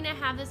hoping to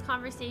have this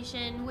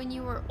conversation when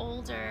you were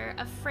older,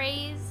 a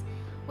phrase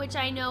which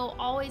I know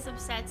always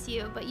upsets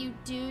you, but you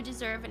do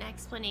deserve an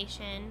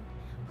explanation.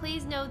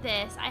 Please know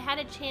this, I had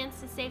a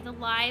chance to save the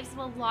lives of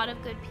a lot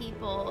of good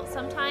people.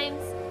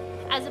 Sometimes,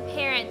 as a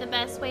parent, the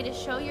best way to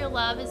show your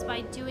love is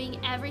by doing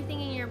everything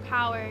in your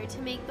power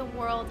to make the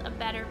world a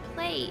better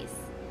place.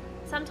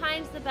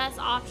 Sometimes the best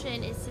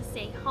option is to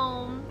stay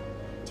home,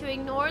 to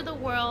ignore the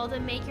world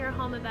and make your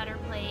home a better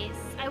place.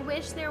 I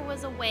wish there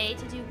was a way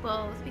to do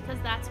both because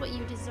that's what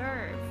you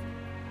deserve.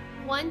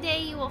 One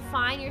day you will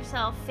find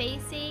yourself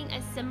facing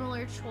a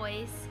similar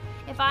choice.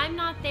 If I'm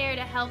not there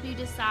to help you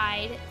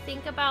decide,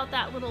 think about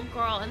that little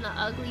girl in the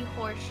ugly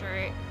horse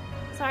shirt.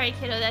 Sorry,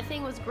 kiddo, that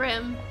thing was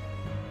grim.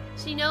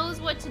 She knows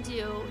what to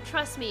do.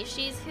 Trust me,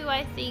 she's who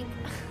I think...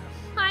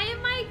 Why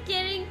am I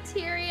getting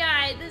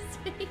teary-eyed? This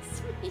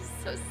makes me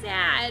so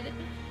sad.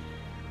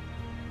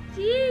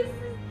 Jeez.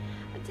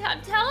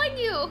 I'm telling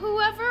you,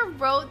 whoever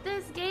wrote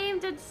this game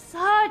did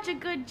such a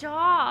good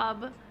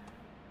job.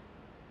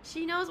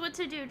 She knows what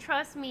to do.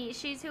 Trust me.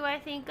 She's who I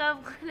think of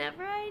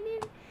whenever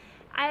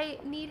I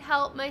need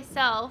help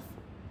myself.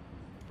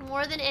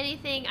 More than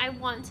anything, I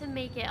want to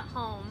make it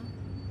home.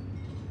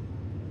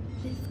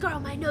 This girl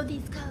might know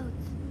these codes.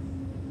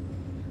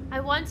 I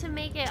want to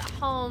make it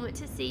home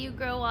to see you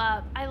grow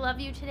up. I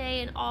love you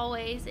today and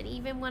always, and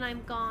even when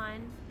I'm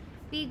gone.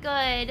 Be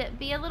good.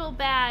 Be a little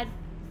bad.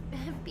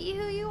 Be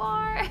who you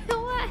are.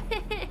 What?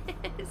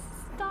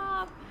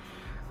 Stop.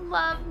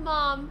 Love,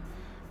 Mom.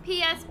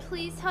 P.S.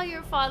 Please tell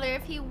your father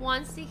if he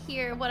wants to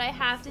hear what I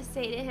have to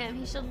say to him,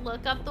 he should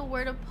look up the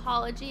word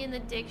apology in the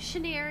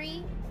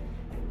dictionary.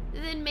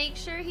 Then make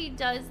sure he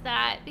does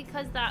that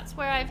because that's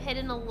where I've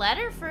hidden a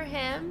letter for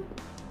him.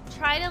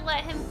 Try to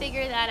let him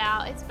figure that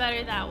out. It's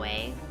better that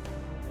way.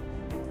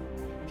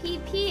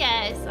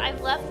 P.P.S.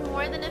 I've left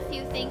more than a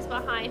few things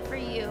behind for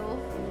you,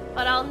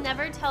 but I'll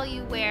never tell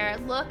you where.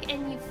 Look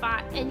and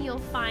you'll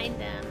find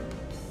them.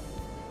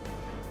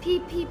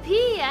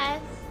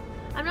 P.P.P.S.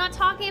 I'm not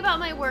talking about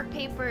my work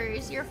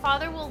papers. Your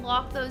father will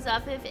lock those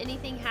up if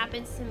anything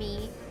happens to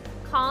me.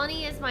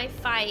 Colony is my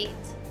fight,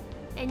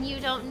 and you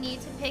don't need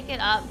to pick it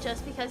up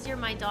just because you're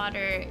my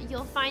daughter.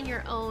 You'll find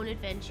your own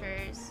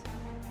adventures.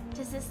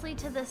 Does this lead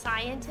to the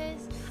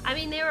scientist? I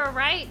mean, they were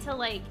right to,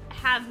 like,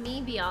 have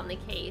me be on the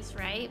case,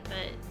 right?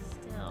 But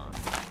still.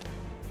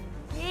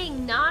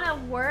 Dang, not a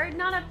word,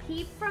 not a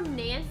peep from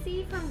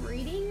Nancy from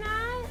reading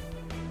that?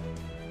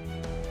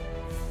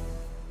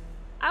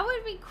 I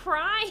would be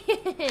crying.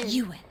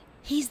 Ewan,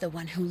 he's the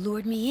one who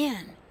lured me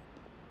in.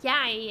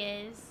 Yeah, he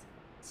is.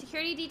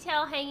 Security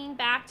detail hanging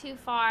back too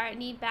far.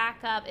 Need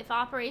backup. If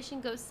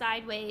operation goes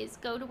sideways,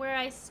 go to where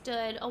I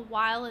stood a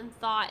while and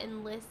thought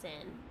and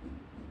listen.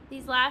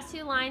 These last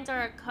two lines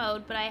are a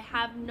code, but I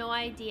have no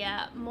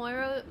idea.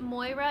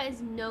 Moira is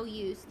no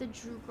use. The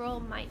Drew girl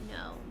might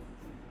know.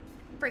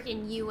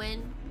 Freaking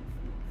Ewan.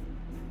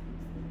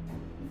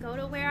 Go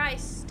to where I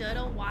stood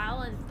a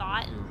while and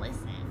thought and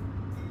listen.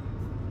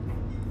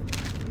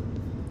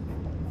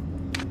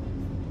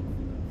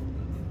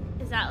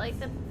 Is that like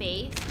the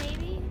base,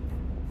 maybe?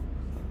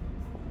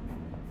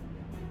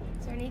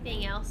 Is there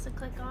anything else to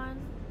click on?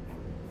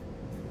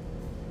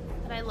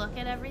 Did I look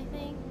at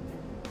everything?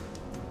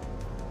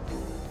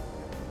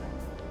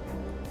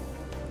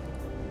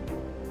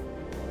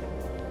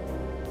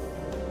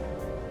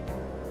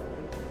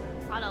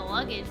 Gotta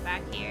look luggage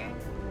back here.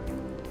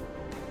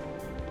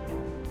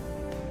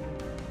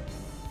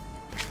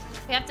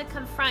 We have to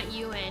confront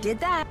Ewan. Did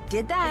that.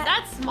 Is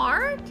that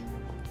smart?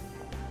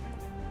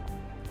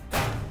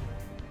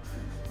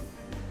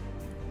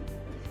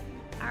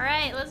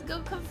 Alright, let's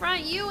go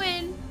confront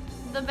Ewan,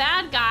 the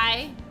bad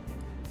guy.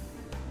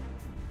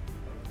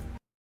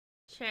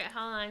 Sure,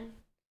 hold on.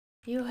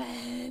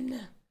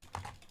 Ewan.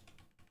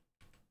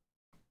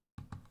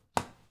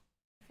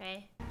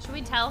 Okay. Should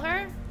we tell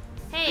her?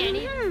 Hey, I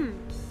need...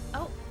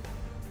 Oh.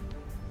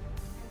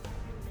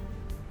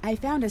 I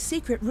found a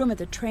secret room at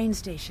the train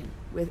station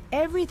with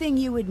everything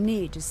you would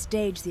need to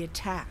stage the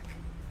attack.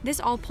 This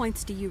all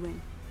points to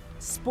Ewan.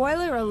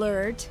 Spoiler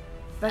alert,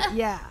 but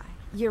yeah,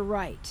 you're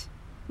right.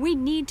 We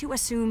need to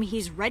assume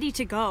he's ready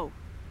to go.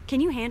 Can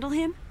you handle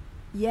him?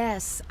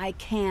 Yes, I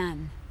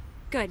can.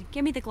 Good.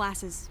 Give me the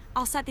glasses.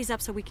 I'll set these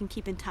up so we can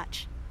keep in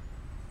touch.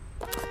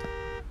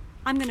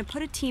 I'm gonna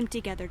put a team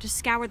together to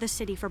scour the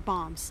city for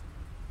bombs.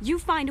 You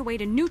find a way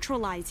to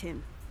neutralize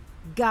him.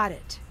 Got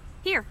it.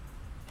 Here.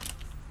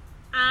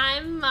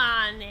 I'm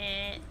on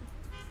it.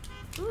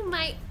 Ooh,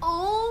 my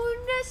own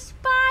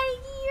spy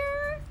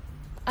gear?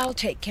 I'll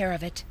take care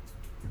of it.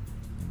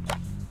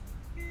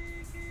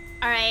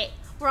 Alright,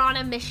 we're on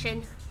a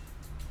mission.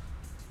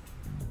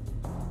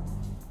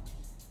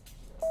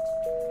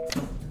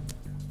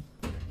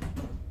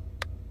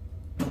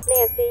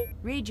 Nancy.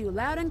 Read you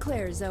loud and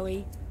clear,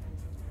 Zoe.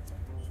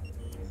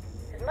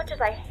 As much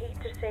as I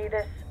hate to say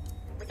this,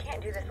 we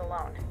can't do this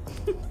alone.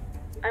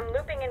 I'm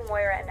looping in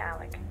Moira and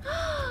Alec.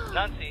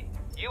 Nancy,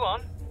 you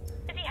on?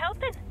 Is he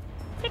helping?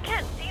 You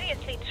can't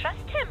seriously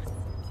trust him.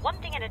 One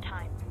thing at a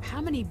time.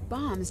 How many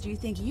bombs do you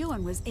think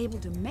Ewan was able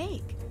to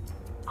make?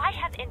 I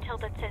have intel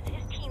that says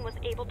his team was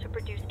able to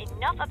produce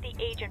enough of the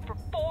agent for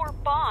 4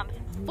 bombs.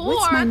 4?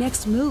 What's my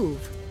next move?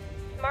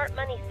 Smart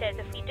money says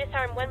if we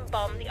disarm one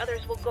bomb, the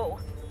others will go.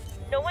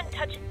 No one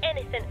touch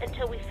anything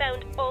until we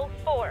found all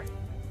 4.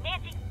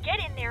 Nancy, get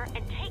in there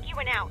and take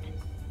Ewan out.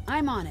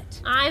 I'm on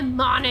it. I'm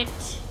on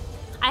it.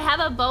 I have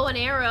a bow and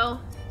arrow.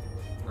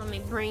 Let me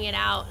bring it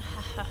out.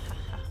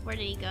 Where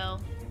did he go?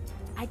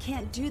 I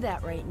can't do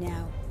that right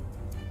now.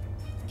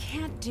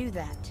 Can't do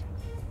that.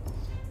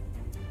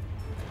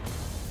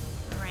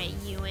 Alright,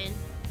 Ewan.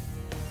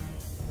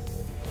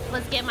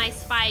 Let's get my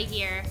spy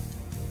gear.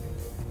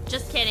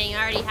 Just kidding,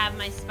 I already have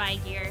my spy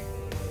gear.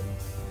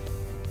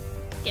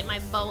 Get my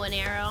bow and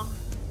arrow.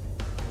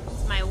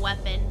 It's my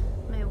weapon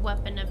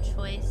of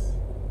choice.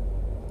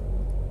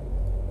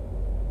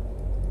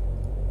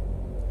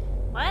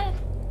 What?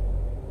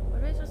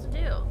 What am I supposed to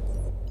do?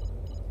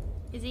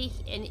 Is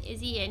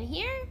he in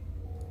here?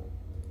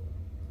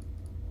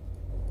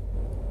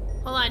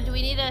 Hold on, do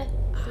we need to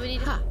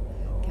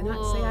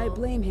Cannot say I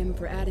blame him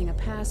for adding a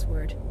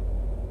password.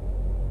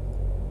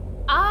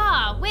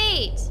 Ah,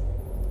 wait.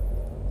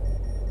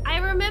 I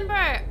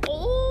remember.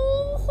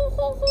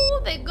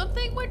 Oh, the good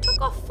thing we took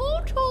a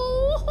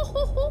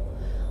photo.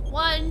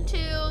 1, 2,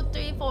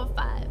 3, 4,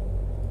 5.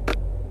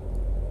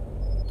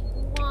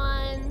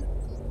 1,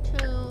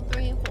 2,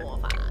 3, 4,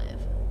 5.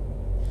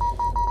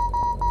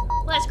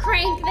 Let's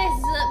crank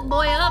this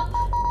boy up.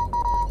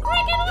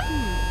 Crank it up.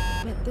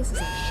 Bet this is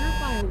a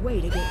surefire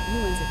way to get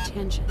Ewan's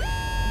attention.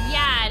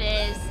 Yeah, it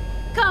is.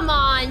 Come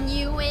on,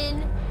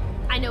 Ewan.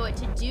 I know what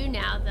to do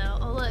now, though.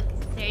 Oh, look.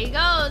 There he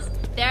goes.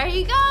 There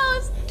he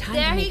goes. Time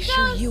there to he make goes.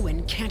 sure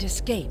Ewan can't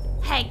escape.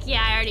 Heck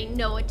yeah, I already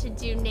know what to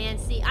do,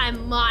 Nancy.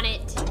 I'm on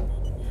it.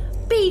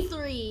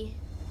 B3.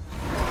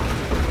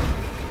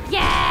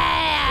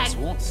 Yeah! This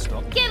won't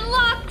stop. Get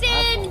locked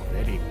in! I've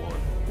already won.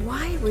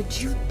 Why would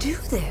you do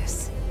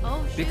this?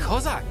 Oh, shoot.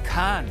 Because I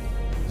can.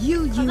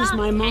 You used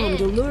my mom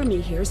to can. lure me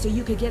here so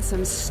you could get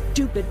some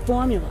stupid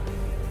formula.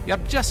 You're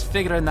just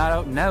figuring that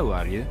out now,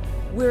 are you?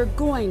 We're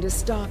going to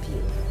stop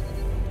you.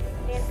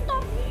 Nancy, we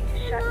need to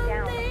shut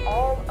down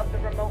all of the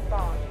remote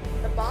bombs.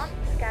 The bombs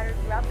scattered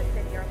throughout the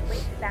city are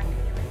linked back to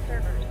human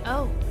servers.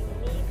 Oh.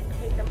 We need to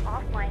take them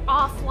offline.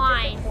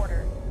 Offline. In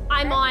order.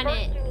 I'm Then on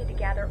first it. You need to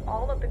gather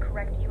all of the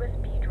correct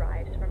USB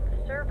drives from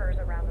the servers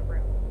around the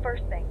room.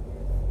 First thing,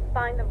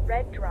 find the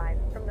red drive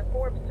from the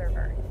Forbes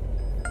server.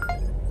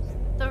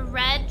 The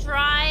red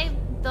drive?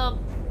 The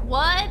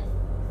what?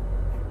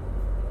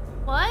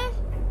 What?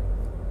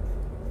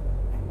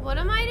 What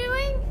am I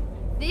doing?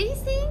 These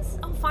things?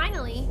 Oh,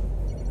 finally.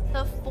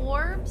 The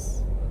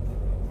Forbes?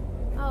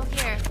 Oh,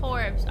 here.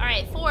 Forbes. All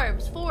right,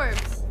 Forbes.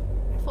 Forbes.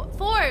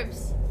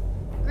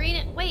 Green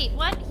and... Wait,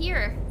 what?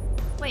 Here.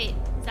 Wait,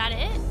 is that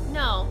it?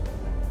 No.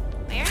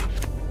 Where?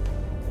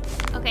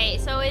 Okay,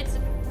 so it's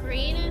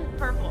green and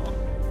purple.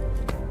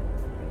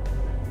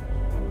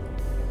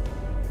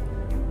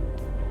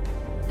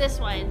 This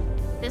one.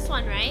 This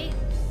one, right?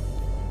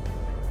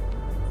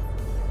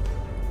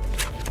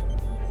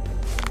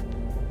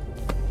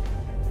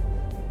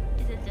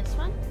 Is it this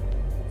one?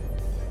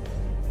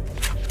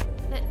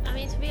 I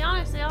mean, to be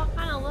honest, they all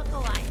kind of look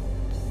alike.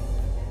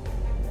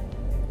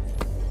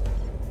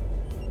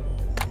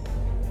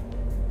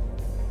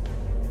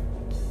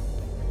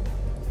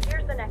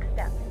 Here's the next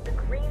step. The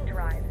green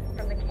drive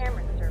from the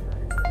Cameron server.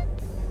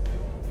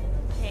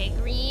 Okay,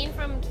 green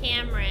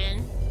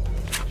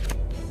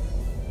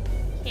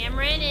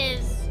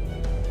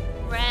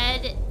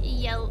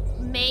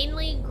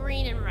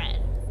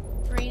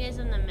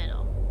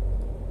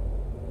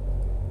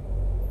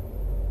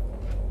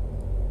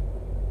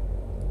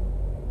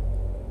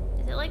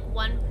like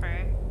one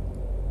per?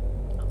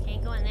 Oh,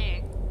 can't go in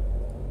there.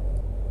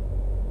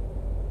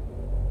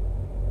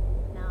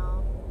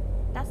 No.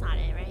 That's not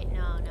it, right?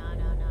 No, no,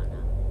 no, no,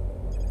 no.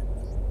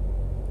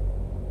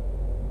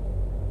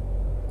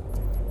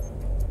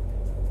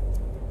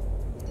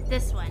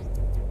 This one.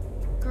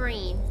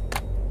 Green.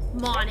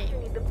 Monet. You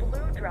need the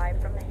blue drive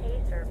from the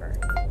hay server.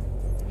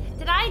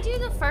 Did I do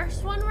the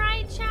first one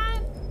right,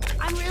 chat?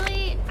 Did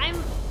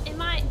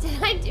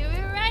I do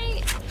it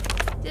right?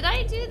 Did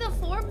I do the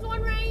Forbes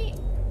one right?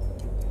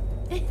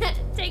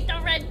 Take the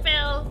red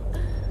pill.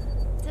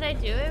 Did I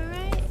do it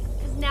right?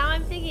 Because now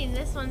I'm thinking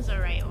this one's the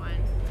right one.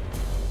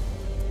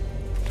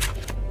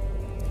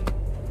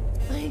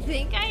 I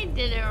think I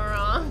did it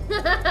wrong.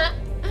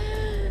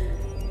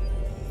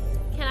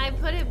 Can I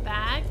put it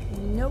back?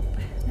 Nope,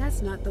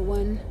 that's not the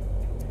one.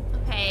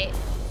 Okay,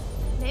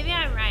 maybe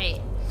I'm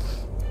right.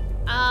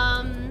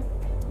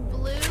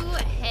 Blue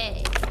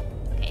hay.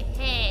 Okay,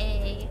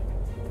 hay.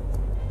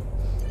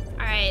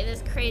 Alright,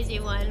 this crazy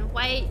one.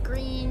 White,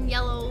 green,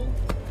 yellow.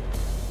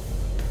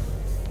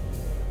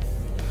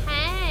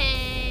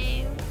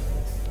 Hay.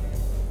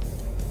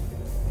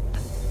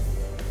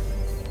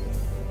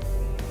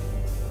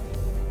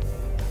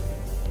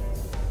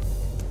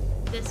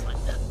 This one.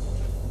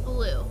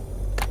 Blue.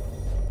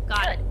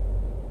 Got it.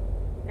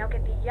 Now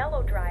get the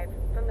yellow drive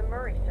from the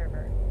Murray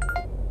server.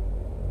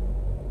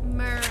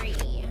 Murray.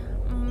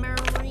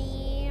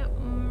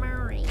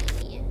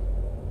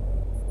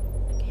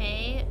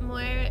 Okay,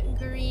 more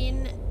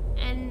green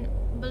and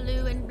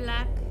blue and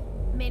black.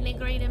 Mainly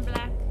green and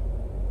black.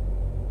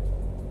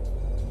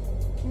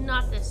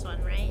 Not this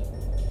one, right?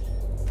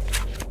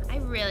 I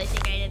really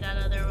think I did that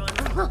other one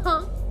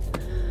wrong.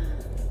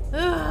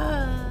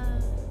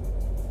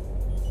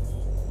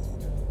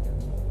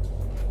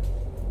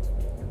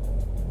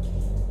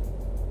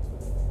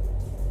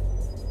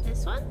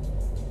 This one?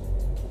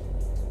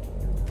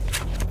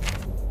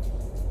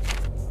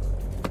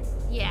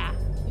 Yeah,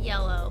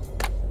 yellow.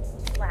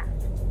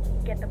 Last,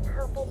 get the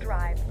purple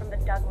drive from the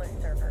Douglas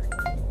server.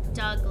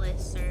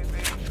 Douglas server.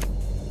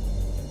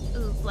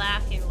 Ooh,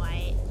 black and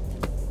white.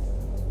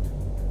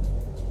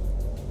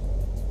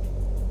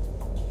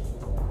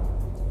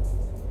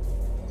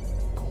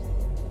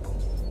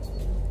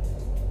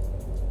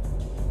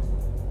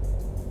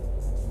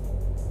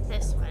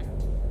 This one,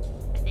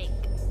 I think.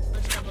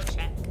 Let's double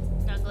check.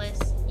 Douglas,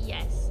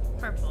 yes.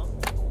 Purple.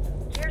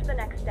 Here's the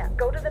next step.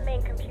 Go to the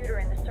main computer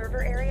in the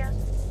server area.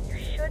 You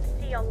should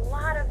see a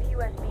lot of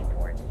USB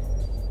ports.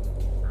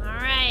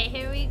 Alright,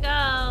 here we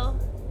go.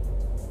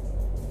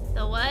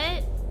 The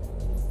what?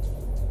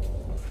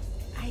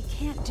 I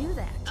can't do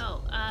that.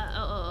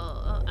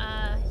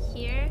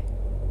 Here?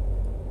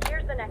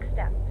 Here's the next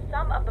step.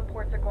 Some of the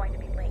ports are going to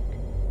be linked.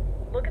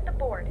 Look at the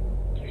board.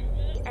 Do you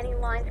see any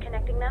lines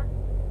connecting them?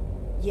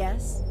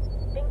 Yes.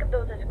 Think of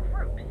those as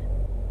groups.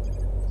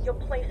 You'll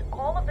place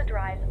all of the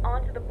drives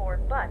onto the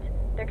board, but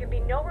there can be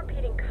no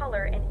repeating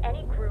color in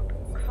any group,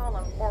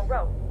 column, or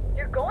row.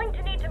 You're going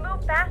to need to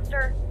move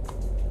faster.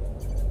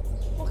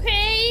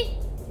 Okay.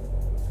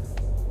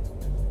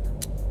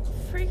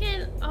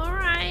 Freaking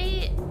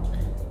alright.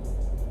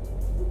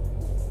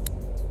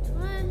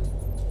 What?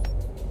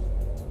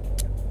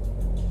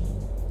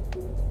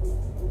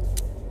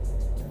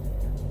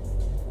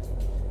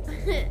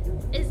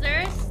 Is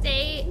there a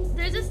state?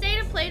 There's a state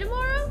of play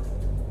tomorrow?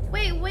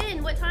 Wait,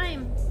 when? What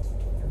time?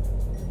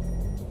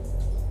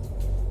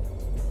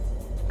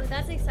 Oh,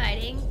 that's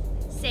exciting.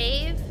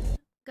 Save.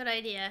 Good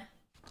idea.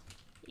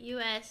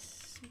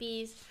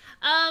 USBs.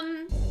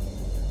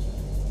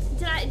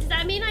 Does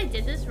that mean I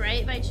did this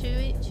right by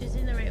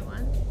choosing the right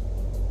one?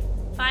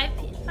 5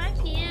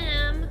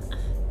 p.m.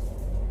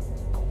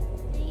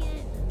 Dang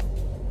it.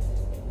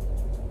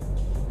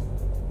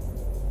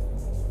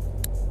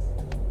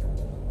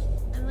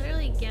 I'm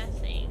literally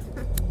guessing.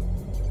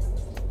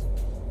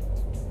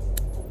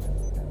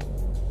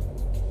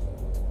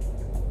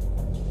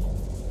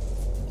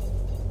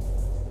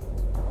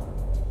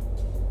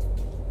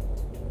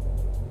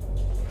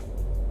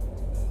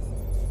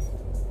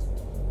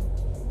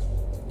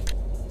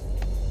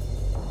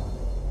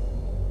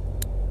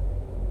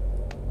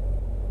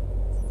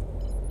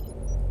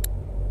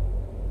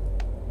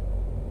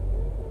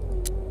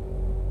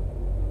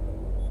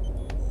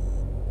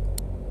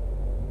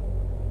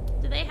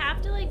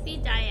 Be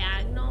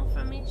diagonal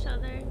from each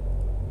other.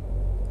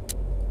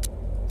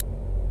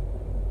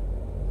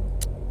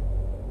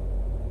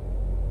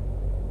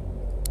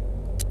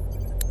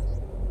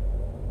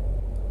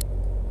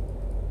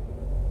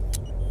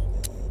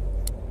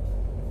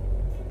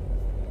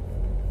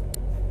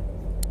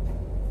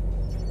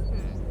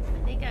 I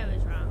think I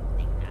was wrong. I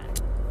think that.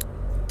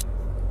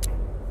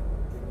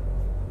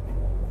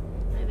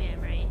 Maybe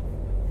I'm right.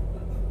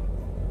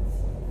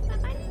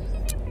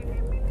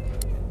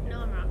 No,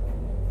 I'm wrong.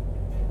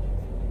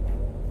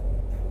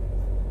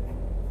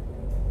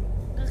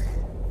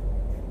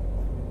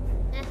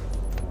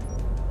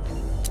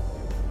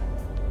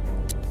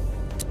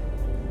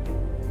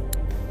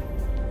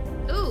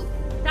 Ooh,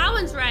 that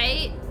one's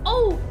right.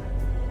 Oh,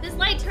 this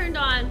light turned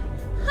on.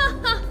 Ha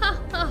ha ha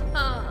ha.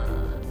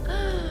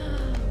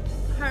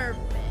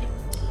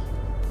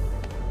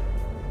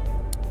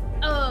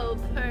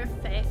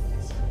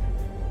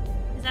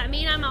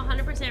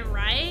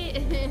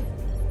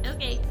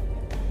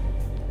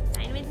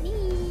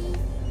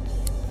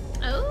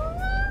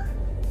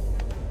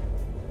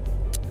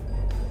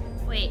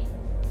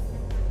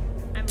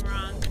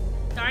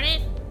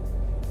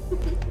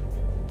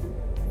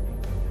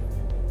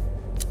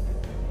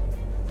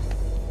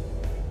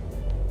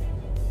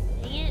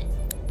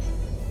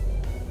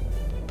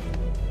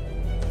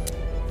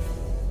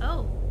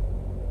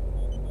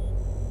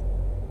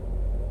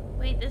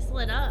 just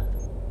lit up.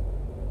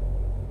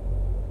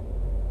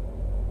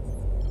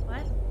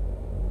 What?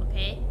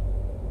 Okay.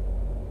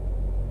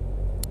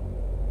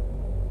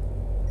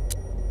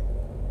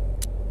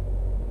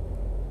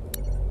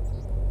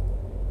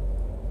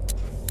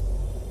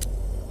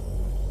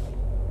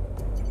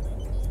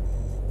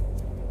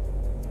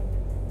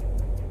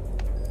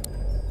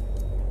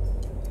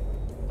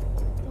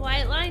 The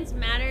white lines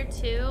matter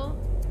too.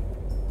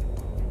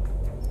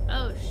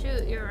 Oh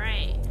shoot, you're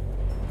right.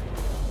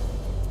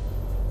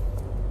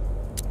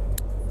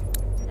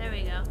 There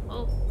we go.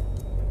 Oh.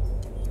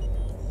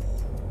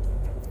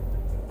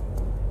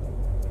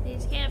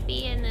 These can't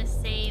be in the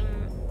same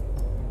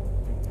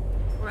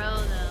row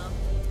though.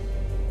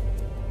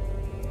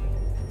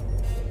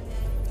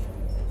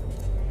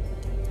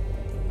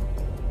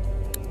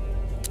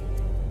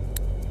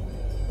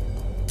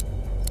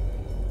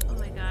 Oh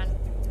my god.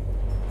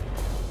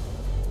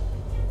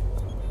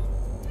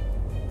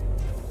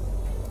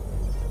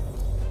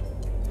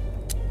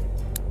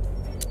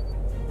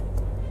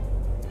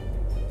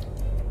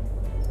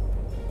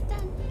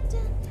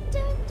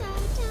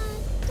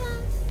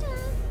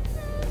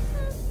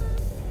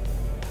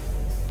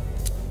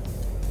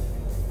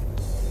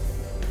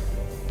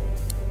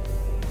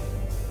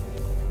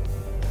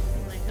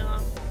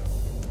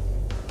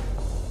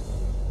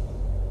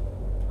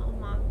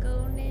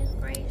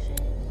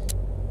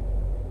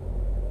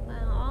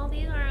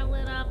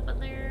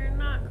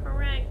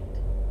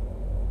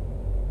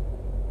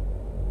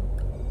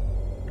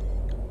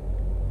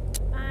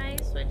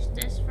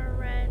 This for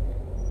red.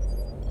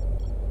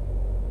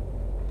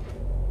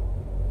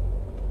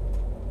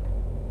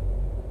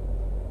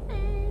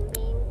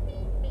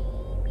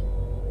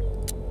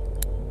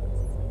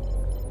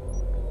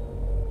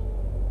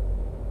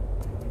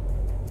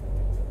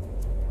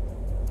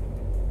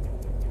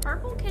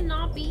 Purple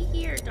cannot be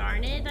here,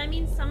 darn it. I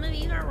mean, some of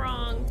these are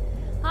wrong.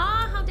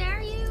 Ah, how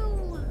dare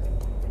you?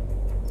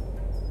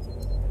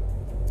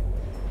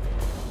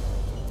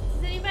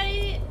 Does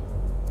anybody...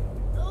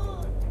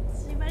 Oh,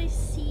 does anybody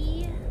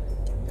see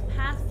the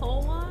path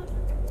forward?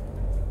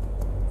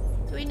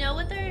 Do we know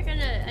what they're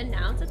gonna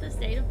announce at the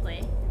state of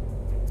play?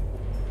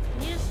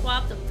 We need to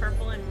swap the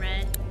purple and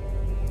red.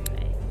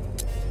 Okay.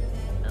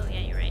 Oh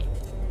yeah, you're right.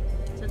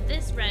 So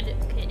this red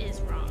kit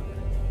is wrong.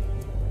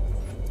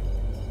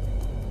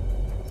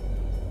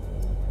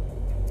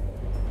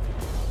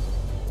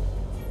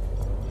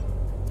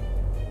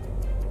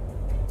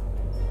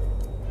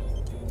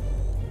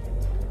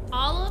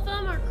 All of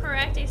them are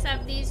correct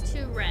except these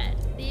two red.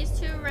 These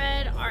two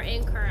red are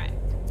incorrect.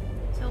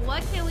 So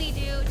what can we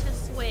do to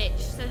switch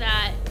so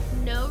that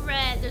no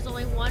red, there's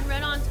only one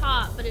red on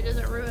top, but it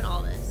doesn't ruin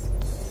all this?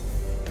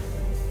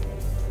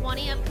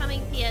 20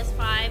 upcoming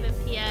PS5 and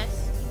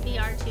PS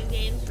VR2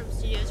 games from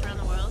studios around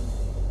the world.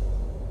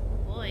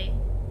 Oh boy,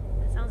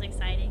 that sounds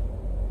exciting.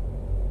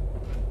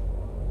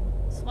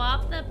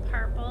 Swap the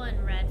purple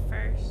and red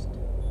first.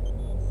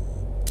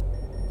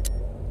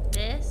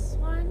 This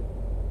one?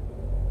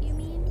 You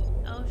mean?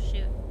 Oh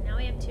shoot, now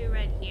we have two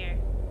red here.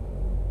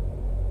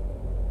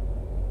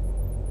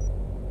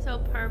 So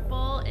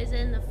purple is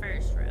in the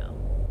first row.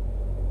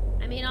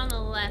 I mean on the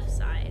left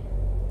side.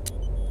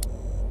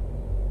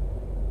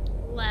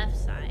 Left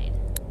side.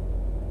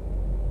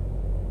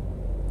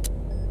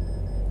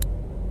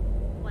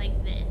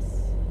 Like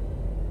this.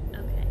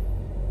 Okay.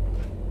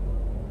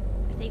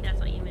 I think that's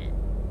what you meant.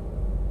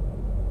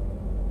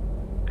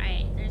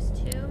 Alright, there's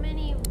too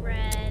many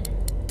red.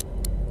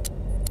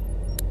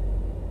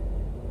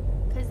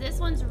 Because this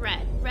one's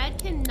red. Red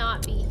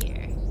cannot be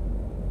here.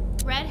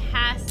 Red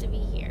has to be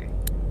here.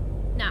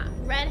 Nah,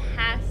 red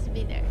has to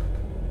be there.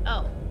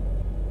 Oh.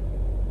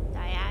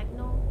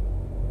 Diagonal.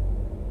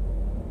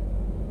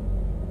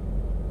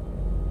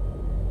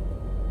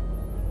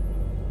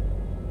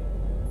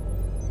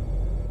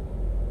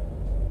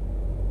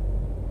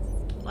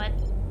 What?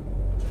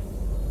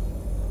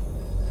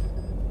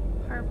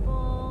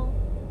 Purple.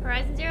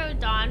 Horizon Zero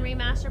Dawn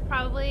remaster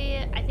probably.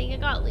 I think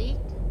it got leaked.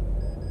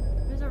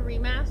 There's a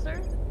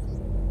remaster.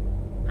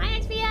 Hi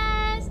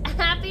XPS!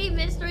 Happy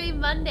Mystery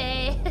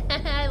Monday.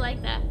 I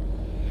like that.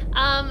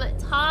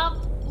 Top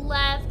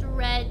left,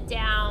 red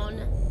down.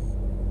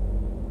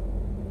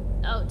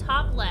 Oh,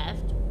 top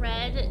left,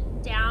 red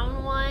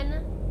down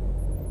one,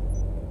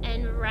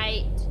 and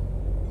right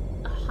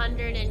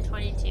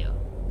 122.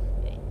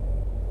 Okay.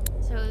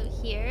 So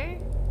here.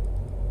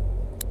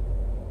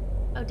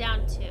 Oh,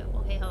 down two.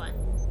 Okay, hold on.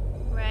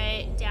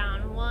 Right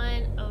down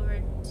one,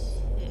 over two.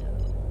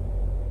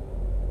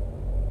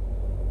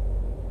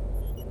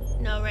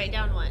 No, right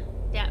down one.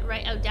 Down,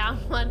 right. Oh, down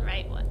one,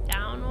 right one.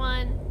 Down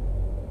one.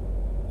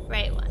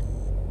 Right one.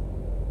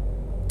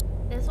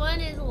 This one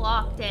is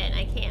locked in.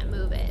 I can't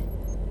move it.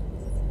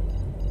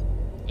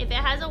 If it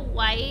has a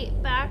white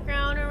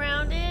background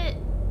around it,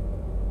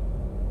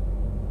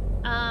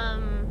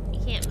 you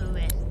can't move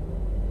it.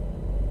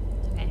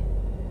 Okay.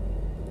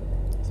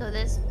 So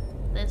this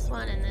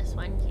one and this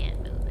one can't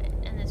move it,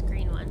 and this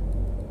green one.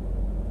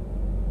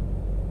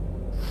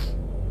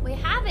 We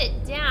have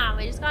it down.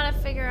 We just gotta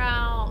figure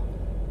out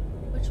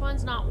which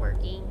one's not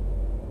working?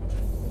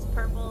 These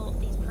purples.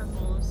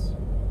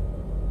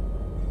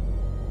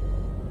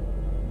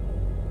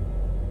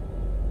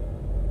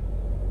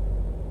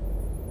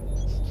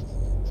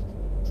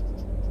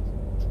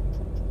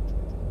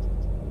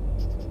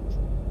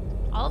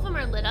 All of them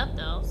are lit up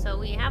though, so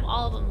we have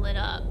all of them lit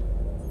up,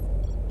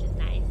 which is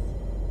nice.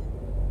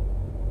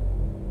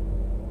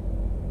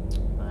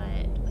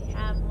 But we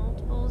have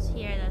multiples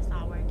here that's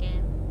not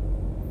working.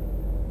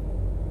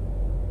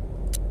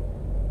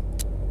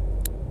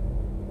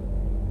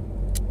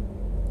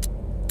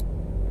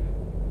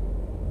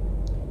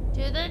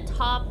 Do the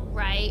top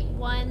right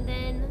one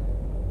then.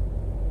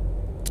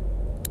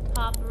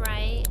 Top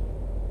right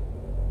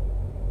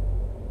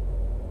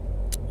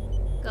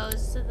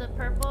goes to the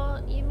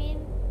purple, you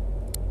mean?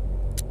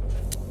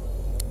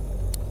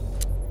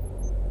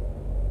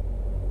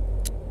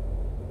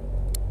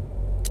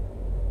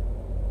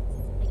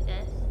 Like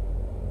this.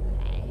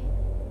 Okay.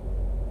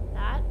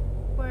 That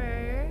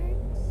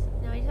works.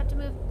 Now we just have to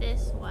move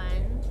this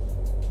one.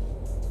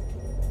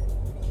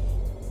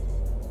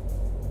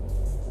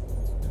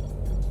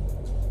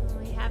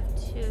 We have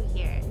two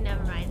here.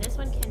 Never mind. This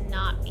one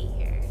cannot be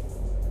here.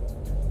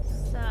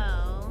 So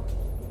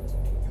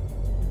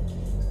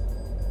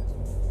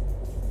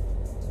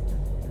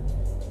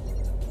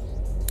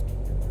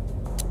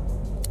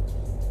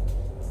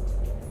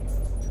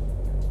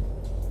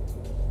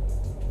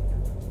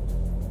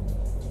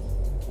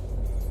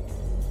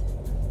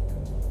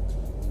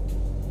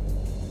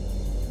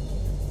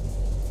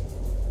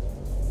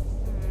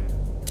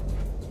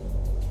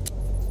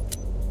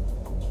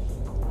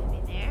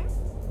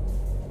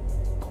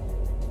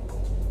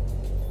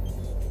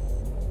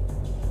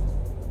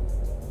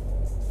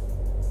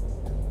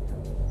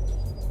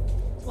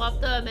swap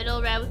the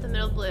middle red with the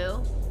middle blue.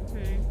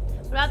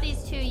 What about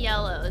these two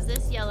yellows?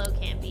 This yellow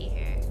can't be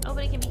here. Oh,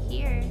 but it can be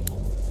here.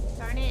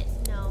 Darn it.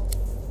 No.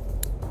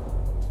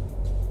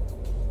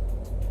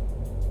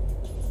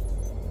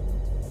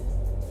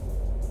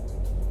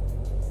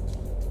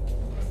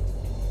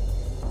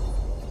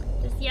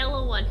 This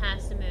yellow one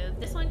has to move.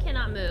 This one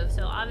cannot move,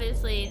 so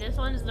obviously this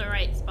one's the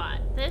right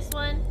spot. This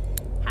one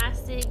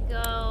has to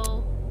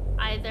go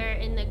either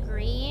in the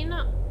green.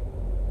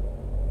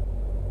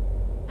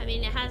 I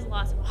mean, it has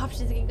lots of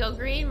options. It can go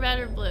green, red,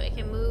 or blue. It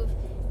can move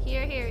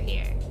here, here,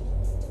 here.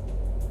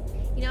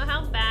 You know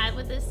how bad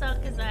would this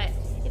suck is that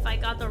if I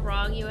got the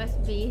wrong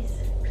USBs?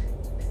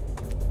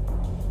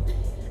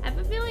 I have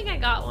a feeling I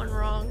got one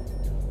wrong.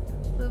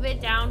 Move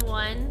it down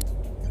one.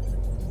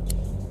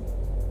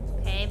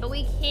 Okay, but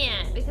we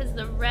can't because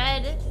the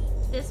red,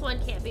 this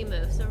one can't be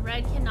moved. So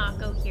red cannot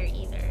go here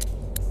either.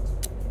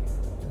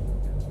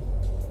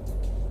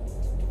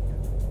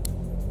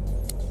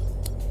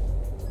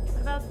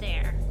 What about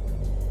there?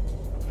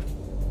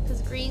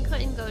 Because green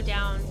couldn't go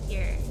down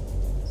here.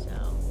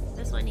 So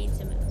this one needs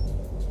to move.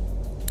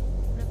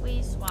 What if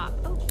we swap?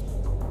 Oh.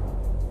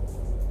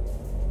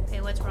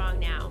 Okay, what's wrong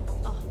now?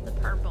 Oh, the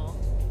purple.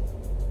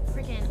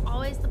 Freaking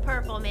always the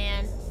purple,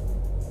 man.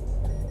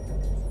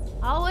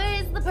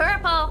 Always the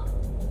purple.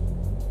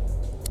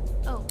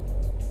 Oh.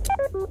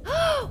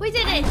 We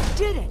did it! I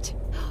did it!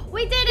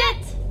 We did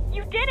it!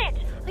 You did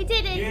it! We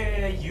did it!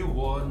 Yeah, you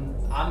won.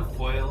 I'm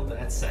foiled,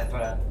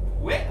 etc.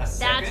 Wait a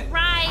second. That's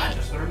right. I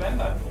just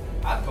remembered.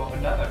 I've got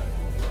another.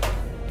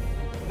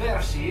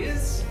 There she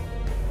is.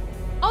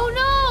 Oh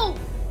no!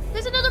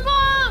 There's another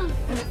bomb!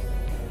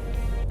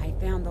 I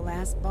found the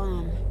last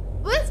bomb.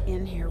 What? It's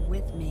in here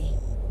with me.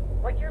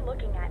 What you're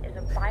looking at is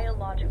a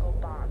biological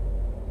bomb.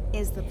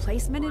 Is the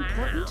placement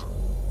important?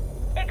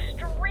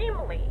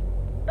 Extremely!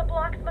 The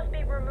blocks must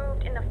be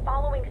removed in the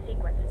following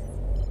sequence.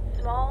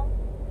 Small,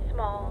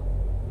 small,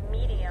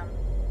 medium,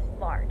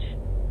 large.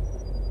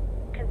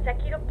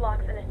 Consecutive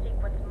blocks in a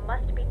sequence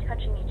must be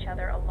touching each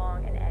other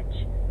along an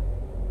edge.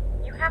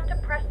 You have to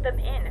press them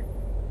in.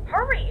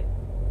 Hurry!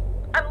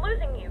 I'm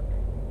losing you.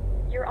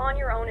 You're on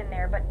your own in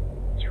there, but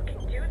you can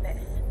do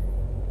this.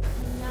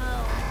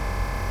 No.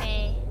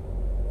 Okay.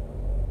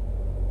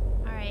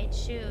 Alright,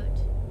 shoot.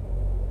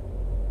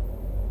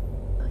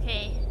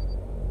 Okay.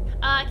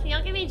 Can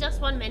y'all give me just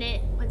 1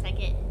 minute? 1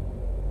 second.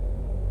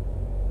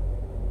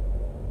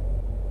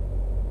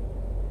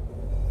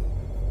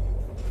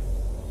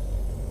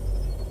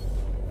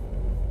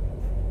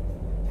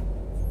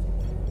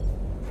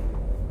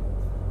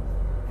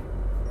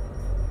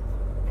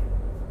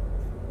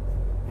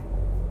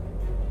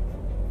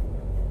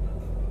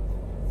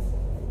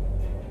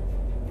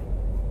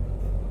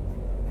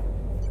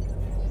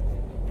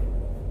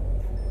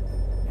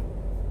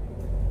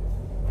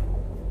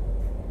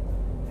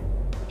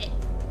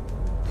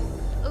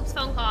 Oops,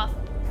 phone call.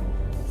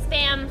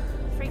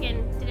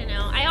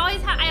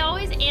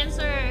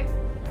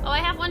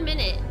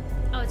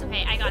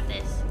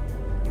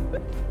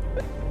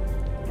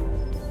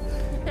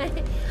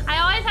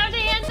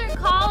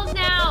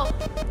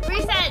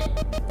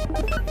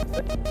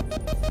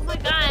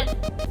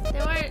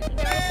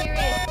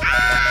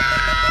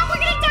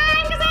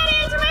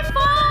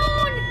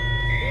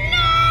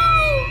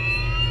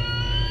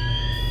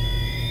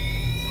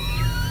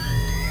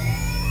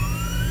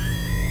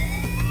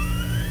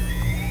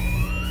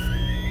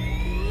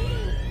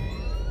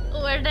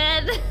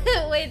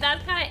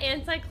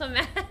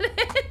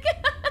 anticlimactic.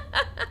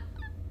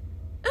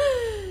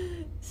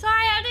 Sorry,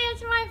 I have to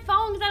answer my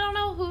phone because I don't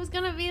know who's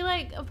gonna be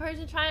like a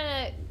person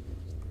trying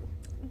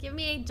to give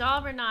me a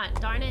job or not.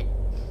 Darn it.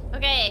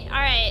 Okay,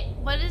 alright.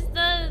 What is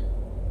the...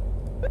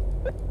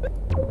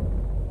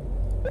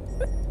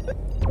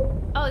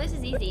 Oh, this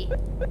is easy.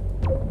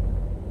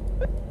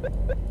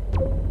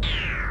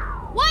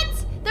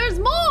 What? There's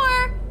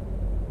more?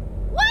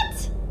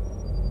 What?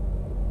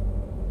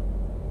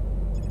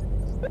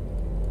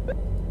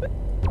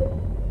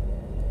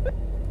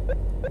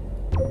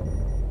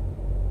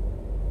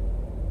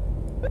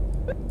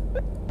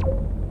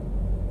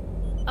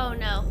 Oh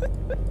no.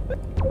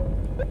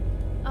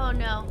 Oh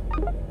no.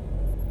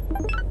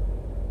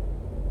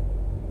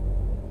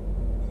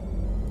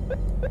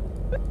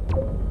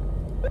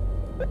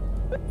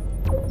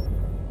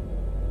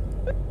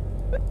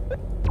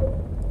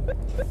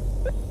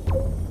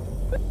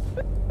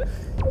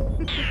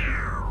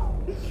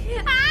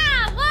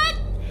 Ah! What?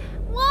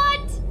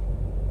 What?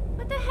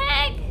 What the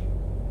heck?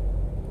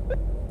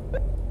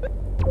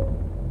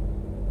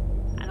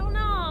 I don't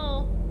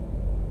know.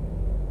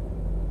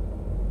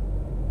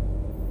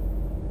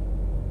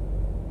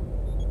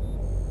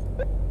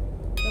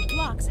 The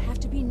blocks have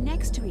to be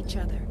next to each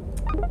other.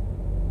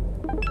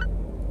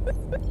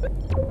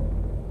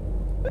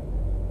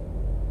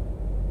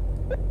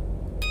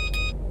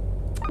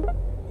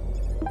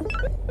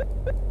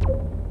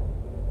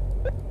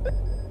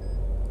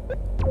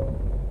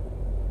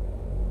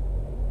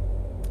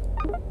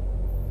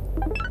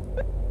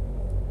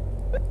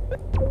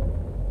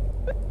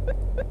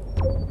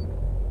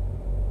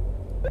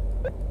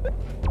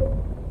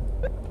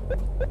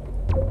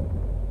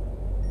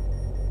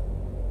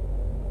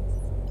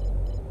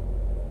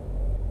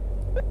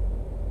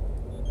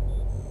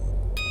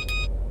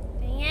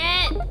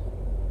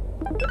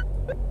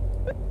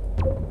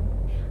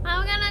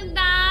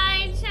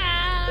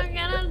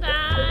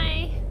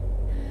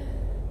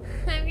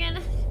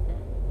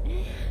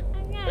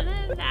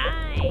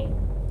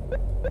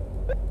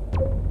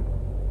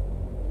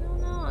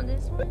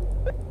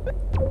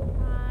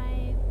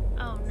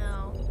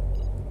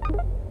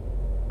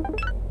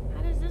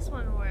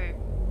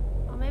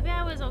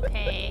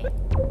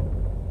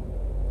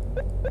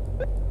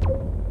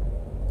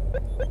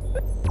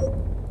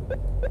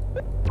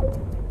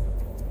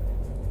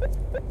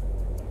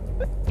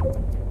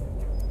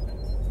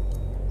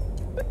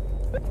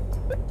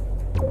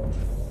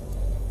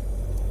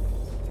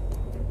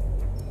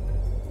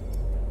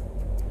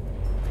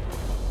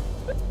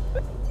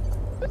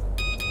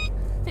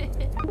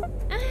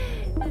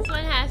 This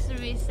one has to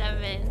be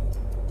 7.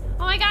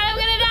 Oh my god, I'm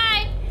gonna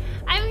die!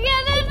 I'm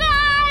gonna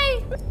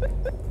die!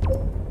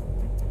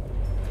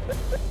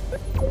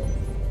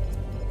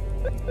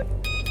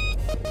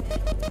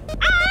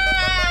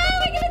 Ah!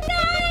 I'm gonna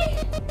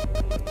die!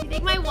 You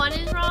think my 1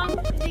 is wrong?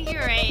 I think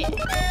you're right.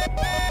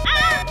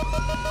 Ah!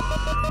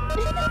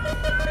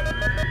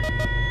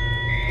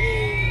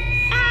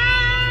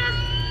 Ah!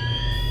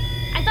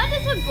 I thought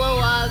this would blow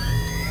up.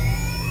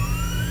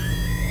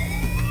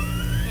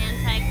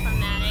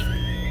 Anticlimactic.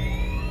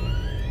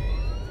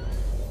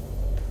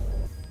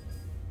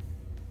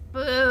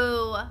 Boo.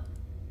 Oh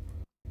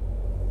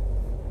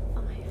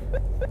my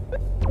god.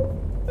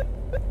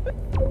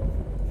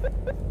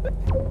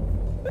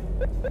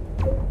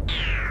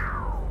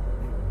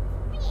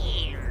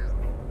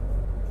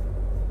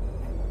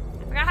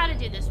 I forgot how to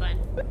do this one.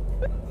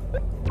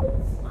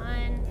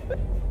 1.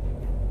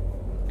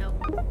 Nope.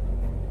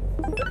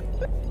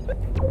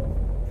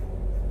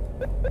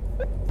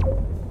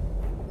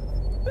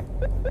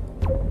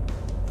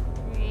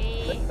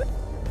 3, 4.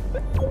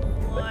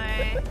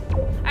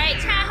 Alright,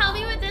 chat, help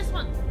me with this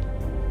one.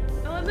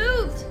 Oh, it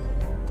moved.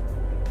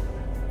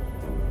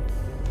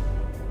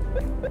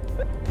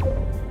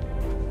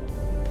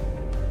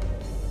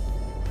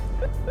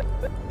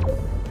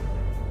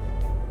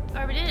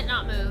 Or did it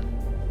not move?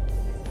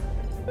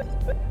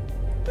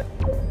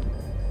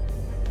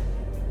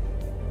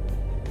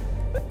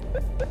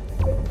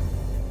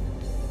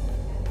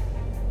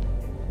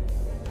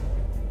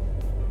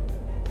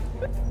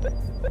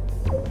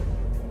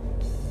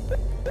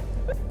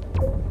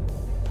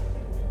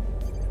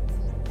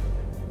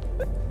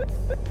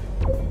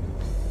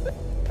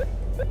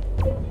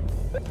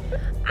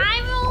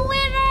 I'm a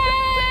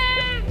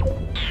winner! Woo!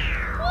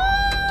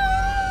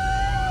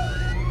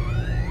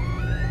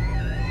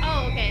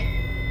 Oh, okay.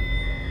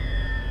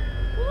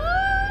 Woo! I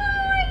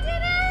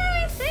did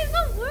it! I saved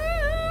the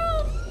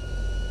world!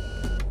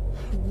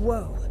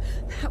 Whoa,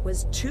 that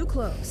was too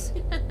close.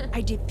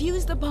 I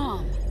defused the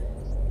bomb.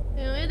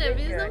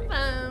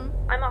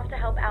 I'm off to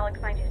help Alec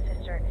find his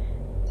sister.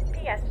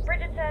 P.S.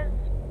 Bridget says,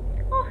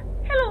 "Oh,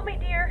 hello, my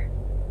dear."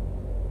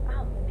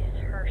 I'll miss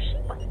her. She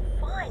was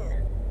fun.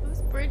 Who's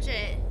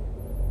Bridget?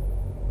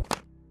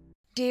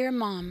 Dear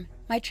Mom,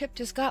 my trip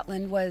to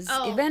Scotland was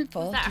Oh,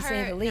 eventful, was that to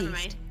say her? the Never least.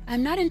 mind.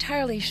 I'm not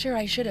entirely sure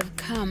I should have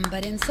come,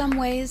 but in some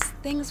ways,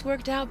 things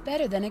worked out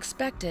better than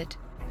expected.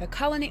 The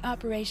colony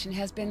operation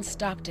has been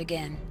stopped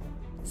again.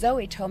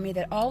 Zoe told me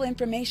that all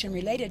information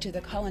related to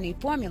the colony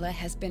formula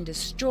has been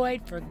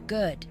destroyed for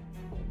good.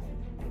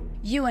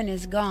 Ewan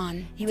is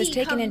gone. He was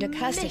taken into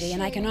custody,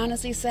 and I can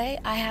honestly say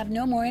I have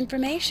no more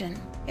information.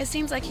 It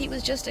seems like he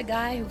was just a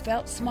guy who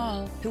felt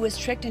small, who was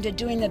tricked into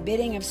doing the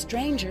bidding of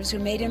strangers who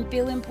made him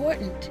feel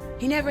important.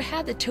 He never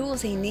had the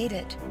tools he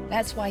needed.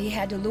 That's why he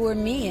had to lure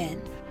me in.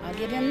 I'll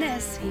give him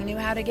this. He knew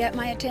how to get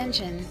my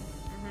attention.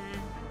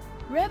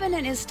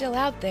 Revenant is still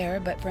out there,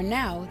 but for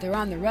now, they're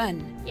on the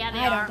run. Yeah, they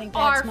I don't are. think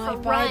that's my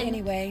for fight run.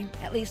 anyway,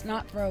 at least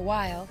not for a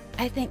while.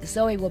 I think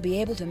Zoe will be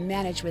able to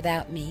manage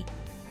without me.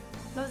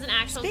 That was an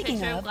actual Speaking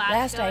picture of, Glasgow,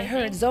 last I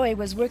heard think. Zoe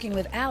was working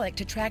with Alec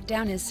to track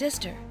down his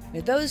sister.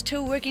 With those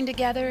two working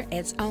together,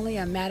 it's only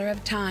a matter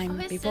of time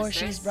his before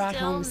sister's she's brought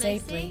still home missing?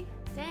 safely.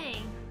 Dang.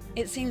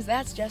 It seems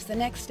that's just the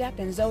next step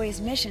in Zoe's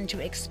mission to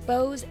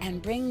expose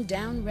and bring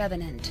down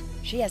Revenant.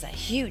 She has a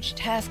huge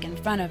task in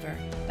front of her,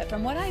 but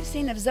from what I've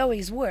seen of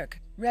Zoe's work,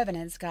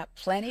 Revenant's got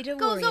plenty to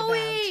worry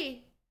about.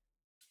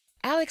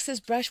 Alex's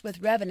brush with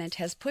Revenant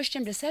has pushed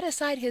him to set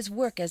aside his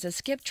work as a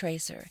skip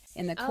tracer.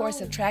 In the course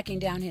of tracking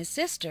down his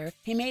sister,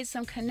 he made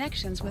some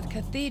connections with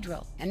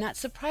Cathedral, and not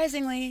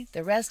surprisingly,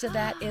 the rest of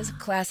that is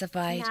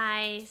classified.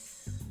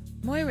 Nice.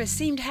 Moira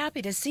seemed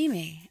happy to see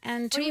me,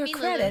 and to her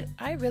credit,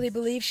 I really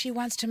believe she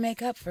wants to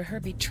make up for her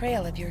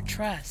betrayal of your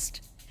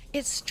trust.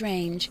 It's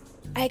strange.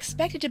 I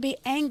expected to be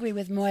angry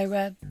with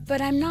Moira,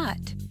 but I'm not.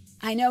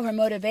 I know her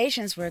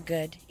motivations were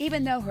good,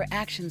 even though her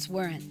actions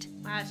weren't.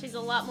 Wow, she's a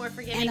lot more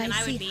forgiving And than I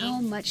I see would be.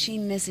 how much she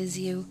misses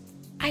you.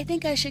 I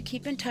think I should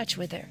keep in touch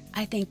with her.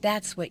 I think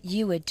that's what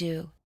you would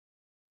do.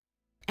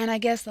 And I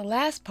guess the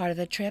last part of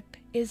the trip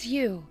is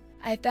you.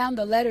 I found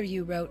the letter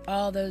you wrote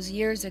all those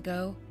years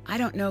ago. I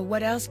don't know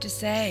what else to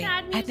say.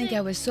 I think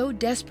I was so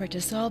desperate to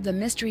solve the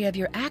mystery of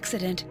your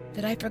accident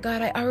that I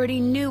forgot I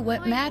already knew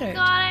what mattered.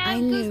 God, I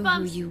have knew who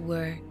goosebumps. you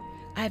were.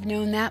 I've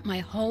known that my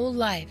whole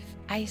life.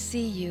 I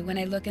see you when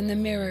I look in the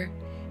mirror,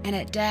 and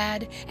at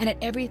Dad, and at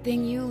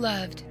everything you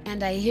loved,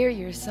 and I hear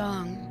your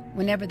song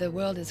whenever the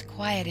world is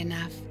quiet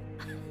enough.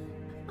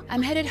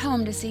 I'm headed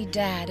home to see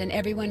Dad and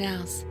everyone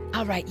else.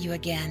 I'll write you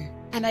again,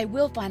 and I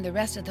will find the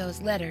rest of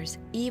those letters,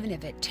 even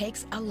if it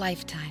takes a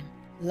lifetime.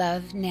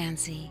 Love,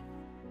 Nancy.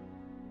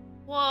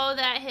 Whoa,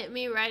 that hit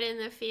me right in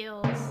the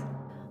feels.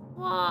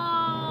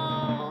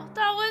 Whoa,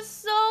 that was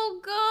so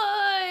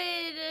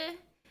good.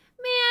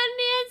 Man,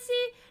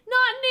 Nancy,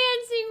 not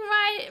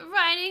Nancy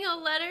writing a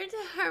letter to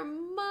her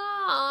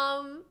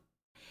mom.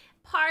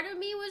 Part of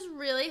me was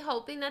really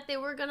hoping that they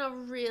were gonna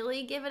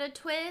really give it a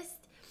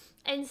twist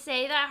and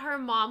say that her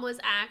mom was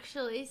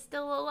actually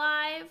still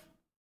alive.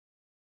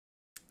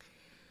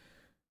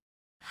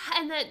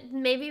 And that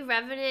maybe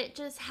Revenant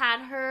just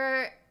had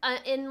her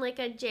in like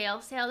a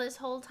jail cell this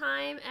whole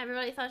time.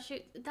 Everybody thought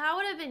that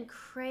would have been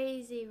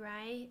crazy,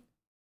 right?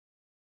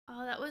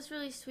 Oh, that was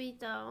really sweet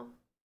though.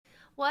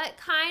 What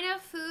kind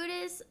of food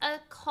is a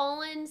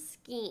colon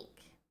skink?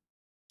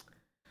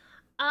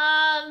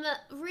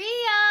 Rhea,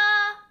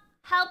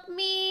 help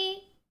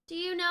me. Do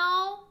you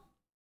know?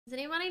 Does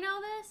anybody know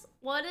this?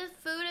 What is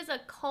food is a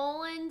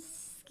colon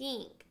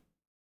skink?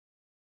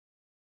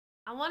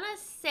 I want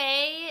to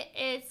say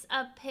it's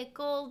a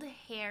pickled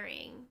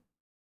herring.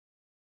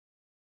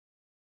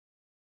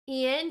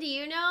 Ian, do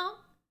you know?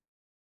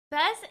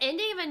 Best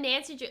ending of a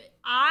Nancy Drew.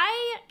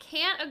 I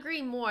can't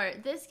agree more.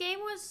 This game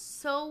was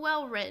so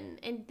well written,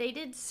 and they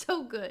did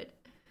so good.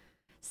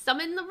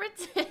 Summon the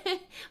Brits. Wait,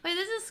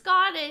 this is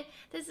Scotland.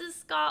 This is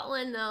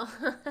Scotland, though.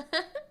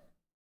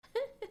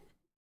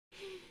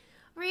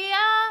 Rhea,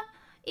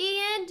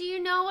 Ian, do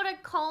you know what a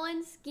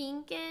colon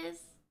skink is?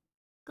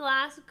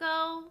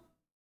 Glasgow.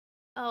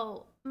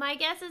 Oh, my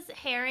guess is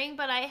herring,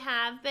 but I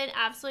have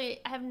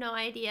no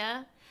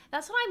idea.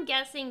 That's what I'm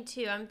guessing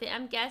too.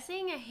 I'm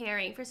guessing a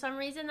herring. For some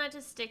reason, that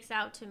just sticks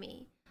out to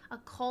me. A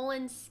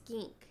colon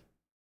skink.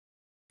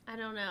 I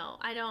don't know.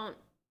 I don't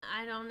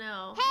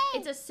know. Hey,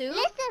 it's a soup?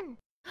 Listen.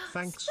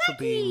 Thanks for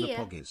being the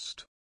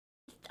poggist.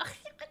 Thanks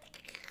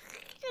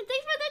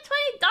for the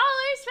 $20,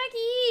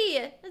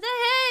 Specky. What the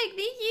heck?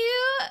 Thank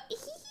you.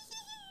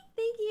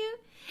 Thank you.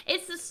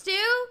 It's the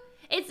stew?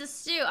 It's a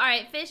stew. All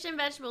right, fish and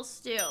vegetable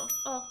stew.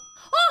 Oh.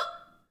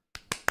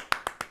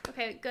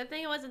 Okay, good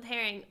thing it wasn't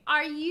herring.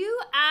 Are you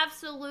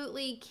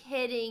absolutely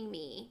kidding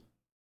me?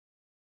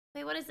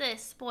 Wait, what is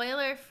this?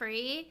 Spoiler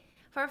free?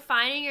 For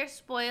finding your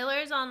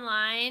spoilers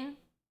online?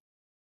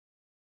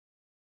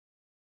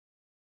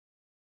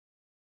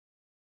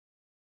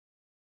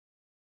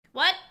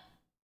 What?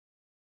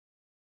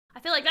 I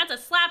feel like that's a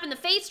slap in the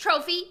face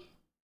trophy.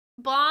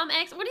 Bomb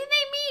X. What do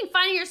they mean?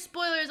 Finding your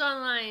spoilers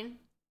online.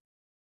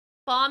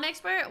 Bomb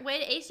expert? Way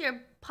to ace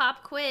your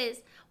pop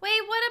quiz.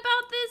 Wait, what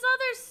about this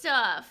other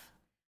stuff?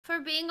 For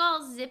being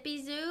all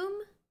zippy zoom?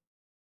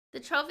 The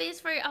trophy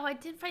is for... Oh, I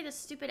did find the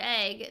stupid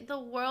egg. The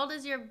world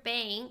is your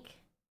bank.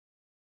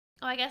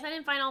 Oh, I guess I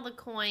didn't find all the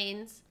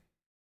coins.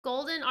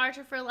 Golden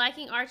archer for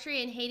liking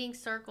archery and hating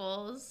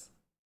circles.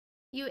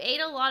 You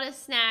ate a lot of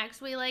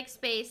snacks. We like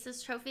space.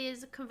 This trophy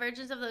is a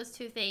convergence of those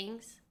two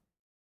things.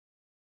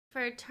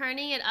 For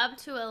turning it up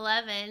to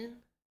 11.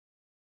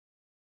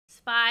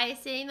 Spy,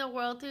 seeing the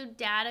world through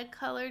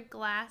data-colored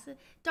glasses.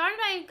 Darn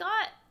it,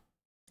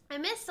 I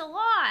missed a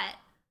lot.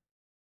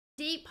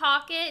 Deep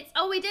pockets.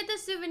 Oh, we did the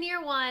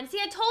souvenir one.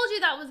 See, I told you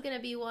that was gonna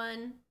be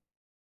one.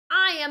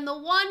 I am the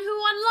one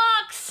who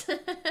unlocks.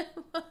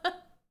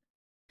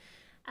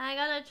 I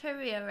got a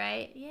trivia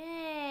right.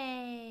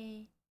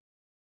 Yay.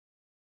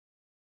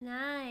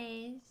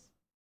 Nice.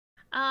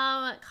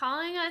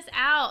 Calling us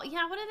out.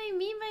 Yeah, what do they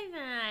mean by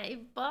that? A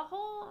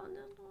butthole?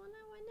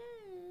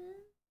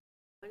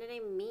 What do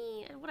they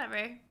mean?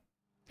 Whatever.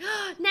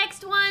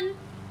 Next one.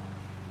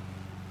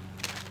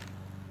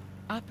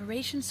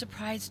 Operation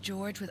Surprise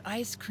George with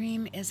ice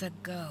cream is a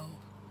go.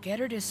 Get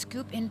her to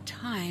scoop in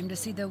time to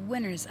see the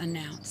winners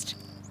announced.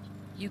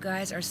 You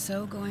guys are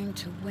so going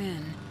to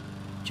win.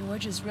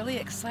 George is really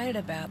excited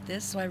about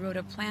this, so I wrote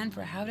a plan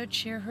for how to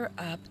cheer her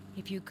up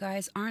if you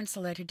guys aren't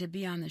selected to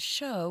be on the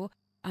show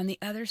on the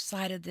other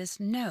side of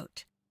this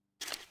note.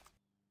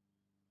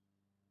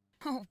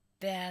 Oh,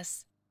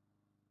 Bess.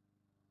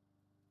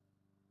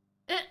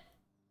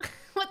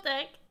 What the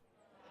heck?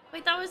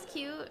 Wait, that was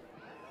cute.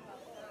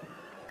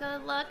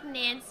 Good luck,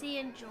 Nancy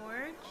and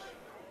George.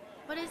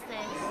 What is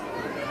this?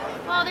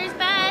 Oh, there's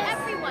Bess.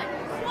 Everyone,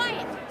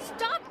 quiet!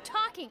 Stop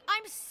talking!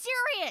 I'm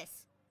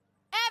serious!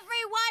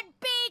 Everyone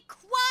be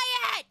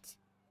quiet!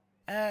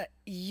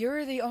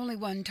 You're the only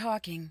one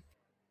talking.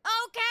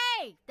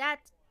 Okay!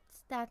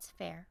 That's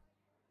fair.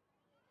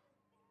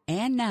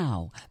 And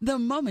now, the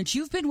moment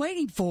you've been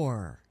waiting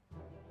for.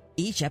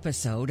 Each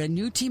episode, a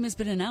new team has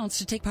been announced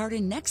to take part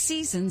in next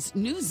season's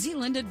New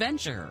Zealand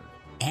adventure.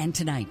 And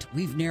tonight,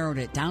 we've narrowed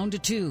it down to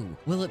 2.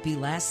 Will it be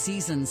last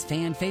season's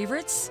fan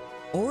favorites?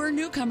 Or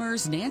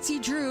newcomers Nancy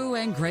Drew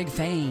and Greg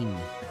Fain?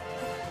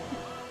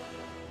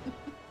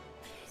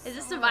 Is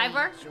this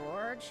Survivor?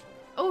 George.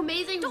 Oh,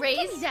 Amazing Race.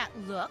 Don't give me that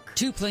look.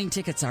 2 plane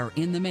tickets are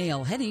in the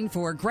mail heading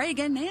for Greg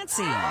and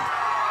Nancy.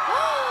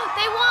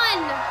 They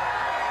won!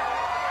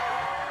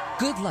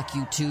 Good luck,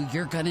 you 2.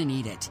 You're gonna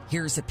need it.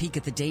 Here's a peek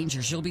at the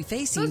dangers you'll be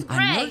facing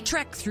on your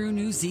trek through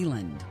New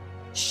Zealand.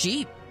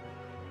 Sheep.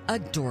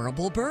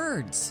 Adorable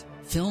birds.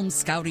 Film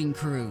scouting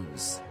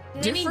crews.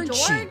 Different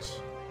sheep.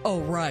 Oh,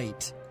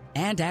 right.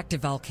 And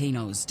active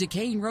volcanoes,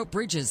 decaying rope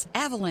bridges,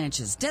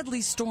 avalanches,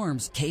 deadly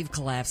storms, cave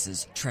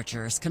collapses,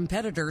 treacherous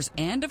competitors,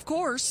 and, of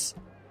course,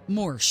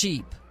 more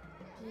sheep.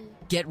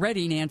 Get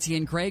ready, Nancy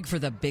and Greg, for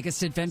the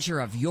biggest adventure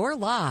of your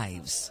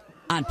lives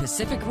on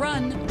Pacific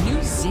Run,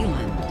 New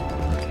Zealand.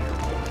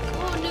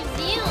 Oh, New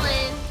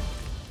Zealand.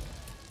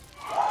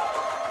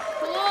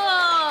 Cool.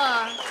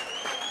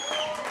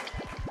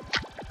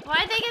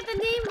 Why'd they get the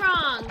name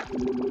wrong?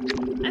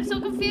 I'm so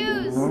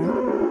confused.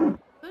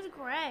 Who's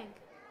Greg?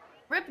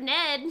 Rip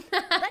Ned.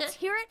 Let's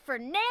hear it for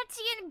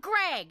Nancy and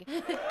Greg.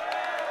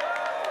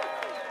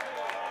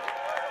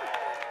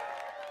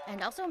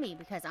 And also me,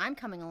 because I'm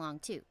coming along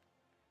too.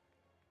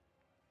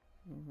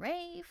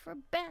 Hooray for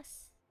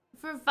Bess.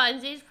 For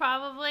funsies,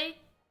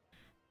 probably.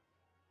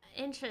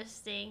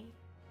 Interesting.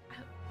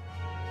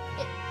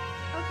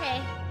 Okay.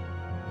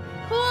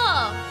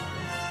 Cool.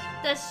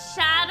 The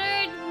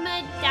Shattered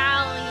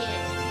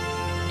Medallion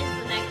is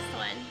the next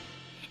one.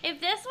 If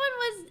this one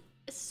was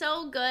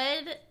so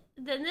good,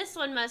 then this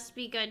one must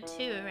be good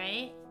too,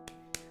 right?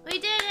 We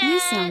did it! You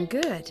sound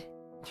good.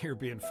 You're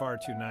being far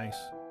too nice.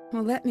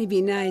 Well, let me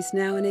be nice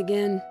now and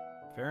again.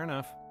 Fair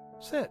enough.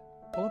 Sit.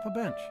 Pull up a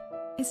bench.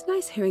 It's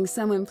nice hearing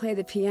someone play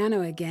the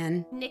piano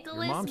again.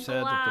 Nicholas Your mom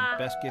said that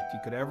the best gift you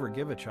could ever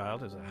give a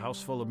child is a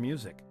house full of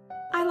music.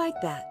 I like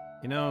that.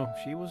 You know,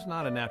 she was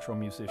not a natural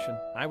musician.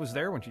 I was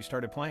there when she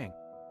started playing.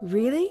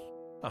 Really?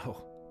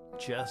 Oh,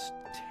 just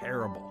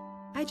terrible.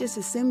 I just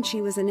assumed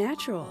she was a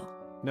natural.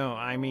 No,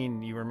 I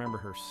mean, you remember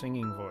her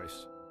singing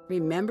voice.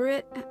 Remember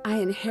it? I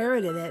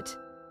inherited it.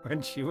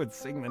 When she would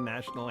sing the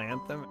national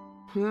anthem?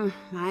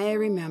 I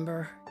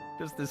remember.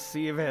 Just the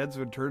sea of heads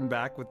would turn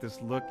back with this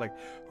look like,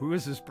 who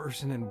is this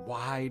person and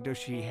why does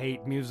she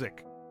hate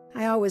music?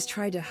 I always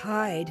tried to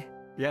hide.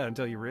 Yeah,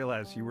 until you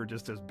realized you were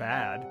just as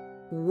bad.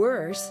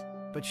 Worse.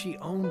 But she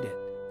owned it.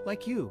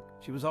 Like you.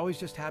 She was always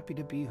just happy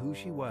to be who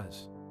she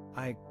was.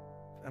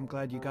 I'm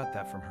glad you got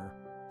that from her.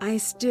 I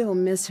still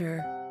miss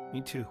her.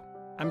 Me too.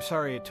 I'm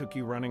sorry it took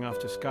you running off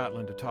to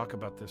Scotland to talk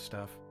about this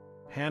stuff.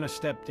 Hannah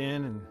stepped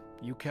in and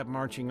you kept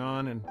marching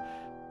on and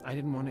I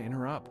didn't want to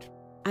interrupt.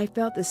 I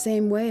felt the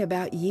same way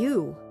about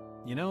you.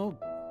 You know,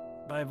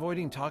 by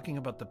avoiding talking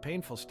about the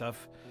painful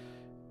stuff,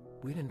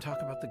 we didn't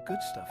talk about the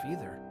good stuff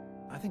either.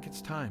 I think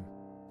it's time.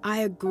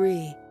 I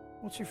agree.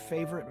 What's your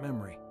favorite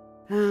memory?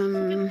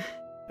 The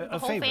A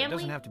whole favorite. family? It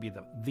doesn't have to be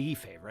the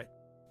favorite.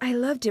 I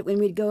loved it when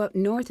we'd go up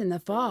north in the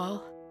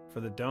fall. For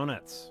the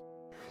donuts.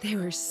 They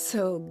were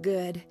so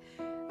good.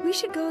 We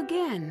should go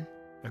again.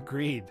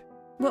 Agreed.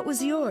 What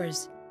was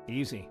yours?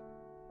 Easy.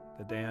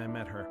 The day I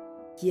met her.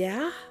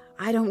 Yeah?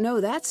 I don't know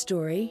that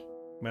story.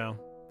 Well,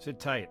 sit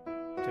tight.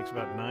 It takes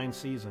about 9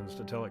 seasons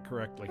to tell it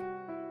correctly.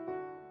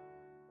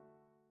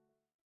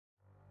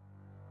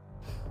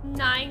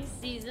 9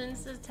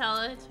 seasons to tell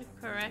it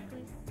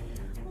correctly.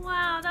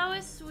 Wow, that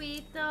was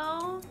sweet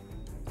though.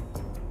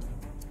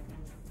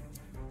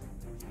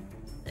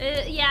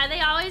 Yeah,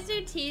 they always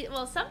do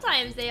well,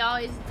 sometimes they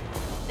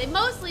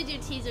mostly do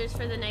teasers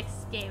for the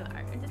next game.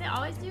 Did they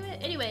always do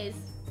it? Anyways.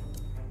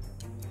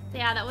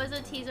 Yeah, that was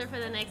a teaser for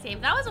the next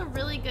game. That was a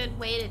really good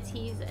way to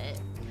tease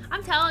it.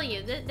 I'm telling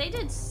you, they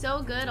did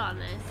so good on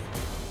this.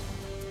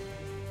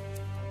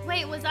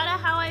 Wait, was that a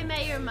How I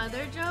Met Your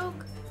Mother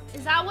joke?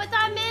 Is that what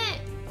that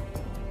meant?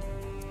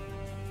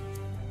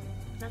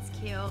 That's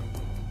cute.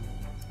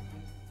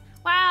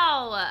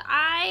 Wow,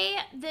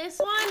 this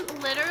one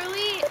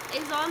literally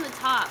is on the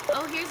top.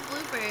 Oh, here's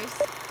bloopers.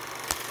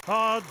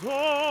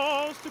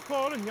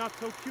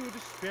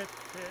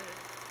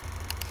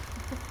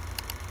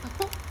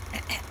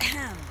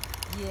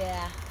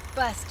 Yeah,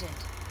 busted.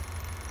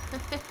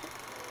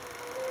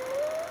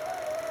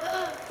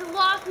 The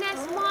Loch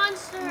Ness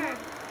Monster!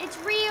 It's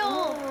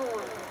real!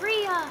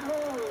 Rhea!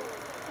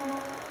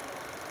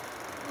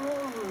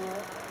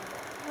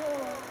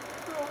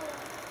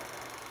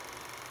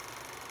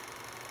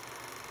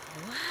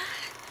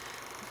 What?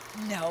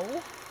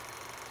 No.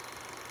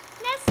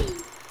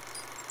 Nessie!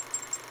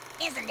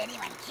 Isn't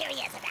anyone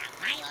curious about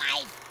my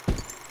life?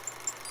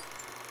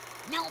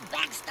 No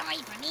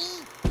backstory for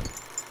me?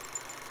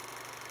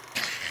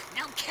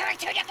 No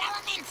character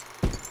development?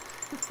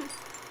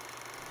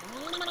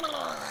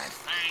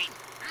 Fine,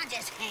 I'll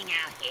just hang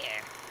out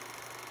here.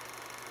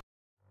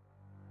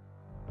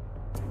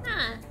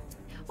 Huh.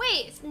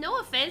 Wait, no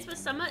offense, but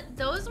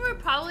those were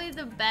probably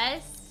the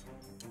best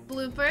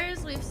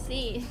bloopers we've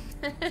seen.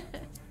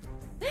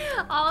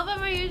 All of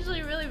them are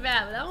usually really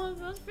bad, but that one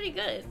was pretty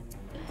good.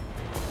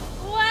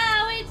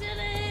 Wow, we did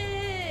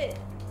it!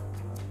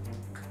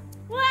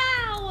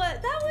 Wow,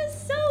 that was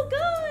so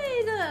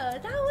good!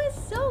 That was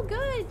so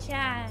good,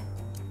 chat.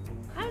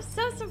 I'm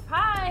so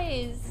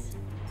surprised.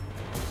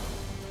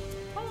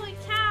 Holy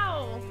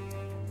cow.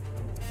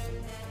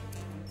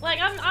 Like,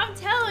 I'm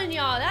telling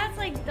y'all, that's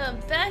like the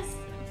best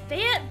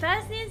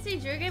Nancy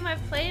Drew game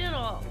I've played in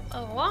a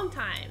long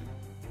time.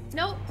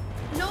 No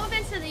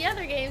offense to the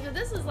other games, but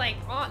this was like,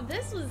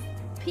 this was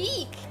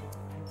peak.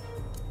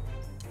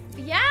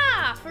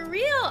 Yeah, for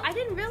real. I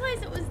didn't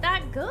realize it was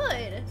that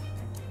good.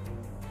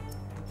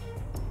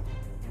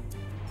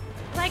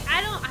 Like,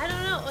 I don't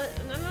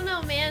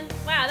know, man.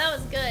 Wow, that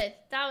was good.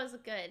 That was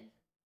good.